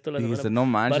usé esto la Dijiste, semana. no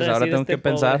manches, Van a ahora decir, tengo que "Este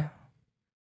pobre".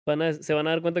 pensar. Se van a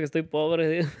dar cuenta que estoy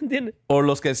pobre, ¿entiendes? O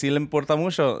los que sí le importa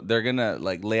mucho, they're gonna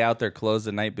like lay out their clothes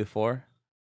the night before.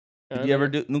 Did you ever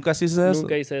do? Nunca hiciste eso?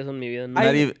 Nunca hice eso en mi vida.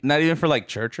 Not even for like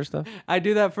church or stuff. I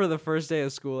do that for the first day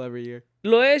of school every year.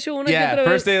 Lo he hecho una que Yeah, otra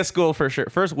first vez. day of school for sure.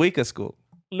 First week of school.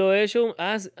 Lo he hecho.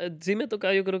 Sí me ha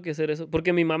tocado yo creo que hacer eso.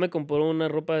 Porque mi mamá me compró una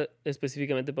ropa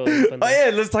específicamente para usar Oh pantalones.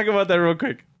 yeah, let's talk about that real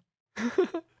quick.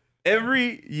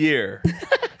 Every year,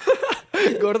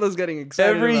 Gordo's getting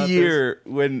excited. every about year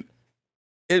when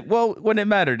it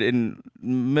mattered in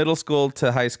middle school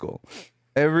to high school,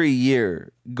 every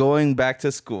year going back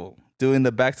to school, doing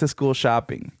the back to school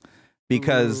shopping,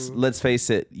 because let's face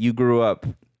it, you grew up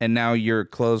and now your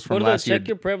clothes from Gordo, last year. check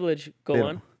your privilege. Go Yeah.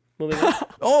 on. Moving on.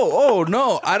 Oh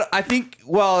no! I think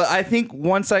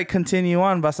once I continue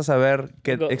on, vas a saber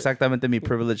que Go. exactamente mi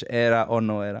privilege era o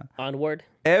no era. Onward.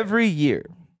 Every year,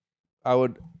 I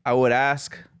would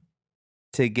ask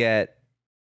to get,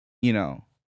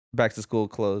 back to school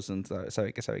clothes and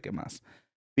sabe que más,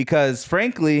 because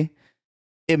frankly,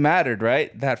 it mattered,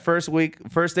 right? That first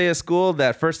day of school,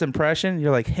 that first impression,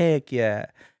 you're like, heck yeah.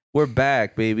 We're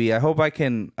back, baby. I hope I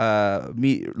can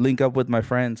link up with my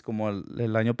friends como el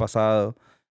año pasado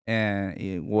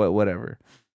and whatever.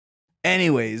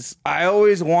 Anyways, I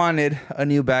always wanted a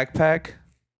new backpack,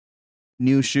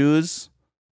 new shoes,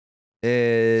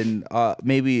 and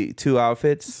maybe 2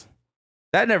 outfits.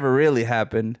 That never really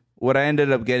happened. What I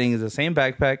ended up getting is the same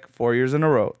backpack 3 years in a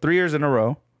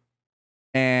row.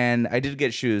 And I did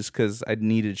get shoes because I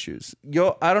needed shoes.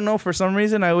 I don't know, for some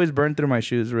reason I always burn through my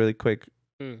shoes really quick.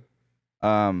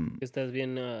 Estás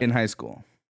bien. In high school.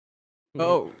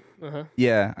 Oh. Uh-huh.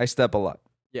 Yeah, I step a lot.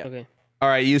 Yeah. Okay. Or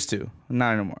I used to,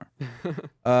 not anymore.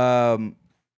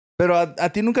 Pero a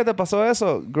ti nunca te pasó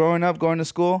eso, growing up, going to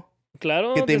school,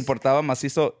 Claro. que te importaba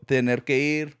macizo tener que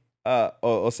ir,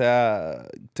 o sea,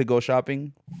 to go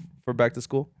shopping for back to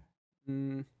school?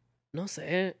 Mm, No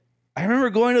sé. I remember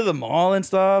going to the mall and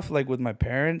stuff, like with my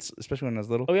parents, especially when I was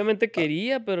little. Obviamente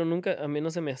quería, pero nunca, a mí no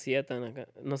se me hacía tan acá.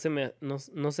 No se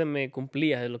me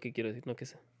cumplía, es lo que quiero decir, no que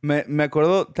sé. Me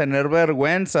acuerdo tener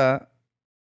vergüenza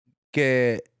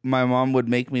que my mom would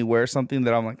make me wear something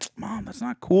that I'm like, Mom, that's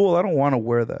not cool. I don't want to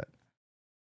wear that.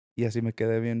 Y así me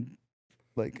quedé bien,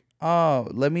 like, oh,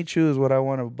 let me choose what I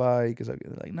want to buy. Because I'm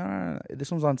like, no,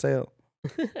 this one's on sale.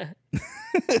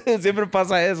 Siempre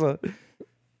pasa eso.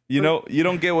 You know, you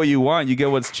don't get what you want. You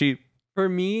get what's cheap. for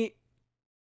me,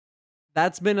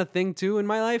 that's been a thing too in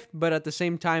my life. But at the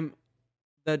same time,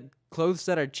 the clothes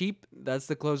that are cheap, that's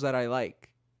the clothes that I like.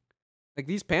 Like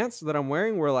these pants that I'm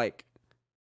wearing were like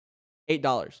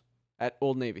 $8 at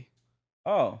Old Navy.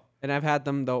 Oh. And I've had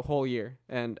them the whole year.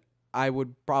 And I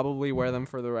would probably wear them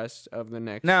for the rest of the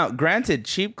next. Now, granted,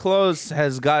 cheap clothes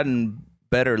has gotten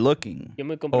better looking Yo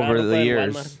me compraba over ropa the del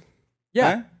years. Walmart.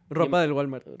 Yeah. Huh? Ropa del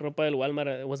Walmart. Ropa del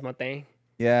Walmart was my thing.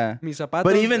 Yeah. Mis zapatos.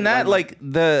 But even del that, Walmart. like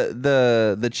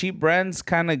the cheap brands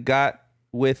kind of got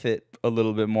with it a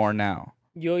little bit more now.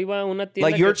 Yo iba a una tienda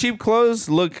Like your cheap clothes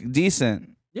look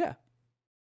decent. Yeah.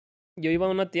 Yo iba a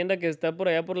una tienda que está por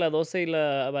allá por la 12 y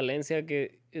la Valencia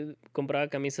que compraba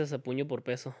camisas a puño por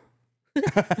peso.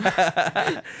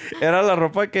 Era la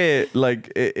ropa que,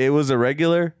 like, it was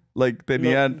irregular. Like,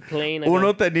 tenían... No, plain acá.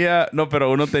 Uno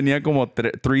tenía como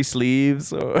 3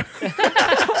 sleeves. Or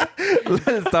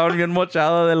estaban bien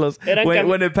mochados de los...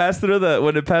 When it passed through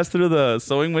the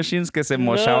sewing machines, que se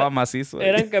mochaba macizo.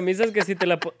 Eran camisas que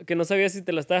que no sabías si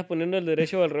te las estabas poniendo al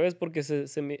derecho o al revés porque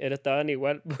estaban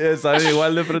igual. Estaban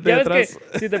igual de frente y Ya de ves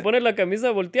atrás. que si te pones la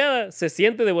camisa volteada, se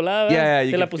siente de volada, ¿verdad? Yeah,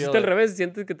 you te la can pusiste feel al it. revés y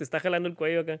sientes que te está jalando el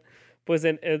cuello acá. Pues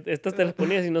estas te las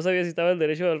ponías y no sabías si estaba al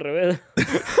derecho o al revés.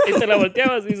 Y te la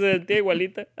volteabas y se sentía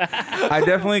igualita. I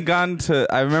definitely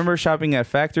I remember shopping at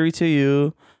Factory to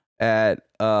You, at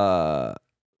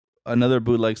another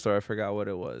bootleg store. I forgot what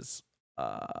it was.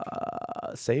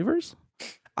 Savers?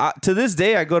 To this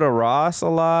day, I go to Ross a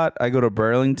lot. I go to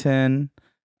Burlington.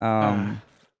 When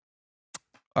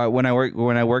I worked,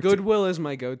 Goodwill is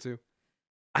my go-to.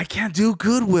 I can't do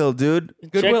Goodwill, dude.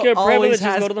 Goodwill Check your always privileges,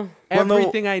 has gordo.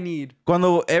 everything I need.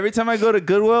 Every time I go to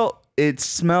Goodwill, it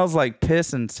smells like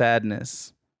piss and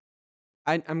sadness.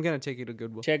 I'm gonna take you to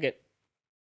Goodwill. Check it.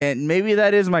 And maybe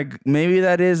that is my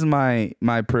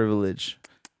privilege.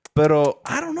 Pero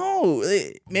I don't know.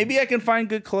 Maybe I can find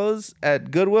good clothes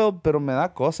at Goodwill, pero me da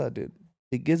cosa, dude.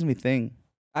 It gives me thing.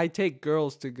 I take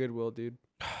girls to Goodwill, dude.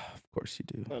 Of course you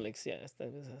do. Alex, ya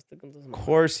empezaste con tus Of mamadas.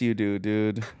 course you do,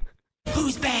 dude.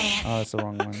 Who's bad? Oh, that's the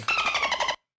wrong one.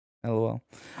 LOL.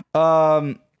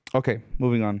 Okay,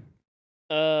 moving on.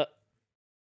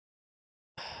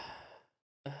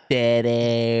 Dead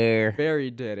air. Very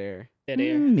dead air. Dead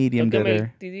air. Medium dead Tócame el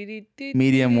air. ti-di-di-ti-ti-ti.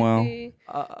 Medium well.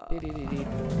 Ti-di-di-di.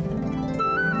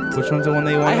 Which one's the one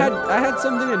that you want? I had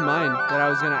something in mind that I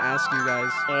was gonna ask you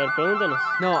guys. A ver, pregúntanos.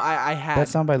 No, I had. That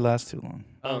soundbite lasts too long.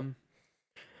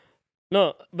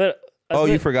 No, pero... Oh,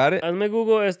 you forgot it? Hazme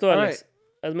Google esto, All Alex.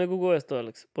 Hazme Google esto,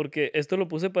 Alex. Porque esto lo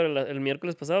puse para el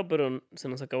miércoles pasado, pero se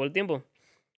nos acabó el tiempo.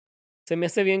 Se me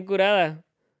hace bien curada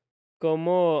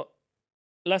como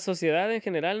la sociedad en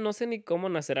general, no sé ni cómo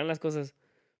nacerán las cosas,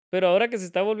 pero ahora que se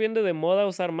está volviendo de moda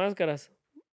usar máscaras,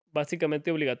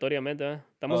 básicamente obligatoriamente, ¿verdad?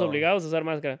 Estamos Oh. obligados a usar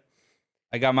máscara.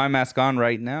 I got my mask on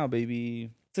right now, baby.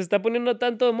 Se está poniendo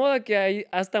tanto de moda que hay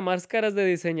hasta máscaras de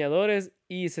diseñadores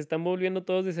y se están volviendo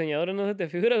todos diseñadores, no se te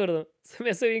figura, gordo. Se me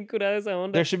hace bien curada esa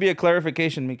onda. There should be a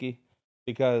clarification, Mickey,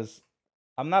 because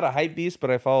I'm not a hype beast, but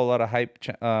I follow a lot of hype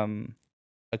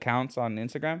accounts on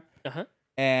Instagram, Ajá.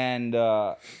 and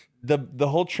the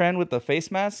whole trend with the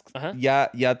face masks Ajá. ya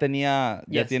Yes.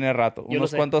 tiene rato, Yo lo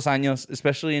unos sé. cuantos años,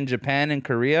 especially in Japan and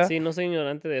Korea. Sí, no soy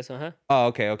ignorante de eso, ajá. Oh,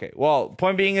 okay. Well,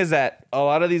 point being is that a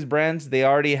lot of these brands, they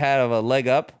already have a leg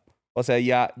up. O sea,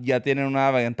 ya tienen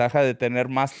una ventaja de tener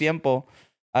más tiempo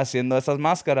haciendo esas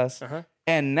máscaras. Ajá.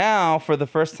 And now, for the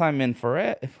first time in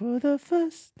forever,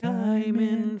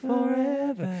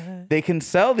 they can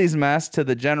sell these masks to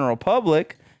the general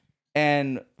public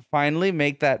and finally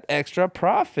make that extra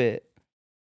profit.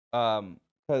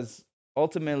 Because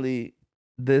ultimately,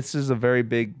 this is a very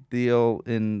big deal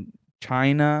in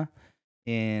China,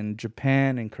 in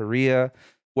Japan, in Korea.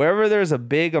 Wherever there's a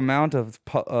big amount of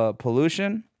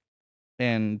pollution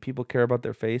and people care about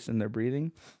their face and their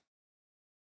breathing,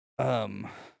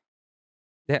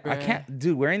 yeah, I can't,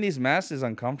 dude. Wearing these masks is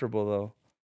uncomfortable though.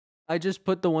 I just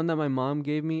put the one that my mom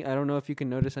gave me. I don't know if you can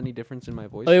notice any difference in my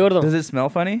voice. Oye, gordo. Does it smell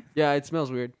funny? Yeah, it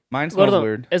smells weird. Mine smells Gordo,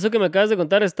 weird. eso que me acabas de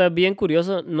contar está bien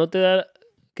curioso. ¿No te da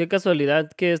qué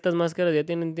casualidad que estas máscaras ya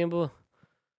tienen tiempo?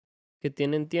 Que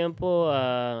tienen tiempo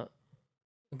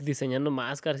diseñando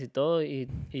máscaras y todo. Y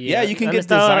Yeah, you can han get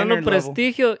estado agarrando designer level.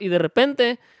 prestigio y de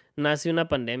repente nace una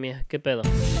pandemia. ¿Qué pedo?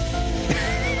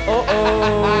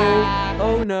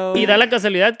 Oh no. Y da la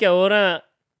casualidad que ahora...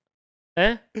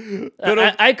 ¿Eh? Pero-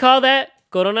 I call that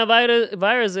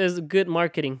coronavirus is good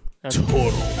marketing.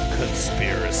 Total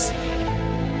conspiracy.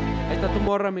 Ahí está tu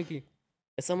morra, Mickey.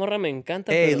 Esa morra me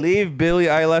encanta. Hey, pero- leave Billie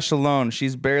Eilish alone.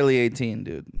 She's barely 18,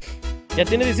 dude. Ya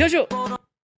tiene 18.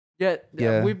 Yeah,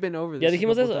 Yeah. we've been over this. ¿Ya a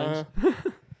dijimos couple eso? times.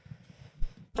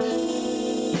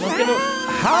 Nomás que no,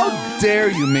 How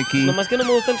dare you, Mickey? nomás que no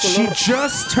me gusta el She color.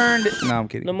 just turned. No, I'm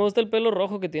kidding. No me gusta el pelo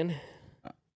rojo que tiene.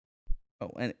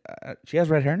 Oh, and she has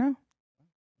red hair now.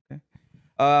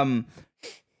 Okay.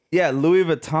 Yeah, Louis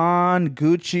Vuitton,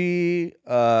 Gucci,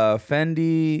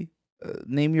 Fendi.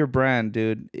 Name your brand,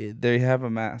 dude. They have a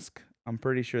mask. I'm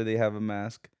pretty sure they have a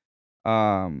mask.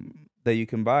 That you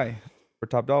can buy for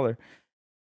top dollar.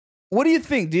 What do you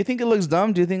think? Do you think it looks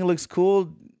dumb? Do you think it looks cool?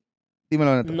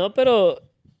 Dímelo, neta. No, pero...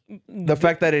 The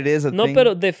fact that it is a No, thing.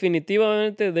 pero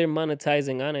definitivamente they're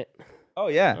monetizing on it. Oh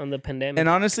yeah. On the pandemic. And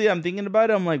honestly, I'm thinking about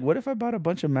it. I'm like, what if I bought a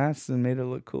bunch of masks and made it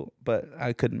look cool? But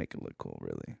I couldn't make it look cool,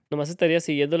 really. Nomás estaría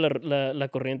siguiendo la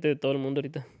corriente de todo el mundo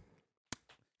ahorita.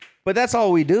 But that's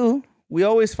all we do. We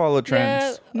always follow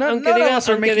trends. Yeah, None aunque of diga- us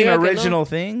are aunque making diga que no. original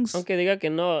things. Aunque diga que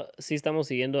no, sí estamos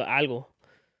siguiendo algo.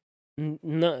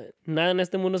 No, nada en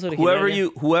este mundo es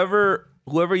original.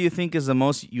 Whoever you think is the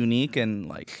most unique and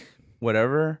like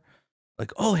whatever,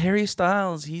 like Harry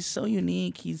Styles, he's so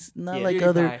unique. He's not Yeah. like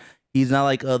PewDiePie. he's not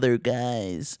like other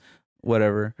guys.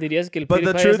 Whatever. Dirías que el But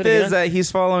the PewDiePie truth es original. is that he's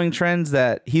following trends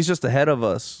that he's just ahead of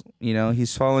us. You know,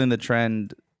 he's following the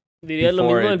trend. ¿Dirías lo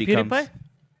before mismo it del becomes- PewDiePie?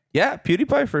 Yeah,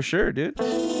 PewDiePie for sure, dude.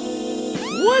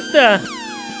 What the?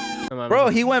 No mames. Bro,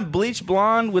 he went bleach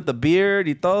blonde with the beard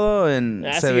y todo, and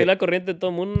Siguió la corriente de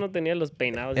todo el mundo, no tenía los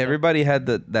peinados. ¿no? everybody had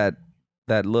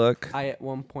that look. I at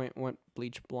one point went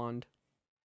bleach blonde.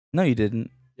 No, you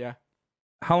didn't. Yeah.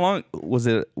 How long was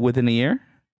it? Within a year?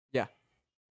 Yeah.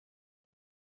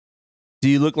 Do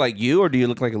you look like you, or do you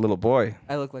look like a little boy?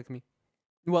 I look like me.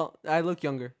 Well, I look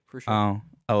younger for sure. Oh,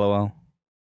 lol.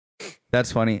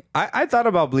 That's funny. I thought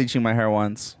about bleaching my hair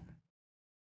once,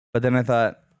 but then I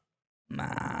thought,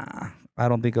 nah, I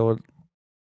don't think I would.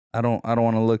 I don't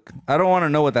want to look. I don't want to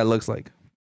know what that looks like.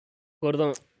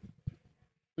 Gordo,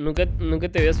 nunca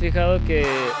te habías fijado que...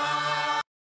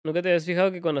 Nunca te habías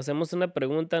fijado que cuando hacemos una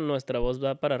pregunta, nuestra voz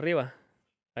va para arriba.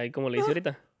 Ahí como le hice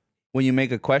ahorita. When you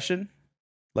make a question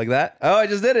like that. Oh, I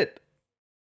just did it.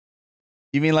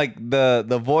 You mean like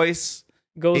the voice,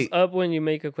 Goes It- up when you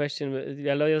make a question.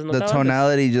 ¿Ya lo habías the notado antes?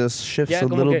 tonality just shifts Ya, a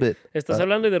como little que bit. Estás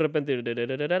hablando y de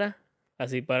repente...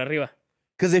 Así para arriba.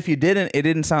 Because if you didn't, it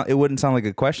wouldn't sound like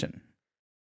a question.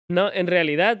 No, en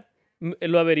realidad,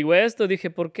 lo averigüé esto, dije,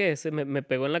 ¿por qué? Se me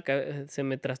pegó en la cabeza, se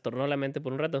me trastornó la mente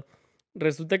por un rato.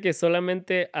 Resulta que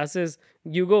solamente haces,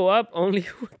 you go up only...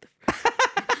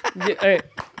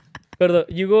 Perdón,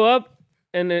 you go up,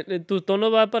 tu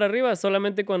tono va para arriba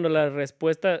solamente cuando la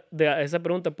respuesta de esa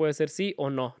pregunta puede ser sí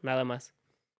o no, nada más.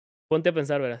 Ponte a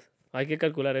pensar, verás. Hay que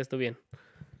calcular esto bien.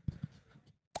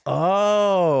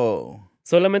 Oh.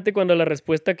 Solamente cuando la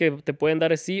respuesta que te pueden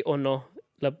dar es sí o no.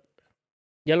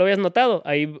 ¿Ya lo habías notado?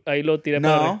 Ahí lo tiré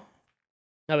para arriba. No.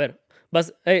 A ver,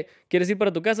 ¿quieres ir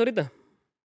para tu casa ahorita?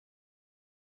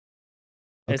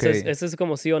 Okay. Ese es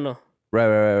como sí o no.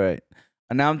 Right.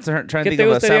 And now I'm trying to ¿Qué think te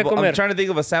of a gustaría sample. I'm comer? trying to think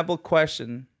of a sample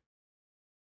question.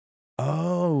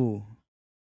 Oh.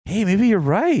 Hey, maybe you're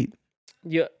right.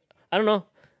 Yo, I don't know.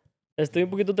 Estoy un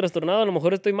poquito trastornado. A lo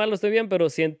mejor estoy mal o estoy bien, pero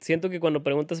siento que cuando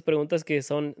preguntas que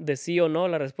son de sí o no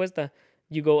la respuesta,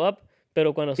 you go up.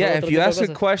 Pero cuando son Yeah, otro if you tipo de ask a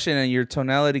cosas, question and your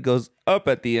tonality goes up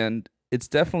at the end, it's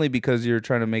definitely because you're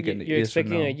trying to make it you're yes or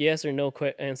expecting no. a yes or no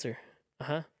answer.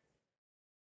 Ajá.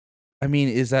 I mean,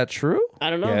 is that true? I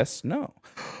don't know. Yes, no.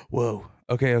 Whoa.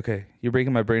 Okay. You're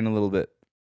breaking my brain a little bit.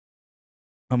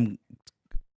 I'm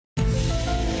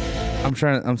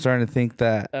starting to think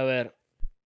that. A ver.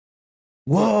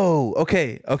 Whoa.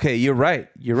 Okay. You're right.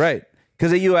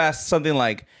 Because you asked something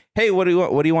like, "Hey, what do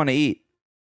you want to eat?"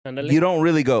 Ándale. You don't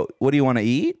really go, "What do you want to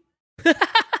eat?"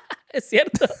 Es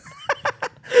cierto.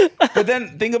 But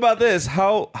then think about this: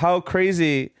 how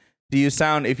crazy do you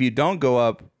sound if you don't go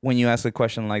up when you ask a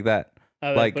question like that?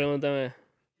 A ver, Like- pregúntame.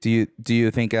 Do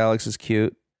you think Alex is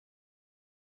cute?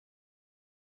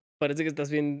 Parece que estás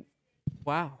bien.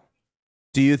 Wow.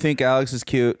 Do you think Alex is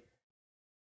cute?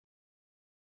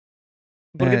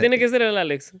 ¿Por qué tiene que ser el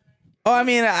Alex? Oh, I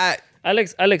mean,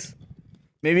 Alex.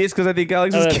 maybe it's because I think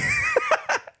Alex A is ver. cute.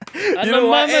 Ah, You no know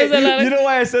why? mames, el Alex. You know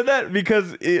why I said that?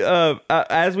 Because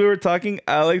as we were talking,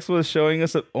 Alex was showing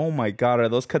us. Oh my god, are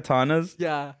those katanas?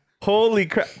 Yeah. Holy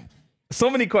crap! So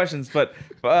many questions, but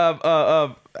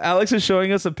Alex is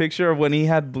showing us a picture of when he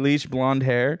had bleached blonde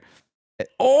hair.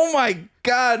 Oh my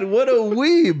god, what a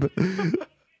weeb!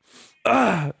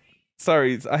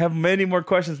 Sorry, I have many more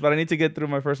questions, but I need to get through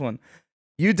my first one.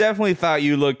 You definitely thought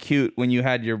you looked cute when you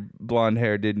had your blonde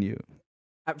hair, didn't you?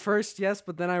 At first, yes,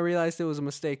 but then I realized it was a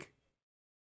mistake.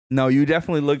 No, you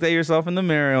definitely looked at yourself in the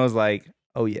mirror and was like,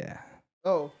 "Oh yeah."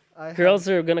 Oh, Girls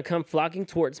are gonna come flocking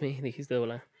towards me. Dijiste,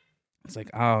 hola. It's like,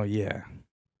 "Oh yeah."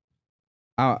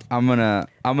 I'm gonna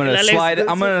Alex, slide.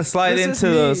 I'm gonna slide this is into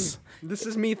me. those. This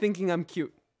is me thinking I'm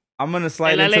cute. I'm gonna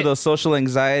slide El into Ale- those social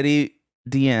anxiety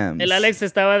DMs. El Alex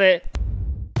estaba de.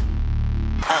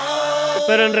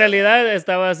 Pero en realidad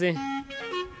estaba así.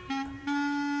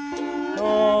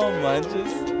 Oh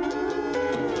manches.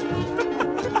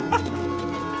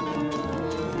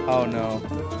 Oh no.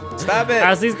 Stop it.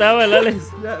 Así estaba el Alex.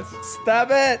 Yes, Stop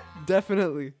it.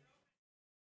 definitely.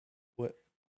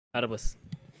 Ahora pues.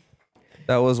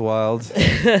 That was wild.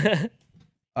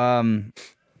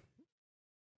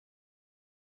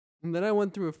 And then I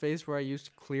went through a phase where I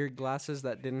used clear glasses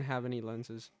that didn't have any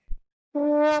lenses.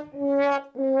 Gordo,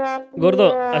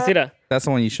 así era. That's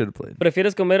the one you should have played.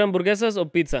 ¿Prefieres comer hamburguesas o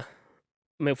pizza?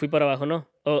 Me fui para abajo, ¿no?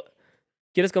 O,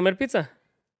 ¿quieres comer pizza?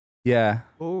 Yeah.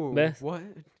 Oh, ¿Ves? what?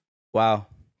 Wow.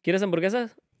 ¿Quieres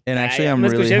hamburguesas? And actually, Ay, I'm me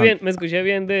really escuché hung- bien, me escuché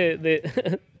bien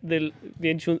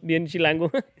bien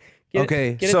chilango.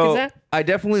 Okay, ¿Quieres so pizza? I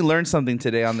definitely learned something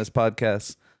today on this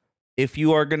podcast. If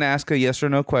you are gonna ask a yes or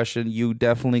no question, you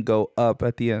definitely go up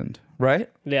at the end, right?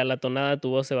 A la tonada tu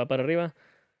voz se va para arriba.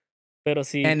 Pero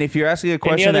si And if you're asking a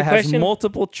question other that has question?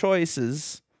 multiple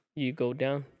choices, you go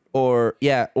down. or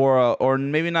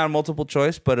maybe not a multiple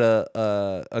choice, but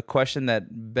a question that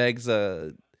begs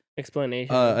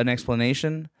Explanation. an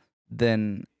explanation,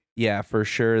 then yeah, for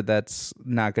sure that's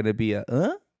not gonna be a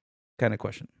kind of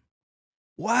question.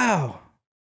 Wow,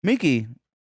 Mickey,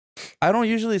 I don't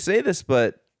usually say this,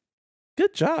 but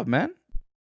good job, man.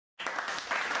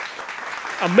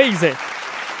 Amazing.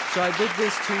 So I did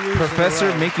this 2 years Professor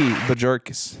in a row. Mickey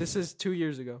Bajorkis. This is 2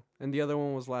 years ago, and the other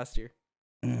one was last year.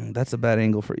 That's a bad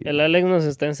angle for you. El Alex nos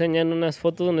está enseñando unas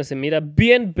fotos donde se mira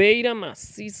bien beira,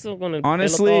 macizo, con el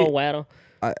Honestly, pelo todo güero.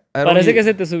 I don't Parece e- que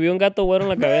se te subió un gato güero en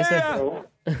la cabeza.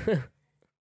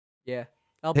 Yeah.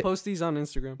 I'll post these on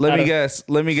Instagram. Let me Claro. guess.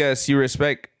 Let me guess. You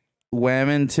respect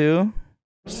women too?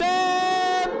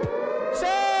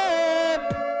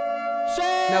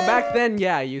 Now back then,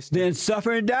 yeah, I used to. Then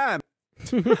suffer and die.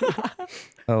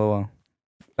 Oh well.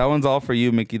 That one's all for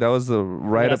you, Mickey. That was the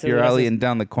right Gracias, up your alley gracias. and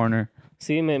down the corner.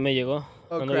 Sí, me llegó.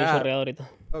 Oh, Ando bien crap. chorreado ahorita.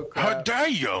 Oh crap.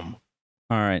 Damn.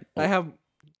 All right. I have.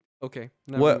 Okay.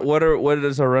 never What mind. what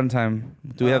is our runtime?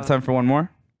 Do we have time for one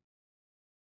more?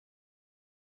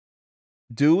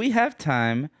 Do we have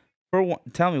time for one?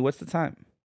 Tell me, what's the time?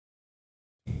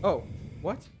 Oh,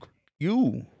 what?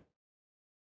 You.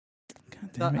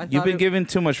 God damn I it. You've thought been it- given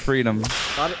too much freedom.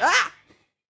 Ah!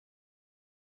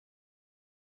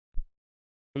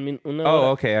 Una Oh, hora.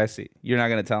 okay. I see. You're not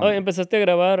gonna tell Oh, me. empezaste a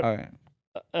grabar. All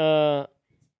right.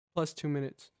 Plus 2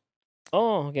 minutes.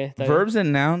 Oh, ok. Está bien. Verbs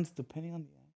and nouns, depending on the.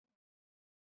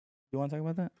 You want to talk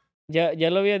about that? Ya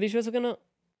lo había dicho eso que no.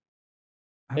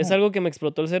 I Es don't- algo que me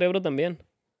explotó el cerebro también.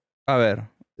 A ver.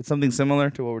 It's something similar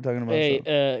to what we're talking about. Ey,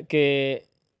 so. que,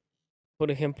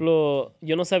 por ejemplo,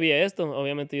 yo no sabía esto.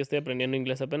 Obviamente yo estoy aprendiendo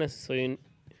inglés apenas. Soy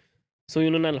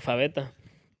un analfabeta.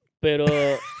 Pero,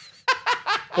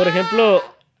 por ejemplo,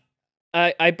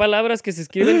 hay palabras que se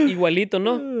escriben igualito,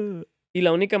 ¿no? Y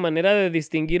la única manera de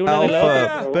distinguir una de la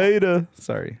otra... Alpha, beta.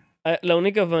 Sorry. La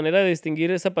única manera de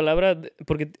distinguir esa palabra,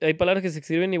 porque hay palabras que se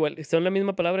escriben igual, son la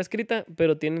misma palabra escrita,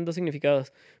 pero tienen dos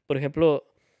significados. Por ejemplo,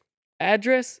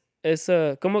 address es,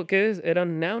 ¿cómo? ¿Qué es? ¿Era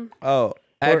un noun? Oh,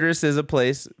 Address is a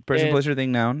place. Person, And- place, or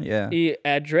thing, noun. Yeah. Y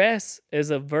address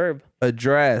is a verb.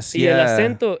 Address. Y Yeah. el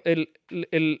acento, el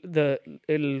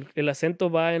acento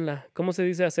va en la... ¿Cómo se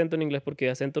dice acento en inglés? Porque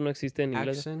acento no existe en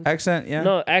inglés. Accent. Accent. Yeah.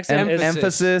 No, accent es...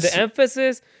 Emphasis. The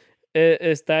emphasis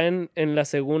está en la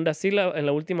segunda sílaba, en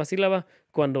la última sílaba,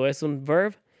 cuando es un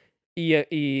verb. Y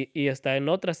está en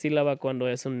otra sílaba cuando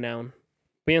es un noun.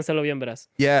 Piénsalo bien, verás.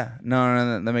 Yeah. No,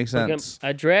 that makes Por ejemplo, sense.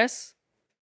 address,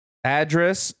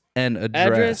 Address and address.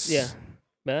 address, yeah.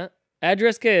 ¿Verdad?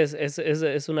 Address, ¿qué es?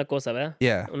 Es una cosa, ¿verdad?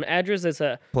 Yeah. Un address is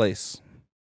a... Place.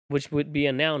 Which would be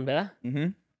a noun, ¿verdad?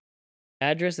 Mm-hmm.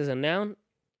 Address is a noun.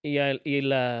 Y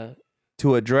la...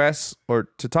 To address or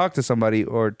to talk to somebody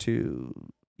or to.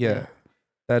 Yeah.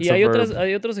 That's Y a hay verb.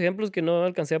 hay otros ejemplos que no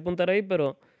alcancé a apuntar ahí,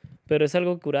 pero es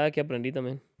algo curada que aprendí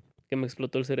también. Que me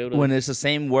explotó el cerebro. When it's the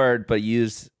same word but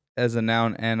used as a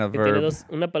noun and a Que tiene verb.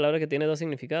 una palabra que tiene dos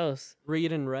significados.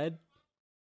 Read and read.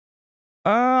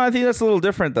 I think that's a little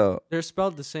different though. They're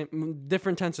spelled the same.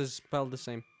 Different tenses spelled the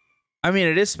same. I mean,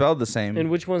 it is spelled the same. And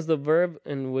which one's the verb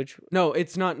and which... No,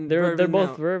 it's not. They're verb and both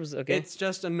noun. verbs, okay? It's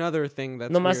just another thing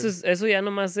that's Nomás weird. eso ya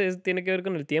nomás tiene que ver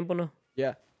con el tiempo, ¿no?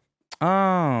 Yeah.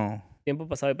 Oh. Tiempo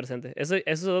pasado y presente. Eso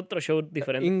es otro show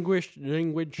diferente. English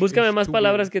language. Búscame is más too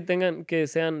palabras weird. que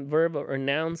sean verb or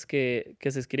nouns que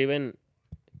se escriben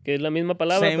que es la misma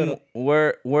palabra, Same pero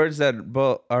words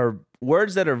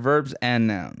that are verbs and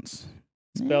nouns.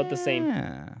 spelled the same.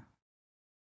 Yeah.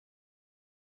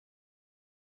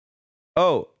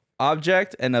 Oh,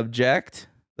 object and object.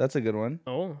 That's a good one.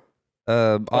 Oh.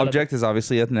 Object is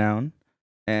obviously a noun,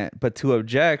 but to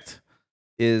object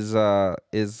is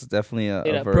definitely a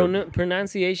Mira, verb.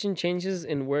 pronunciation changes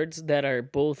in words that are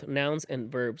both nouns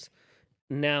and verbs.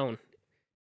 Noun.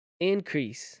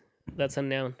 Increase. That's a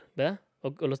noun, ¿verdad? O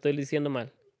lo estoy diciendo mal.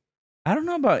 I don't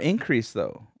know about increase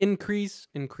though. Increase.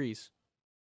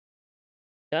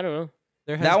 I don't know.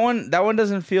 There has That one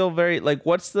doesn't feel very like.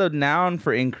 What's the noun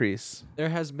for increase? there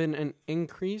has been an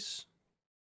increase.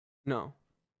 No.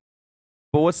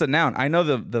 But what's the noun? I know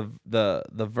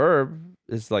the verb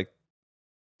is like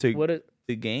to What is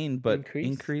to gain, but Increase?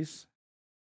 increase.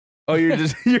 Oh, you're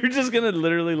just gonna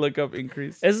literally look up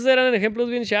increase. Esos eran ejemplos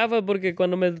bien chafa porque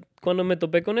cuando me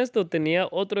topé con esto tenía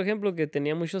otro ejemplo que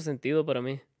tenía mucho sentido para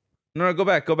mí. No, go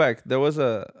back. There was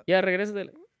a. Ya, regrésate.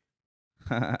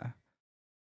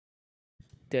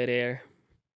 Dead air.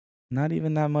 Not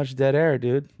even that much dead air,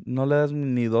 dude. No le das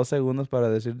ni 2 segundos para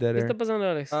decir dead ¿Qué air. está pasando,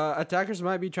 Alex? Attackers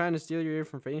might be trying to steal your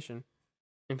information.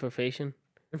 Information.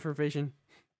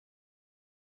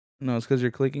 No, it's because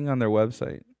you're clicking on their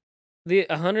website. The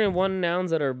 101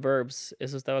 nouns that are verbs.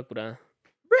 Eso estaba curada.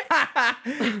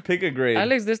 Pick a grade.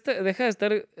 Alex, deja de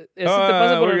estar... Eso te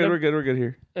pasa por we're andar, good. We're good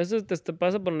here. eso te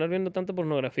pasa por andar viendo tanta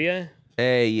pornografía.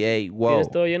 Hey, whoa.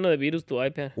 Tienes todo lleno de virus tu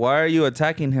iPad. Why are you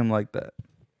attacking him like that?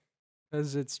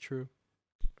 Because it's true.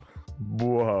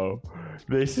 Whoa,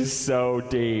 this is so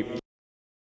deep.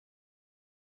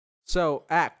 So,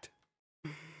 act.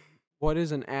 What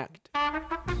is an act?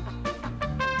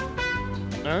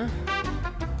 ¿Ah?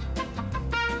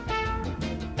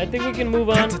 I think we can move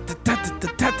on.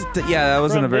 Yeah, that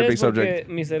wasn't a from very this big subject.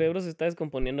 porque mi cerebro se está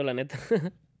descomponiendo, la neta.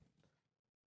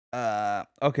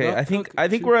 Okay, Not I think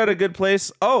too- we're at a good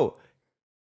place. Oh,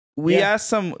 we Yeah. asked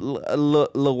some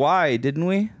why, didn't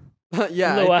we?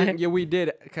 Yeah, Luai. I think, yeah, we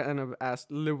did kind of ask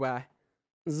Luai.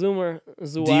 Zoomer.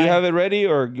 Do you have it ready,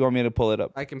 or you want me to pull it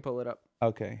up? I can pull it up.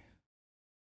 Okay.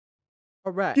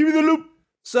 All right. Give me the loop.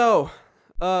 So,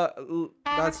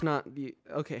 that's not the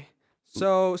okay.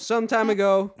 So, some time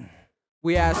ago,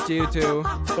 we asked you to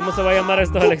 ¿Cómo se va a llamar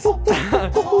esto, Alex?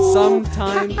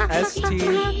 sometime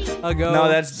ST ago. No,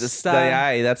 that's the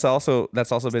stay. That's also been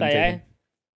Está allá, taken. ¿eh?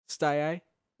 Stay.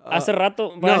 Hace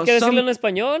rato. no, Hay que decirlo some- en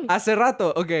español. Hace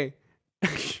rato, okay.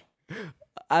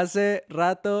 Hace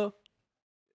rato.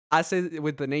 Hace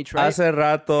with the H, right? Hace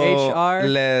rato HR.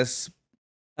 les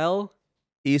L.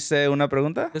 hice una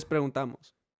pregunta. Les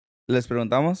preguntamos. Les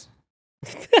preguntamos.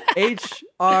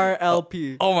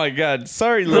 HRLP. Oh my God!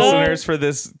 Sorry, No. listeners, for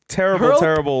this terrible, Herp.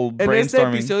 terrible En este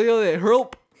brainstorming. episodio de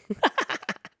Herp.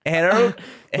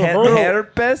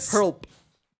 Herpes.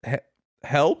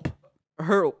 Help.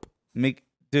 Herp.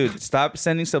 Dude, stop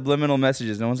sending subliminal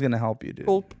messages. No one's gonna help you, dude.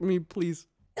 Help me, please.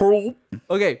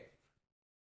 Okay.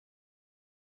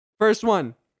 First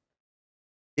one.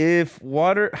 If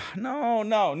water, no.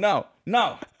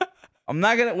 We're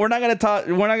not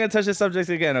gonna touch this subject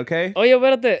again, okay? Oye,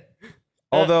 espérate.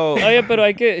 Although Oye, pero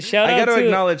hay que shout I out gotta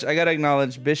to...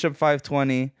 acknowledge Bishop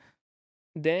 520.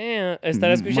 Damn. ¿Estará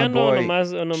My escuchando o boy.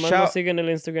 nomás nos Shout- siguen en el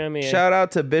Instagram? Y Shout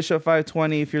out to Bishop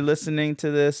 520 if you're listening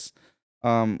to this.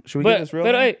 Should we get this real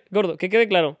pero, name? hey, gordo, que quede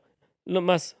claro.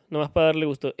 Nomás para darle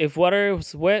gusto. If water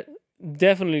is wet,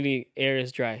 definitely air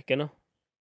is dry. ¿Qué no?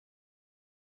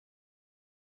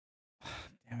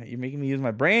 Damn it, you're making me use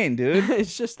my brain, dude.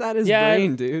 It's just that his Yeah,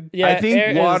 brain, dude. Yeah, I think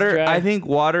air is water. dry, I think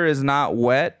water is not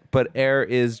wet, but air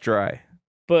is dry.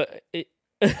 but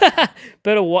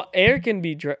air can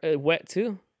be dry, wet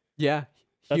too. Yeah.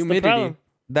 That's Humidity. the problem.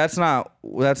 That's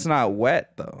not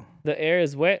wet though. The air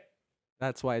is wet.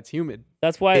 That's why it's humid.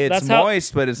 That's why. It's that's how.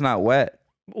 moist, but it's not wet.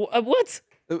 What?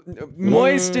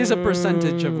 Moist is a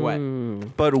percentage of wet.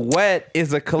 But wet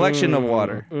is a collection of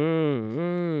water.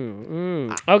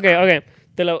 Okay.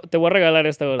 Te voy a regalar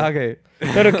esta, gordo. Okay.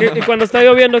 Pero que cuando está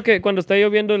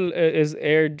lloviendo, ¿es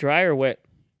air dry or wet?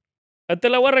 Te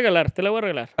la voy a regalar.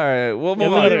 All right, we'll Ya move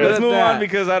te la on. regalé. Let's move on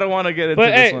because I don't want to get into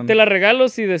But this one. te la regalo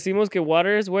si decimos que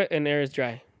water is wet and air is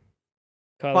dry.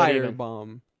 Call it even.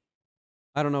 Firebomb.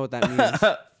 I don't know what that means.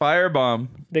 Firebomb.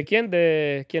 ¿De quién?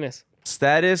 ¿De quién es?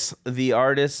 Status the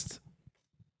artist.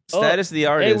 Oh, Status the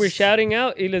artist. Hey, we're shouting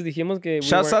out y les dijimos que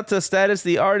Shouts out to Status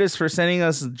the artist for sending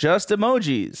us just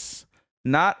emojis.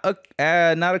 Not a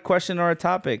question or a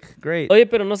topic. Great. Oye,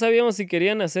 pero no sabíamos si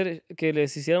querían hacer que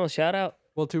les hiciéramos shout out.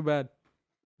 Well, too bad.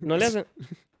 No le hacen.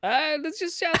 Let's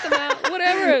just shout them out.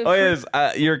 Whatever. Oh yes,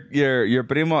 your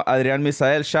primo Adrián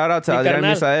Misael. Shout out to Mi Adrián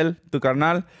carnal. Misael, tu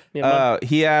carnal. Mi hermano.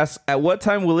 He asked, "At what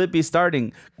time will it be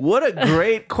starting?" What a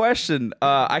great question.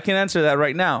 I can answer that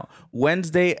right now.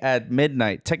 Wednesday at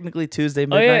midnight. Technically Tuesday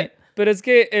midnight. Oye, pero es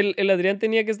que el Adrián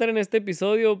tenía que estar en este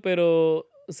episodio, pero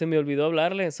se me olvidó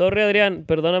hablarle. Sorry, Adrián.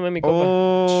 Perdóname, mi compa.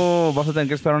 Oh, vas a tener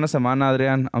que esperar una semana,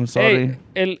 Adrián. I'm sorry.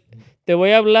 Hey, te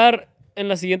voy a hablar en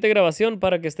la siguiente grabación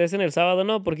para que estés en el sábado,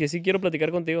 ¿no? Porque sí quiero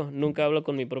platicar contigo. Nunca hablo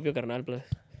con mi propio carnal, pues.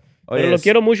 Pero lo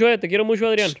quiero mucho, Te quiero mucho,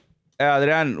 Adrián.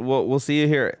 Adrián, we'll see you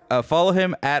here. Follow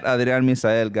him at Adrián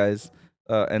Misael, guys,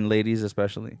 and ladies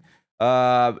especially.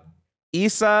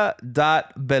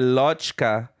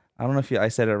 Isa.Belochka. I don't know if I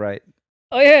said it right.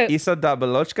 Oye,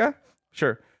 Isa.Belochka?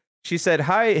 Sure. She said,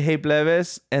 "Hi, hey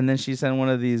plebes," and then she sent one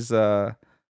of these the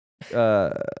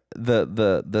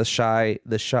shy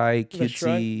the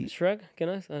cutesy shrug? ¿Qué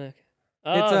no es?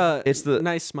 It's the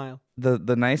nice smile,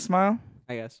 the nice smile.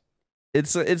 I guess.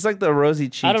 It's like the rosy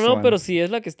cheeks I don't know, one. pero si es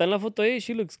la que está en la foto ahí,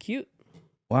 she looks cute.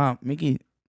 Wow, Mickey,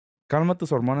 calma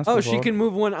tus hormonas. Oh, por she favor. can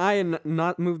move one eye and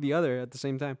not move the other at the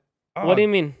same time. What do you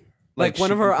mean? Like one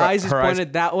she- of her eyes is her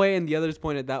pointed that way and the other is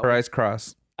pointed that Her way. eyes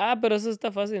cross. Pero eso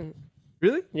está fácil.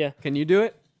 Really? Yeah. Can you do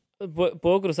it?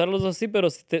 Puedo cruzar los dos así, pero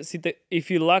if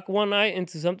you lock one eye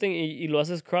into something y lo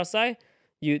haces cross-eye,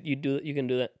 you can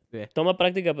do that. Yeah. Toma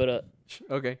práctica, pero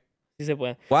Okay. sí se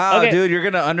puede. Wow, Okay. dude, you're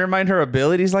gonna undermine her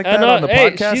abilities like that No, on the hey,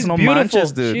 podcast? she's No beautiful.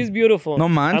 manches, dude. She's beautiful. No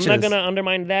I'm manches. not gonna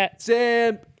undermine that.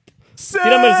 Simp.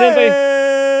 Tírame el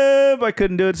senpai. I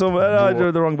couldn't do it so much. I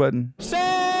did the wrong button.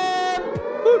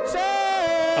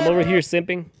 I'm over here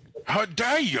simping. How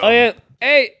dare you? Oye,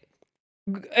 hey,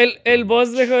 el boss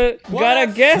dejó. Gotta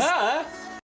guess.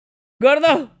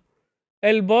 Gordo,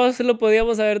 el boss lo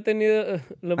podíamos haber tenido.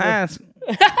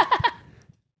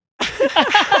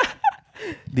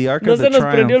 The Ark No of se the nos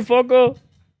prendió el Triumph. foco.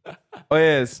 Oh,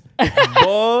 yes.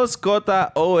 Booze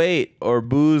Cota 08 or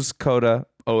Booze Cota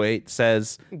 08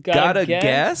 says, Gotta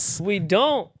guess? We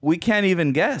don't. We can't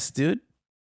even guess, dude.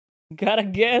 Gotta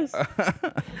guess.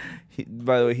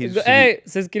 By the way, he's... Hey,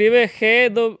 se escribe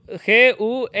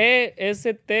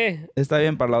G-U-E-S-T. Está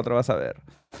bien, para la otra vas a ver.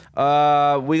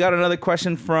 We got another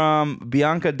question from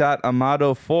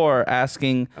Bianca.Amado4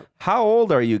 asking, how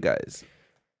old are you guys?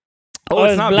 Oh,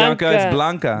 it's not Bianca, it's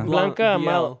Blanca. Blanca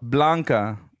Amado.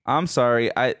 Blanca. I'm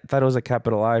sorry. I thought it was a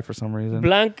capital I for some reason.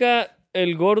 Blanca,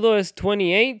 el gordo is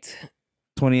 28.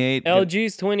 28. LG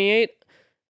is 28.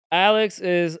 Alex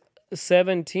is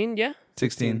 17, ¿ya?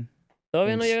 16.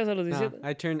 Todavía no Yes. llegas a los Nah, 17.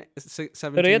 I turned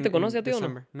 17 Pero ella te in conoce a ti o no?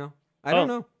 December. No. I don't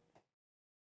know.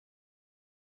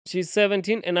 She's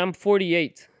 17 and I'm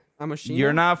 48. I'm a Sheena.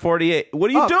 You're not 48. What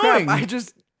are you doing? Crap, I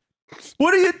just...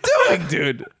 What are you doing,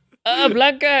 dude?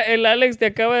 Blanca, el Alex te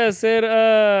acaba de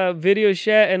hacer video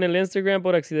share en el Instagram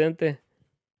por accidente.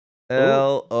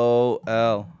 LOL.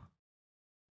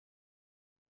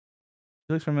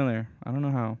 He looks familiar. I don't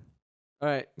know how. All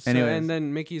right. So, Anyways. and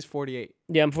then Mickey's 48.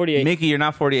 Yeah, I'm 48. Mickey, you're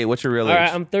not 48. What's your real All age?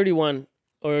 right, I'm 31.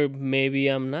 Or maybe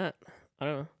I'm not. I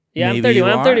don't know. Yeah, Maybe I'm 31.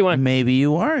 you I'm are. 31. Maybe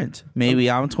you aren't. Maybe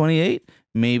I'm 28.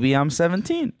 Maybe I'm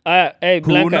 17. Hey,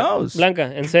 Blanca. Who knows?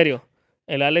 Blanca, en serio.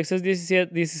 El Alex es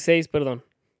 16, perdón.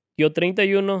 Yo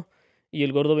 31 y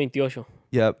el gordo 28.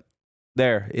 Yep.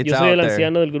 There. It's Yo out soy el there.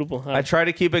 anciano del grupo. I tried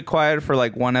to keep it quiet for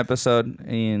like one episode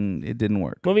and it didn't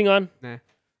work. Moving on. Nah.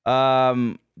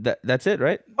 that's it,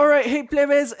 right? All right, hey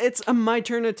plebes, it's my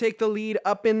turn to take the lead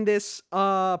up in this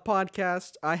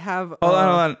podcast. I have.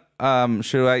 Hold on.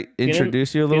 Should I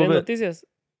introduce you a little ¿Tienes bit? noticias?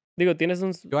 Digo, ¿tienes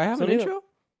un Do I have an sonido? intro?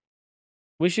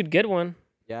 We should get one.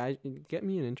 Yeah, get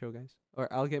me an intro, guys,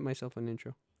 or I'll get myself an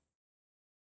intro.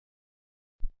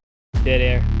 Dead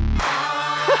air.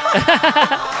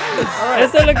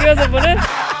 ¿Eso es lo que ibas a poner?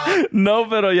 No,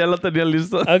 pero ya lo tenía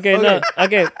listo. Okay, no.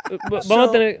 Okay.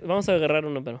 So- Vamos a agarrar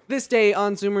uno, pero. This day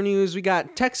on Zoomer News, we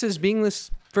got Texas being the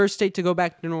first state to go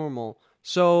back to normal.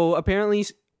 So apparently,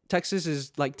 Texas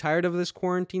is like tired of this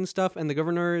quarantine stuff, and the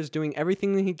governor is doing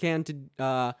everything that he can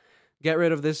to get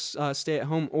rid of this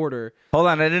stay-at-home order. Hold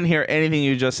on, I didn't hear anything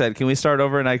you just said. Can we start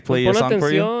over and I play your Pon song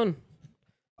for you? atención.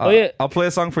 Oye. I'll play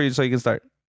a song for you so you can start.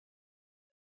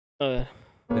 A ver.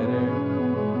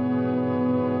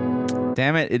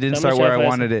 Damn it, it didn't Está muy start where I chafa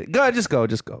wanted it. Go, just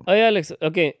go. Oye, Alex,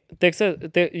 ok. Texas,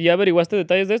 ¿ya averiguaste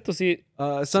detalles de esto? Sí.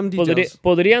 Some details.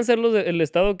 Podrían ser los del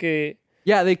estado que.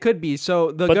 Yeah, they could be.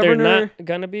 So the But they're governor, not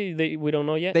gonna be. We don't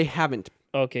know yet. they haven't,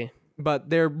 Okay. but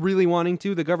they're really wanting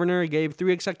to. The governor gave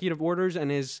 3 executive orders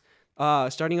and is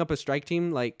starting up a strike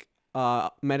team, like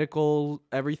medical,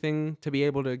 everything, to be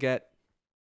able to get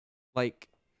like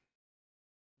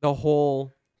the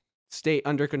whole state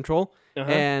under control. Ajá.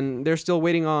 And they're still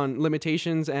waiting on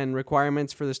limitations and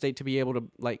requirements for the state to be able to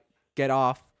like get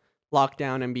off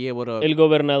lockdown and be able to El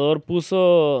gobernador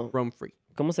puso. roam free.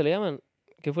 ¿Cómo se le llaman?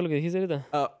 ¿Qué fue lo que dijiste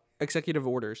ahorita? Executive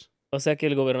orders. O sea que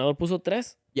el gobernador puso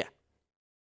 3. Yeah.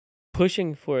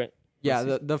 Pushing for it.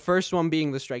 Yeah, the first one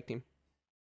being the strike team.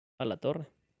 A la torre.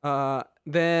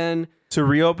 Then To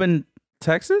reopen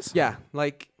Texas? yeah,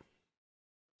 like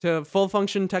to full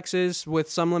function Texas with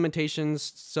some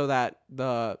limitations so that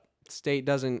the state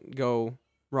doesn't go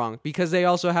wrong, because they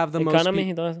also have the Economy y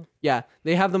most todo eso. yeah,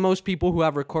 they have the most people who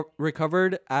have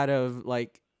recovered out of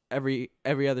like every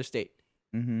other state.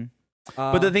 Mm-hmm.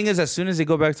 But the thing is, as soon as they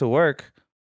go back to work,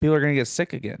 people are going to get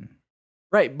sick again.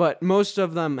 right, but most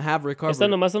of them have recovered. Estas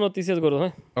nomás son noticias, gordo.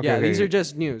 ¿Eh? Yeah, these are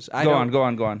just news. Go on.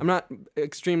 I'm not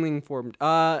extremely informed.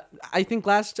 I think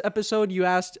last episode you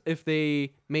asked if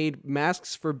they made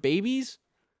masks for babies,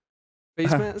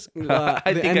 face masks,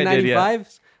 I the think I did, yeah.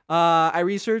 N95s. I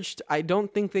researched. I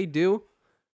don't think they do.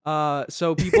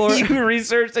 So people are. You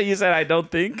researched and you said, I don't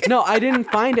think. No, I didn't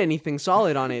find anything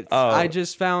solid on it. Oh. I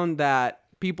just found that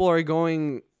people are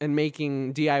going and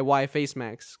making DIY face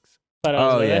masks. Para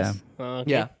los Oh, bebés. yeah. Ah,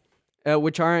 okay. Yeah,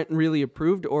 which aren't really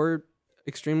approved or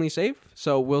extremely safe.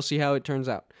 So we'll see how it turns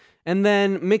out. And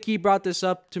then Mickey brought this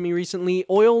up to me recently.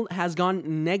 Oil has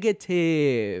gone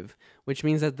negative, which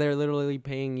means that they're literally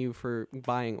paying you for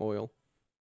buying oil.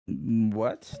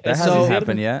 What? That So- hasn't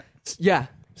happened yet. Yeah.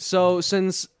 So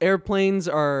since airplanes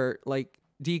are like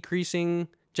decreasing,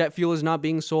 jet fuel is not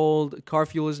being sold, car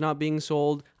fuel is not being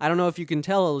sold. I don't know if you can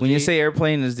tell. When you LG, say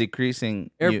airplane is decreasing,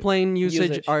 airplane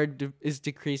usage, Usage. is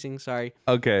decreasing. Sorry.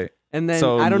 okay. And then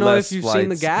So I don't know if less you've seen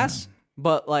the flights. gas,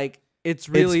 but like it's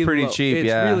really pretty low. cheap, It's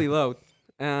yeah. really low.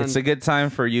 And It's a good time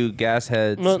for you gas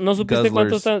heads, No supiste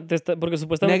cuánto guzzlers, está, porque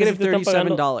supuestamente negative sí te están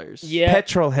pagando. $37. Yeah.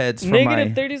 petrol heads for Negative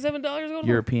my $37, gordo.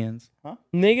 Europeans.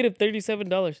 Negative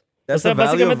 $37. That's o sea, the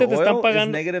value of básicamente te están oil pagando.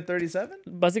 is negative 37?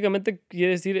 Básicamente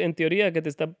quiere decir, en teoría, que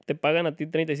te pagan a ti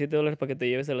 $37 para que te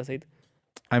lleves el aceite.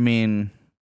 I mean,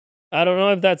 I don't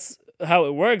know if that's how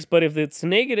it works, but if it's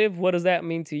negative, what does that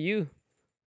mean to you?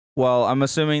 well, I'm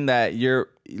assuming that you're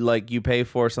like you pay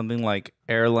for something like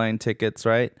airline tickets,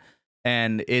 right?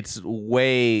 And it's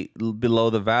way below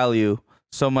the value,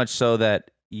 so much so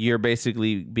that you're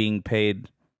basically being paid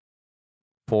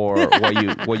for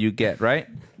what you get, right?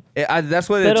 That's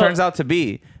what it Pero- turns out to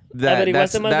be. That's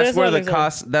 ¿Averiguaste más de that's eso, where the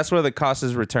Alex? cost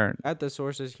is returned. at the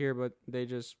sources here, but they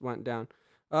just went down.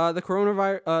 The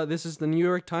coronavirus. This is the New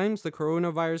York Times. The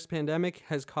coronavirus pandemic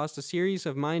has caused a series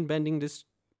of mind-bending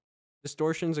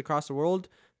distortions across the world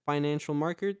financial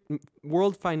markets.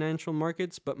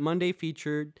 But Monday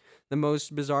featured the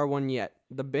most bizarre one yet.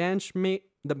 The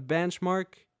benchmark.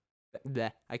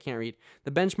 I can't read.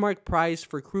 The benchmark price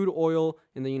for crude oil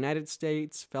in the United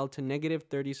States fell to negative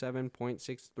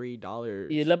 $37.63.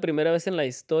 Y es la primera vez en la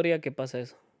historia que pasa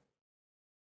eso.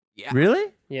 Yeah.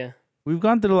 Really? Yeah. We've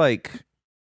gone through like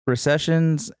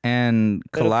recessions and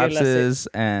Pero que la collapses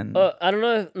and I don't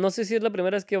know, no sé si es la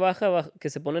primera vez que baja, que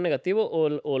se pone negativo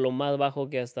o lo más bajo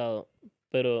que ha estado.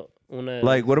 Pero una...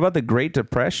 like what about the Great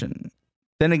Depression?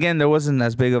 Then again, there wasn't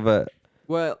as big of a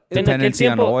Well, En aquel dependency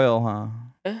on tiempo- oil, huh?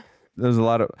 There's a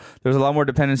lot more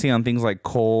dependency on things like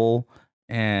coal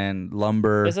and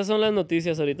lumber. Esas son las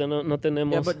noticias ahorita, no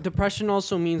tenemos... yeah, but depression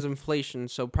also means inflation,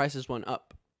 so prices went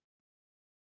up.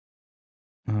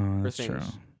 Oh, for that's true.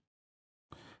 things.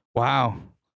 Wow.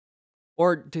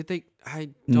 Or did they? I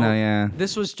don't. No, yeah.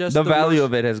 This was just The value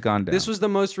most, of it has gone down. This was the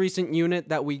most recent unit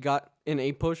that we got in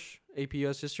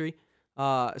APUS history.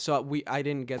 So I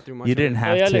didn't get through much. You of it. didn't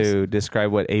have Oye, Alex. to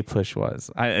describe what A push was.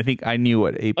 I think I knew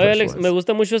what A push Oye, Alex, was. me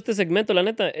gusta mucho este segmento, la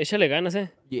neta. Échale ganas,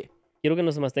 Yeah. Quiero que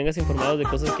nos mantengas informados de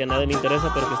cosas que a nadie le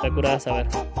interesa, pero que está curada saber.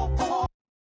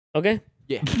 ¿Ok?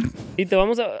 Yeah. Y te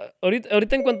vamos a...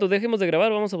 Ahorita en cuanto dejemos de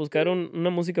grabar, vamos a buscar una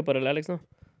música para el Alex, ¿no?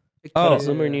 Para Oh.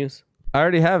 Zoomer News. I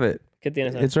already have it. ¿Qué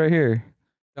tienes, Alex? It's right here.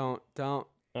 Don't.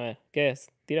 A ver, ¿qué es?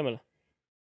 Tíramela.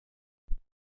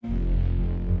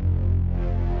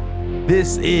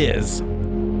 This is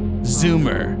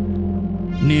Zoomer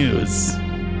News.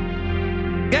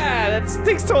 God, that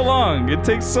takes so long. It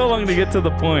takes so long to get to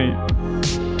the point.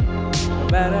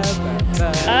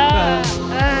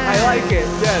 I like it.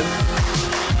 Yes.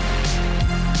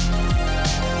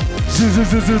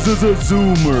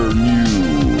 Zoomer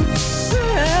News.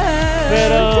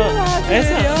 Pero...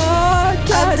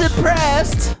 I'm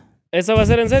depressed. ¿Esa va a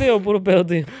ser en serio o puro pedo,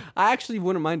 tío? I actually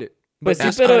wouldn't mind it. Pues sí,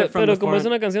 That's kind of from pero the como es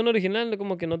foreign- una canción original,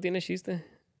 como que no tiene chiste.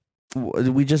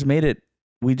 We just made it.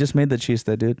 We just made the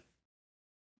chiste, dude.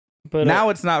 Pero Now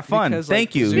it's not fun. Because, like,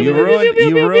 Thank you. Zoomer-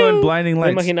 You ruined Blinding me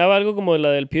Lights. imaginaba algo como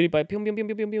la del PewDiePie. Pium, pium, pium,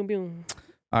 pium, pium, pium.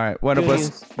 All right, what up, Good us?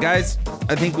 news. Guys,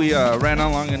 I think we ran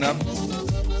on long enough.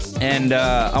 And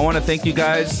I want to thank you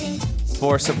guys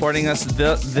for supporting us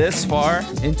this far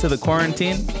into the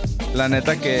quarantine. La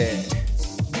neta que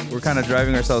we're kind of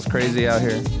driving ourselves crazy out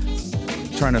here.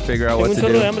 Trying to figure out Tengo what un to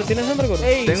chorro de do. hambre. ¿Tienes hambre, gordo?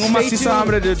 Hey, Tengo stay macizo tuned.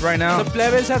 hambre, dude, right now. The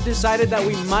plebes have decided that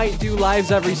we might do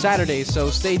lives every Saturday, so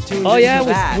stay tuned. Oh, into yeah,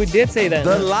 that. we did say that.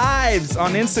 The ¿no? lives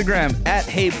on Instagram at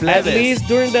Hey At Plebes. least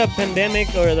during the pandemic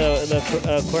or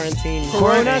the quarantine.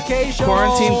 Corona-cation.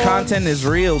 Quarantine content is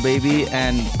real, baby,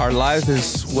 and our lives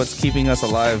is what's keeping us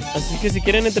alive. Así que si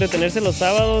quieren entretenerse los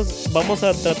sábados, vamos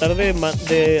a tratar de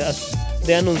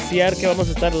anunciar que vamos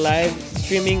a estar live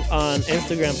streaming on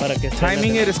Instagram para que estén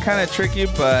Timing atentos. it is kind of tricky,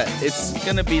 but it's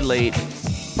gonna be late.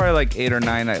 Probably like 8 or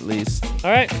 9 at least.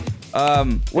 All right.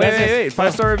 Wait. Gracias.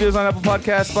 5-star reviews on Apple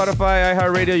Podcasts, Spotify,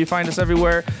 iHeartRadio. You find us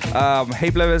everywhere.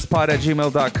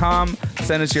 HeyPlebespod@gmail.com.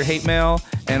 Send us your hate mail.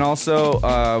 And also,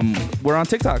 we're on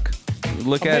TikTok.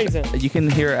 Amazing. You can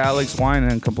hear Alex whine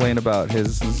and complain about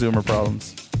his Zoomer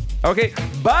problems. Okay,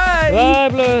 bye. Bye,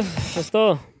 pues. Es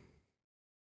todo.